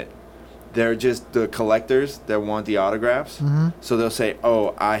full of shit. They're just the collectors that want the autographs. So they'll say,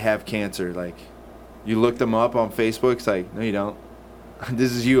 oh, I have cancer. Like you look them up on Facebook. It's like, no, you don't.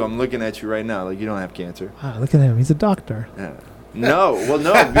 This is you. I'm looking at you right now. Like you don't have cancer. Wow, look at him. He's a doctor. Yeah. No, well,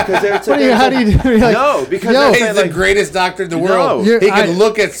 no, because they're What do you, how do you do? You're like, no, because Yo, they're He's saying, the like, greatest doctor in the No. world. You're- He can I-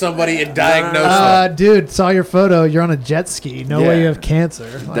 look at somebody and diagnose them. dude, saw your photo. You're on a jet ski. No way Yeah. you have cancer.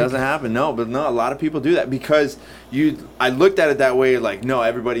 Like, doesn't happen. No, but no, a lot of people do that because I looked at it that way, like, no,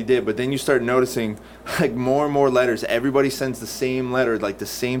 everybody did, but then you start noticing like more and more letters. Everybody sends the same letter, like the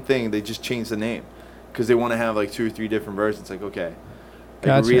same thing. They just change the name because they want to have like 2 or 3 different versions. Like, okay, like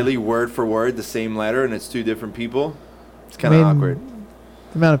Gotcha. really word for word the same letter, and it's 2 different people. It's kind of I mean, awkward.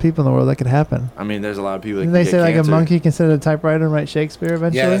 The amount of people in the world that could happen. I mean, there's a lot of people that Didn't can they get say like cancer. a monkey can sit at a typewriter and write Shakespeare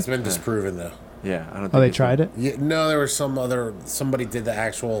eventually? Yeah, that's been disproven though. Yeah, I don't. Think Oh, they it's- tried it? Yeah, no, there was somebody did the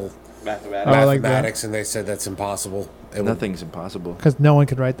actual Mathematics. Oh, like that. mathematics, and they said that's impossible. It would- Nothing's impossible. Because no one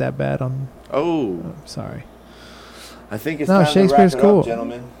could write that bad on. Oh, Sorry. I think it's No, time Shakespeare's to wrap it cool. up,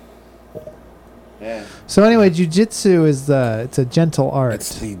 gentlemen. Yeah, So anyway, jujitsu is it's a gentle art.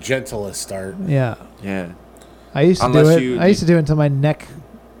 It's the gentlest art. Yeah, yeah. I used to Unless do you it. I used to do it until my neck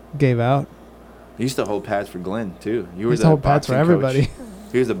gave out. You used to hold pads for Glenn too. You I were used the to hold pads for boxing everybody. coach.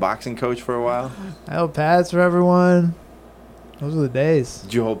 He was the boxing coach for a while. I held pads for everyone. Those were the days.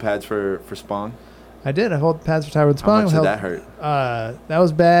 Did you hold pads for Spong? I did. I held pads for Tyrone How Spong. much held, did that hurt? That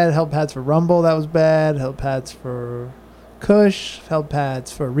was bad. Held pads for Rumble. That was bad. Held pads for Kush. Held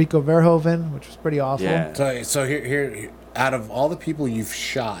pads for Rico Verhoeven, which was pretty awful. Yeah. So here, out of all the people you've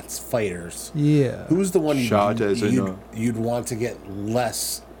shot, fighters, Yeah. who's the one Shot as in you'd want to get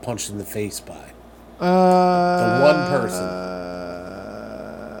less punched in the face by? The one person.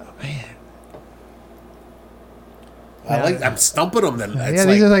 Man. I'm stumping them. Then Yeah,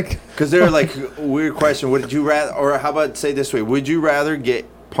 these are like. Because they're like weird question. Would you rather, or how about say this way? Would you rather get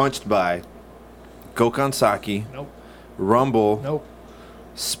punched by Gokhan Saki, Nope. Rumble, Nope.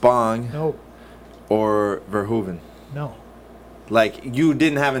 Spong, Nope. or Verhoeven? No. Like you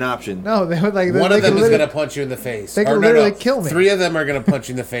didn't have an option. No, they would like. one they of them could is literally- going to punch you in the face. they could Or literally kill me. 3 of them are going to punch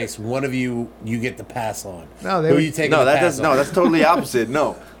you in the face. One of you get the pass on. No, they Who would- you taking No, the that pass does on? no. That's totally opposite.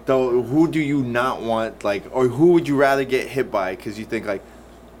 No, though. Who do you not want? Like, or who would you rather get hit by? Because you think like,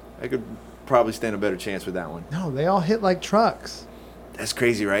 I could probably stand a better chance with that one. No, they all hit like trucks. That's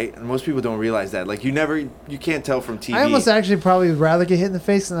crazy, right? And most people don't realize that. Like, you can't tell from TV. I almost actually probably would rather get hit in the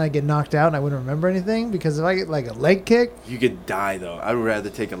face than I get knocked out and I wouldn't remember anything, because if I get like a leg kick, You could die though. I would rather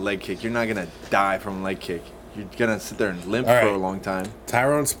take a leg kick. You're not gonna die from a leg kick. You're gonna sit there and limp All for right. a long time.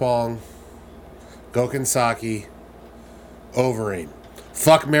 Tyrone Spong, Gokhan Saki, Overeem.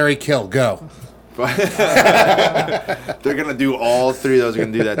 Fuck, marry, kill. Go. They're gonna do all 3 of those. Are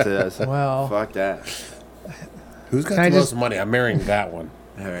gonna do that to us. Well- fuck that. Who's got Can I the just- most money? I'm marrying that one.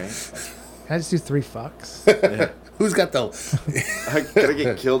 All right. can I just do 3 fucks? Who's got the? I gotta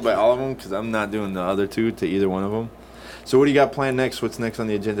get killed by all of them because I'm not doing the other 2 to either one of them. So what do you got planned next? What's next on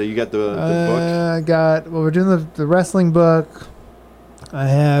the agenda? You got the book. I got. Well, we're doing the wrestling book. I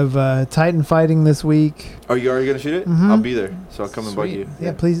have Titan fighting this week. Are you already gonna shoot it? Mhm. I'll be there, so I'll come and bug Sweet. you.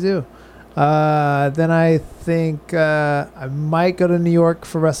 Yeah, please do. Then I think I might go to New York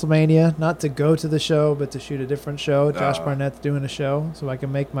for WrestleMania, not to go to the show, but to shoot a different show. Josh Barnett's doing a show, so I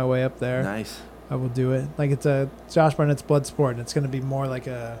can make my way up there. Nice. I will do it. Like, it's a Josh Barnett's Bloodsport, and it's going to be more like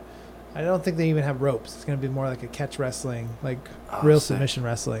a. I don't think they even have ropes. It's going to be more like a catch wrestling, like real sick. submission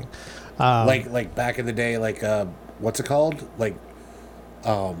wrestling. like back in the day, like what's it called? Like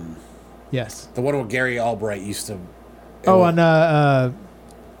Yes. the one where Gary Albright used to. Oh, on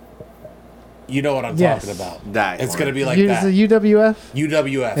You know what I'm Yes. talking about. That It's one. gonna be like is that. it UWF?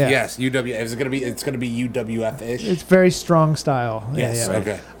 UWF. Yeah. Yes, UWF. It's gonna be UWF ish. It's very strong style. Yes. Yeah, yeah.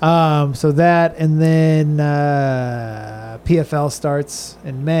 Okay. So that, and then PFL starts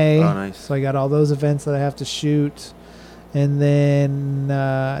in May. Oh, nice. So I got all those events that I have to shoot, and then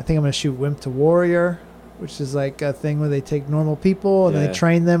I think I'm gonna shoot Wimp to Warrior, which is like a thing where they take normal people and Yeah. they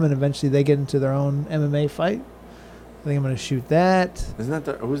train them, and eventually they get into their own MMA fight. I think I'm gonna shoot that. Isn't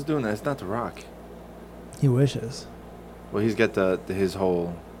that who's doing that? It's not The Rock. He wishes. Well, he's got his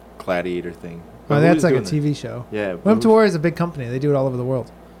whole gladiator thing. Well, But that's who's like a doing TV show. that? Yeah. but Wimp to who's- Warrior is a big company. They do it all over the world.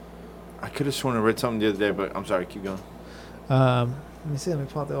 I could have sworn I read something the other day, but I'm sorry. Keep going. Let me see. Let me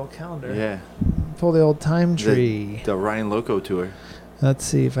pull out the old calendar. Yeah. Pull the old time tree. The Ryan Loco tour. Let's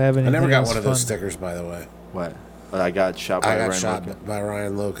see if I have I anything never got else one of those fun. stickers, by the way. What? I got shot by I got Ryan shot Loco. by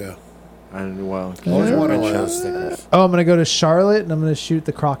Ryan Loco. And well, I always Yeah. wanted one of shot. those stickers. Oh, I'm gonna go to Charlotte and I'm gonna shoot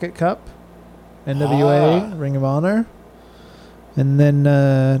the Crockett Cup, NWA Ah. Ring of Honor, and then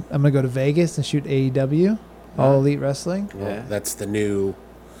I'm gonna go to Vegas and shoot AEW, All Elite Wrestling, Yeah. That's the new.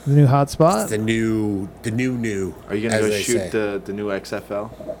 the new hotspot. The new. Are you gonna as go they shoot say. the new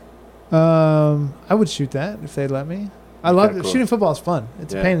XFL? I would shoot that if they'd let me. I love Okay, cool. shooting football. Is fun.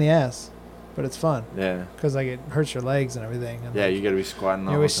 It's a Yeah. pain in the ass, but it's fun Yeah. because like it hurts your legs and everything. And Yeah, like, you gotta be squatting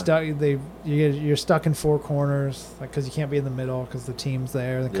all you're the always time. stuck. You're stuck in four corners, like because you can't be in the middle because the team's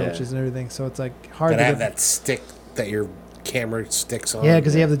there, the Yeah. coaches and everything. So it's like hard Gotta to have get. that stick that your camera sticks on. Yeah,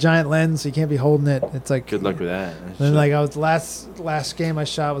 because you have the giant lens, so you can't be holding it. It's like Good luck with that. Then like I was last game I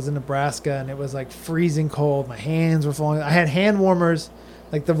shot was in Nebraska and it was like freezing cold. My hands were falling. I had hand warmers,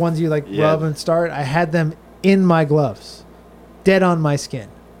 like the ones you like Yeah. rub and start. I had them in my gloves, dead on my skin.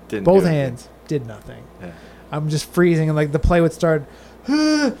 Didn't Both do anything. hands did nothing. Yeah. I'm just freezing and like the play would start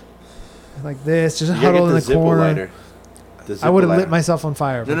like this, just You gotta huddled in get the the Zippo corner. lighter. The I would have Zippo lit lighter. myself on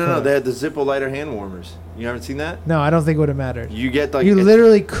fire. if I No. could've. They had the Zippo lighter hand warmers. You haven't seen that? No, I don't think it would have mattered. You get like You it's-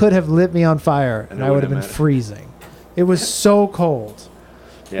 literally could have lit me on fire And and it I would have wouldn't been matter. freezing. It was so cold.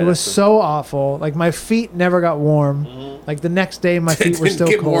 Yeah, It was that's the- so awful. Like my feet never got warm. Like the next day, my It feet were didn't still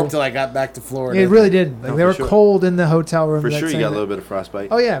get warm cold. till I got back to Florida. It really didn't. Like No, they for were sure. cold in the hotel room. For that sure, you same got a day. little bit of frostbite.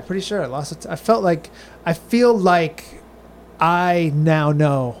 Oh yeah, pretty sure. I lost it. I felt like I feel like I now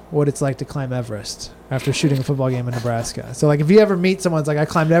know what it's like to climb Everest after shooting a football game in Nebraska. So like if you ever meet someone that's like I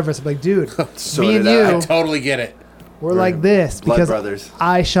climbed Everest, I'm like, dude, So me and did I. you, I totally get it. we're like this Blood because brothers.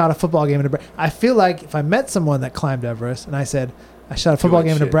 I shot a football game in Nebraska. I feel like if I met someone that climbed Everest and I said I shot a football ain't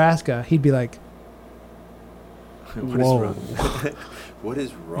game in shit. Nebraska, he'd be like, What is Whoa. wrong? What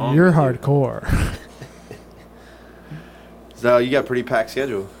is wrong? You're with you? hardcore. So you got a pretty packed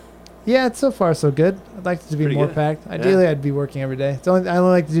schedule. Yeah, it's so far so good. I'd like it to be Pretty more good. packed. Ideally, I'd be working every day. I only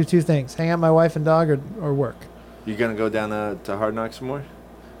like to do two things: hang out with my wife and dog, or work. You gonna go down to Hard Knocks some more?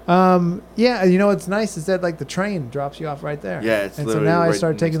 Yeah, you know what's nice is that like the train drops you off right there. Yeah, it's and so literally now I right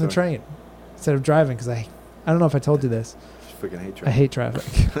start taking the next door. train instead of driving because I don't know if I told you this. I freaking hate I traffic. hate traffic.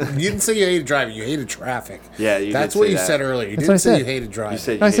 You didn't say you hated driving. You hated traffic. Yeah, you That's did what say you that. said earlier. You That's what I didn't say you said. hated driving. You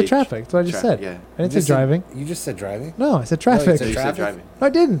said No, I you said hate traffic. That's what I just said. Yeah. I didn't You say driving. You just said driving. No, I said No, you traffic. said You said traffic? driving. No, I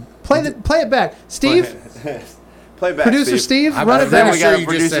didn't. Play it back, Steve. Play back, Producer Steve, I'm run it pretty Then back. we sure got you a just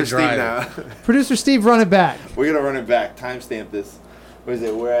producer said Steve driving. now. Producer Steve, run it back. We're gonna run it back. Timestamp this. What is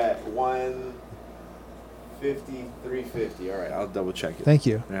it? We're at 1:53:50. All right, I'll double check it. Thank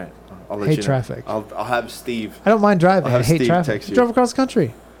you. All right, I'll let Hate you know. traffic. I'll have Steve. I don't mind driving. I'll I have hate Steve traffic. text I you. drove across the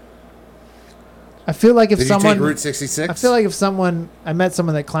country. I feel like if Did someone, you take Route 66? I feel like if someone, I met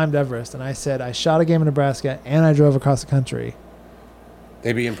someone that climbed Everest, and I said I shot a game in Nebraska and I drove across the country.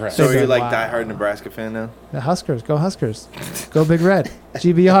 They'd be impressed. So They'd are you go, like wow. diehard Nebraska fan now? The Huskers, go Huskers, go Big Red,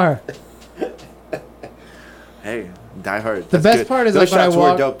 GBR. Hey, diehard. The That's best good. part is Those like when I shots were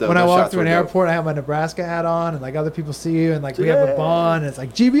walk dope, though. when I Those walk shots through an were dope. airport, I have my Nebraska hat on, and like other people see you, and like we have a bond, and it's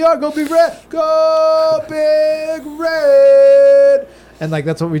like GBR, go Big Red, go Big Red, and like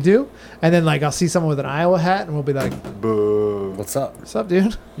that's what we do. And then like I'll see someone with an Iowa hat, and we'll be like, Boo. What's up? "What's up,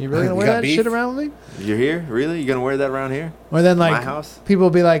 dude? You really gonna You wear got that beef? shit around with me?" You're here? Really? You gonna wear that around here? Or then My like house? people will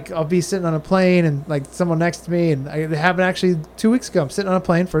be like, I'll be sitting on a plane and like someone next to me, and it happened actually 2 weeks ago. I'm sitting on a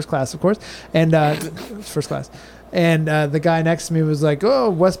plane, first class, of course, and first class, and the guy next to me was like,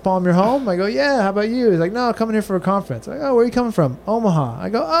 "Oh, West Palm, you're home?" I go, "Yeah. How about you?" He's like, "No, I'm coming here for a conference." I go, "Oh, where are you coming from?" "Omaha." I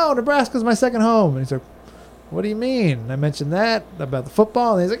go, "Oh, Nebraska's my second home." And he's like, "What do you mean?" And I mentioned that about the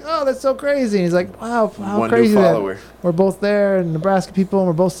football, and he's like, "Oh, that's so crazy." And he's like, "Wow, how One crazy new that follower. we're both there, and Nebraska people, and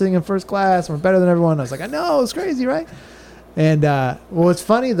we're both sitting in first class, and we're better than everyone." I was like, "I know, it's crazy, right?" And what's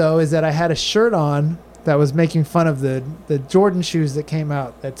funny though is that I had a shirt on that was making fun of the Jordan shoes that came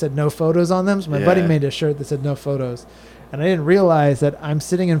out that said no photos on them. So my buddy Yeah. made a shirt that said no photos, and I didn't realize that I'm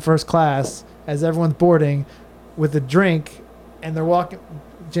sitting in first class as everyone's boarding with a drink, and they're walking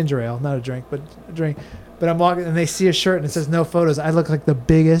ginger ale, not a drink, but a drink. But I'm walking, and they see a shirt and it says no photos. I look like the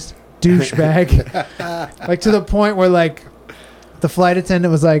biggest douchebag, like to the point where like the flight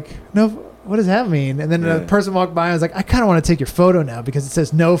attendant was like, "No, what does that mean?" And then Yeah. a person walked by and was like, "I kind of want to take your photo now because it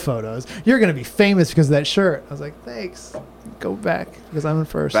says no photos. You're gonna be famous because of that shirt." I was like, "Thanks. Go back because I'm in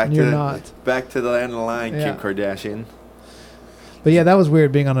first Back and to you're not." Back to the end of the line, Yeah. Kim Kardashian. But yeah, that was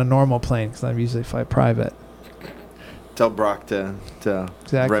weird being on a normal plane because I usually fly private. Tell Brock to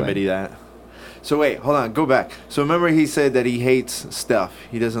Exactly. remedy that. So wait, hold on, go back. So remember he said that he hates stuff.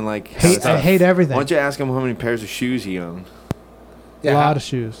 He doesn't like I stuff. hate everything. Why don't you ask him how many pairs of shoes he owns? A lot of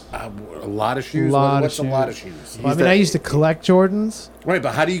shoes. A lot of shoes. Lot of What's a lot of shoes. shoes? Well, I mean, I used to collect Jordans. Right,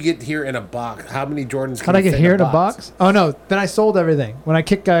 but how do you get here in a box? How many Jordans? Can How'd I you get fit here in a box? Oh no! Then I sold everything when I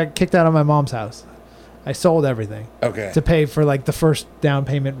got kicked out of my mom's house. I sold everything Okay. to pay for like the first down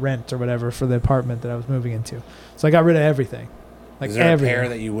payment rent or whatever for the apartment that I was moving into. So I got rid of everything. Like Is there everything. a pair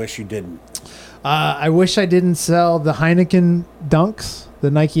that you wish you didn't? I wish I didn't sell the Heineken Dunks, the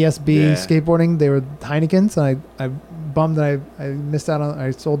Nike SB Yeah. skateboarding. They were Heinekens, and I bummed that I missed out on.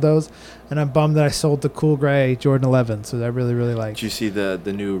 I sold those, and I'm bummed that I sold the cool gray Jordan 11. So I really Did like you see the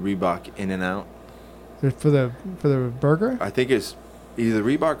new Reebok In and Out? for the burger. I think it's either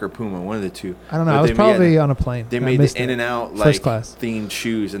Reebok or Puma, one of the two. I don't know. But I was they made- probably on a plane. They I made missed the In it. and Out First like class. themed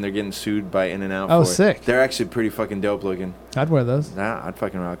shoes, and they're getting sued by In and Out. Oh, for it. sick. They're actually pretty fucking dope looking. I'd wear those. Nah, I'd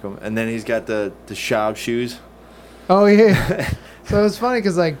fucking rock them. And then he's got the Schaub shoes. Oh yeah. So it was funny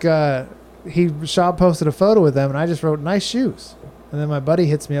because like Shab posted a photo with them, and I just wrote nice shoes. And then my buddy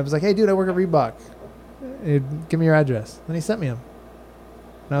hits me up. He's like, "Hey dude, I work at Reebok. Give me your address." Then he sent me them.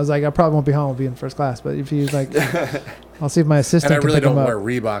 And I was like, "I probably won't be home. I'll be in first class." But if he's like, I'll see if my And assistant I can really pick them don't up. wear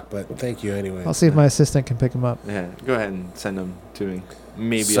Reebok, but thank you anyway. I'll see if my assistant can pick them up. Yeah, go ahead and send them to me.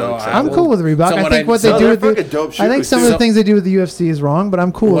 Maybe So I'll accept I I'm them. will- cool with Reebok. so I when think I- what so they do they're with fucking the, dope I think shoes, some of too. the things they do with the UFC is wrong, but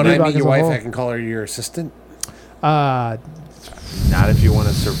I'm cool when with I Reebok meet as your a wife, whole. I can call her your assistant. Not if you want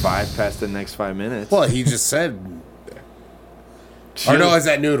to survive past the next 5 minutes. Well, he just said. Or no, is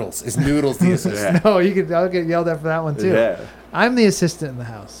that Noodles? Is Noodles the assistant? Yeah. No, I'll get yelled at for that one too. Yeah. I'm the assistant in the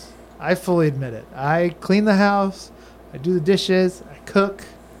house. I fully admit it. I clean the house. I do the dishes. I cook.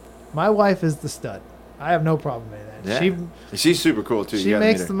 My wife is the stud. I have no problem with that. Yeah. She's super cool too. She You gotta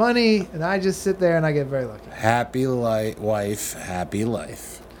makes meet the her. money, and I just sit there and I get very lucky. Happy wife, happy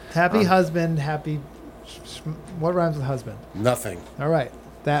life. Happy husband, happy. What rhymes with husband? Nothing. All right.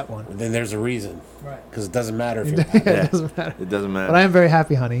 That one. Then there's a reason. Right. Because it doesn't matter if you're happy. It doesn't matter. It doesn't matter. But I am very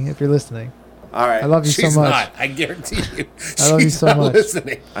happy, honey, if you're listening. All right. I love you She's so much. not. I guarantee you. I love you She's so not much.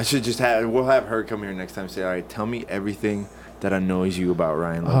 listening. I should just we'll have her come here next time and say, all right, tell me everything that annoys you about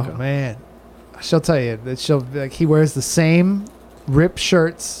Ryan Oh Loco. man, she'll tell you that she'll like he wears the same ripped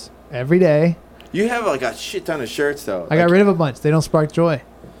shirts every day. You have like a shit ton of shirts though. I got rid of a bunch. They don't spark joy.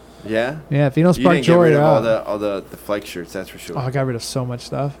 Yeah? Yeah, if you don't You spark didn't get joy, rid you're of out. all the flex shirts, that's for sure. Oh, I got rid of so much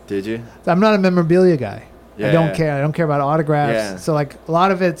stuff. Did you? I'm not a memorabilia guy. I Yeah. don't care. I don't care about autographs. Yeah. So like a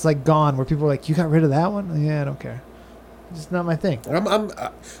lot of it's like gone. Where people are like, "You got rid of that one?" Yeah, I don't care. It's just not my thing.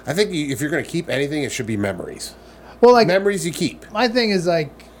 I think if you're going to keep anything, it should be memories. Well, like Memories you keep. my thing is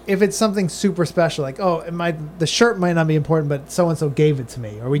like if it's something super special, like the shirt might not be important, but so and so gave it to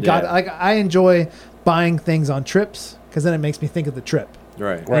me, or we got Yeah. like I enjoy buying things on trips because then it makes me think of the trip.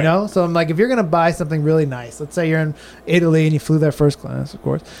 Right. Right. You know, so I'm like, if you're gonna buy something really nice, let's say you're in Italy and you flew there first class, of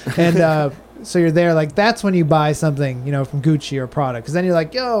course, and so you're there, like that's when you buy something, you know, from Gucci or Prada, because then you're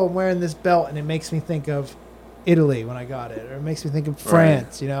like, yo, I'm wearing this belt, and it makes me think of Italy when I got it, or it makes me think of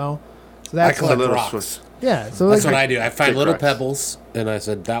France, you know. So I that's collect little rocks. Swiss. yeah. So That's like, what I do. I find Dick little rocks. pebbles, and I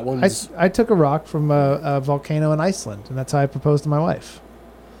said, that one's... I took a rock from a volcano in Iceland, and that's how I proposed to my wife.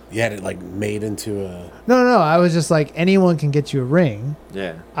 You had it, like, made into a... No, I was just like, anyone can get you a ring.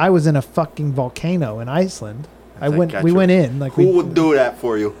 Yeah. I was in a fucking volcano in Iceland. It's like, We gotcha. went in like Who we, would do that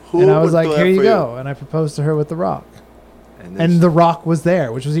for you? Who and I was would like, do here that you for go, and I proposed to her with the rock, And, and the rock was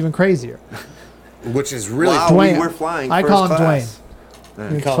there, which was even crazier. Which is really... wow, Dwayne. we were flying I first call him class.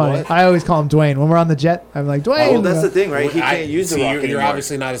 It's call him funny. what? I always call him Dwayne when we're on the jet. I'm like Dwayne. Oh, that's the thing, right? He I- can't use the see, rock you're anymore.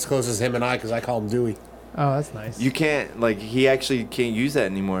 obviously not as close as him and I, because I call him Dewey. Oh, that's nice. You can't, like, he actually can't use that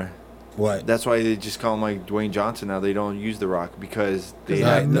anymore. What? That's why they just call him, like, Dwayne Johnson now. They don't use the rock because they Is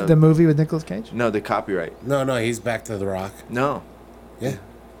have that the movie with Nicolas Cage. no, the copyright. No, he's back to The Rock. No. Yeah.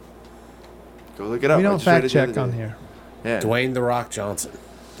 Go look it up. We I don't just read fact it the other check on day. here. Yeah. Dwayne The Rock Johnson.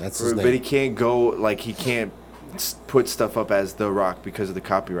 That's his But he name. can't go, like, he can't put stuff up as The Rock because of the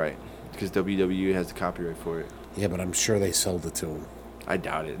copyright. Because WWE has the copyright for it. Yeah, but I'm sure they sold it to him. I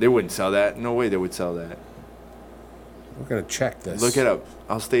doubt it. They wouldn't sell that. No way they would sell that. We're going to check this. Look it up.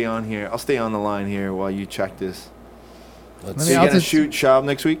 I'll stay on here. I'll stay on the line here while you check this. Let's Let So me- you I'll gonna just- shoot Schaub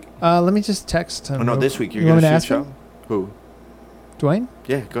next week? Let me just text him. Oh, no, real- this week. You're you going want me to to shoot ask him? Schaub? Who? Dwayne?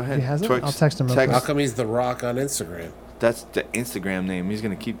 Yeah, go ahead. He has it? Twix. I'll text him real Text. How quick. come he's The Rock on Instagram? That's the Instagram name. He's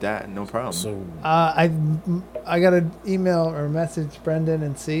going to keep that. No problem. So I got to email or message Brendan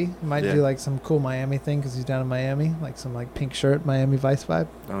and see. He might Yeah. do like some cool Miami thing because he's down in Miami, like some like pink shirt, Miami Vice vibe.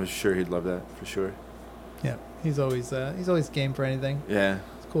 I was sure he'd love that for sure. Yeah, he's always game for anything. Yeah.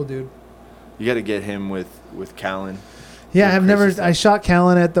 He's a cool dude. You got to get him with Callan. Yeah, Yeah, I've Chris never. is I shot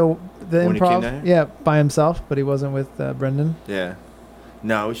Callan at the When he came improv. down Yeah, by himself, but he wasn't with Brendan. Yeah.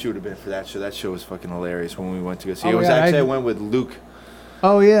 No, I wish you would have been for that show. That show was fucking hilarious when we went to go see Oh it. It was my God, actually, I I- went with Luke.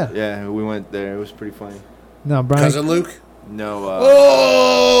 Oh yeah. Yeah, we went there. It was pretty funny. No, Brian. Cousin Luke? No,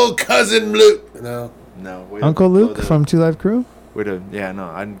 Oh, Cousin Luke. No. no. way Uncle to- Luke go to- from Two Live Crew. way to- yeah, no,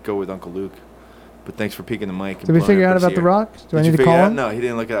 I'd go with Uncle Luke. But thanks for peeking the mic. and Did we blowing figure out everybody's about the ear. Rock? Do I Did you need to figure call it out? him? No, he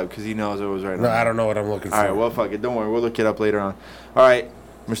didn't look it up because he knows it was right No, on. I don't know what I'm looking for. All right, well, fuck it. Don't worry. We'll look it up later on. All right,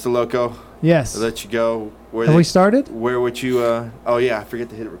 Mr. Loco, Yes. I'll let you go. Have we started? Where would you? Oh yeah, I forget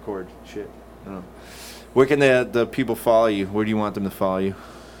to hit record. Shit. No. Where can the people follow you? Where do you want them to follow you?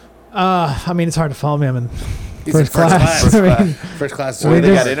 I mean, it's hard to follow me. I'm in He's in first class. I mean, First class. We They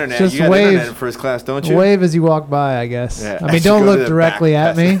just- got internet. just You got wave. internet in first class, don't you? wave as you walk by, I guess. Yeah. I mean, don't Go to look the directly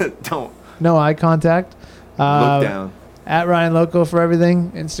back. at me. Don't No eye contact. look down. At Ryan Loco for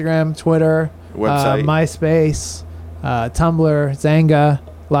everything. Instagram, Twitter, Website. MySpace, Tumblr, Zanga,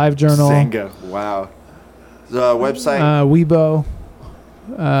 LiveJournal, Senga. Wow. The website. Weibo.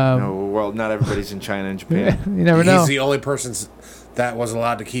 No, well, not everybody's in China and Japan. You never know. He's the only person that was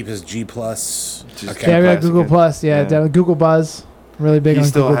allowed to keep his G plus. Just Okay. Yeah, we got Classic. Google Plus. Yeah, Yeah. definitely Google Buzz. Really big He on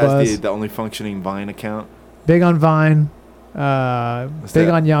still Google has Buzz. the only functioning Vine account. Big on Vine. Big that?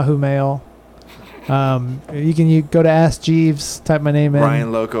 on Yahoo Mail. You go to Ask Jeeves, type my name in.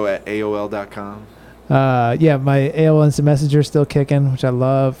 Ryan Loco at AOL.com. Yeah, my AOL Instant Messenger is still kicking, which I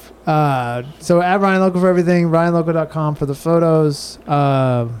love. So at Ryan Loco for everything, RyanLoco.com for the photos.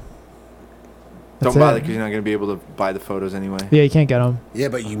 Don't That's bother it. because you're not going to be able to buy the photos anyway. Yeah, you can't get them. Yeah,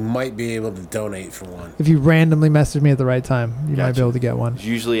 but you might be able to donate for one. If you randomly message me at the right time, you might Gotcha. be able to get one.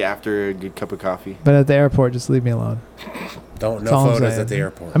 Usually after a good cup of coffee. But at the airport, just leave me alone. Don't That's all no I'm photos saying. at the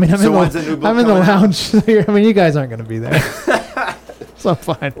airport. I mean, So when's the new book I'm in the coming out? lounge. I mean, you guys aren't going to be there. So I'm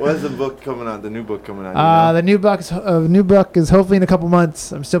fine. When's the book coming out? The new book coming out? The new book is hopefully in a couple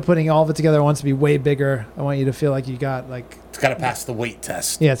months. I'm still putting all of it together. I want it to be way bigger. I want you to feel like you got like it's got to pass the weight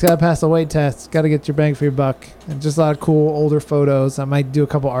test. Yeah, it's got to pass the weight test. Got to get your bang for your buck. And just a lot of cool older photos. I might do a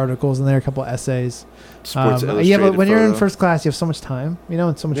couple articles in there, a couple essays. Sports Yeah, Illustrated but when you're in photo. first class, you have so much time,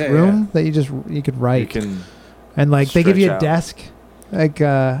 and so much Yeah, room that you could write. You can And like they give you a stretch out. desk. Like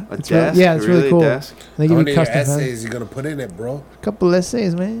a it's desk. Really, yeah, it's really a cool. desk? They How give many you custom essays you going to put in it, bro? couple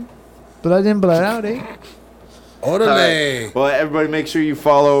essays, man. Blood in, blood out, eh? Orale. Right. Well, everybody, make sure you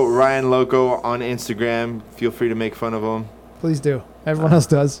follow Ryan Loco on Instagram. Feel free to make fun of him. Please do. Everyone else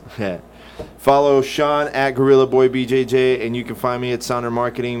does. Yeah. Follow Sean at Gorilla Boy BJJ, and you can find me at Sounder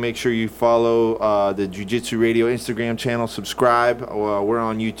Marketing. Make sure you follow the Jiu Jitsu Radio Instagram channel. Subscribe. We're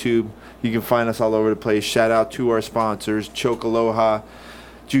on YouTube. You can find us all over the place. Shout out to our sponsors: Choke Aloha,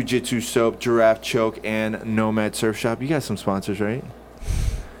 Jiu Jitsu Soap, Giraffe Choke, and Nomad Surf Shop. You got some sponsors, right?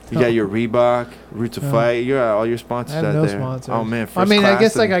 You got your Reebok, Roots of Fight. You got all your I sponsors have out no there. sponsors. Oh man, I mean, I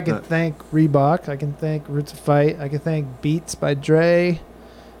guess like I can. can thank Reebok. I can thank Roots of Fight. I can thank Beats by Dre.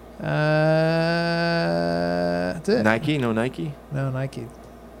 That's it. Nike, no Nike. No, Nike.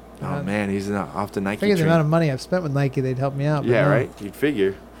 Oh man, he's off the I Nike figured the train. amount of money I've spent with Nike, they'd help me out. but Yeah, no. right. You'd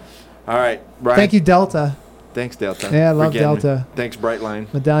figure. All right, Brian. Thank you, Delta. Thanks, Delta. Yeah, I for love getting me. Delta. Thanks,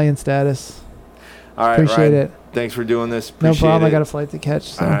 Brightline. Medallion status. All right, Appreciate Ryan, it. Thanks for doing this. No Appreciate problem. It. I got a flight to catch.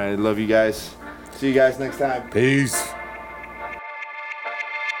 So. All right, love you guys. See you guys next time. Peace.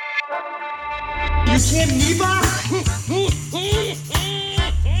 You kidding me,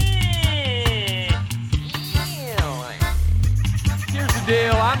 Here's the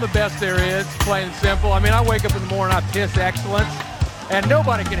deal. I'm the best there is, plain and simple. I mean, I wake up in the morning, I piss excellence, and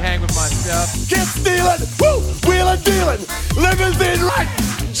nobody can hang with my stuff. Get stealing, woo, wheeling, dealing, limousine right,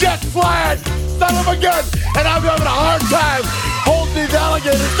 jet flying, son of a gun, and I'm having a hard time holding these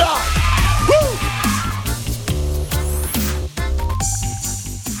alligators down. Woo!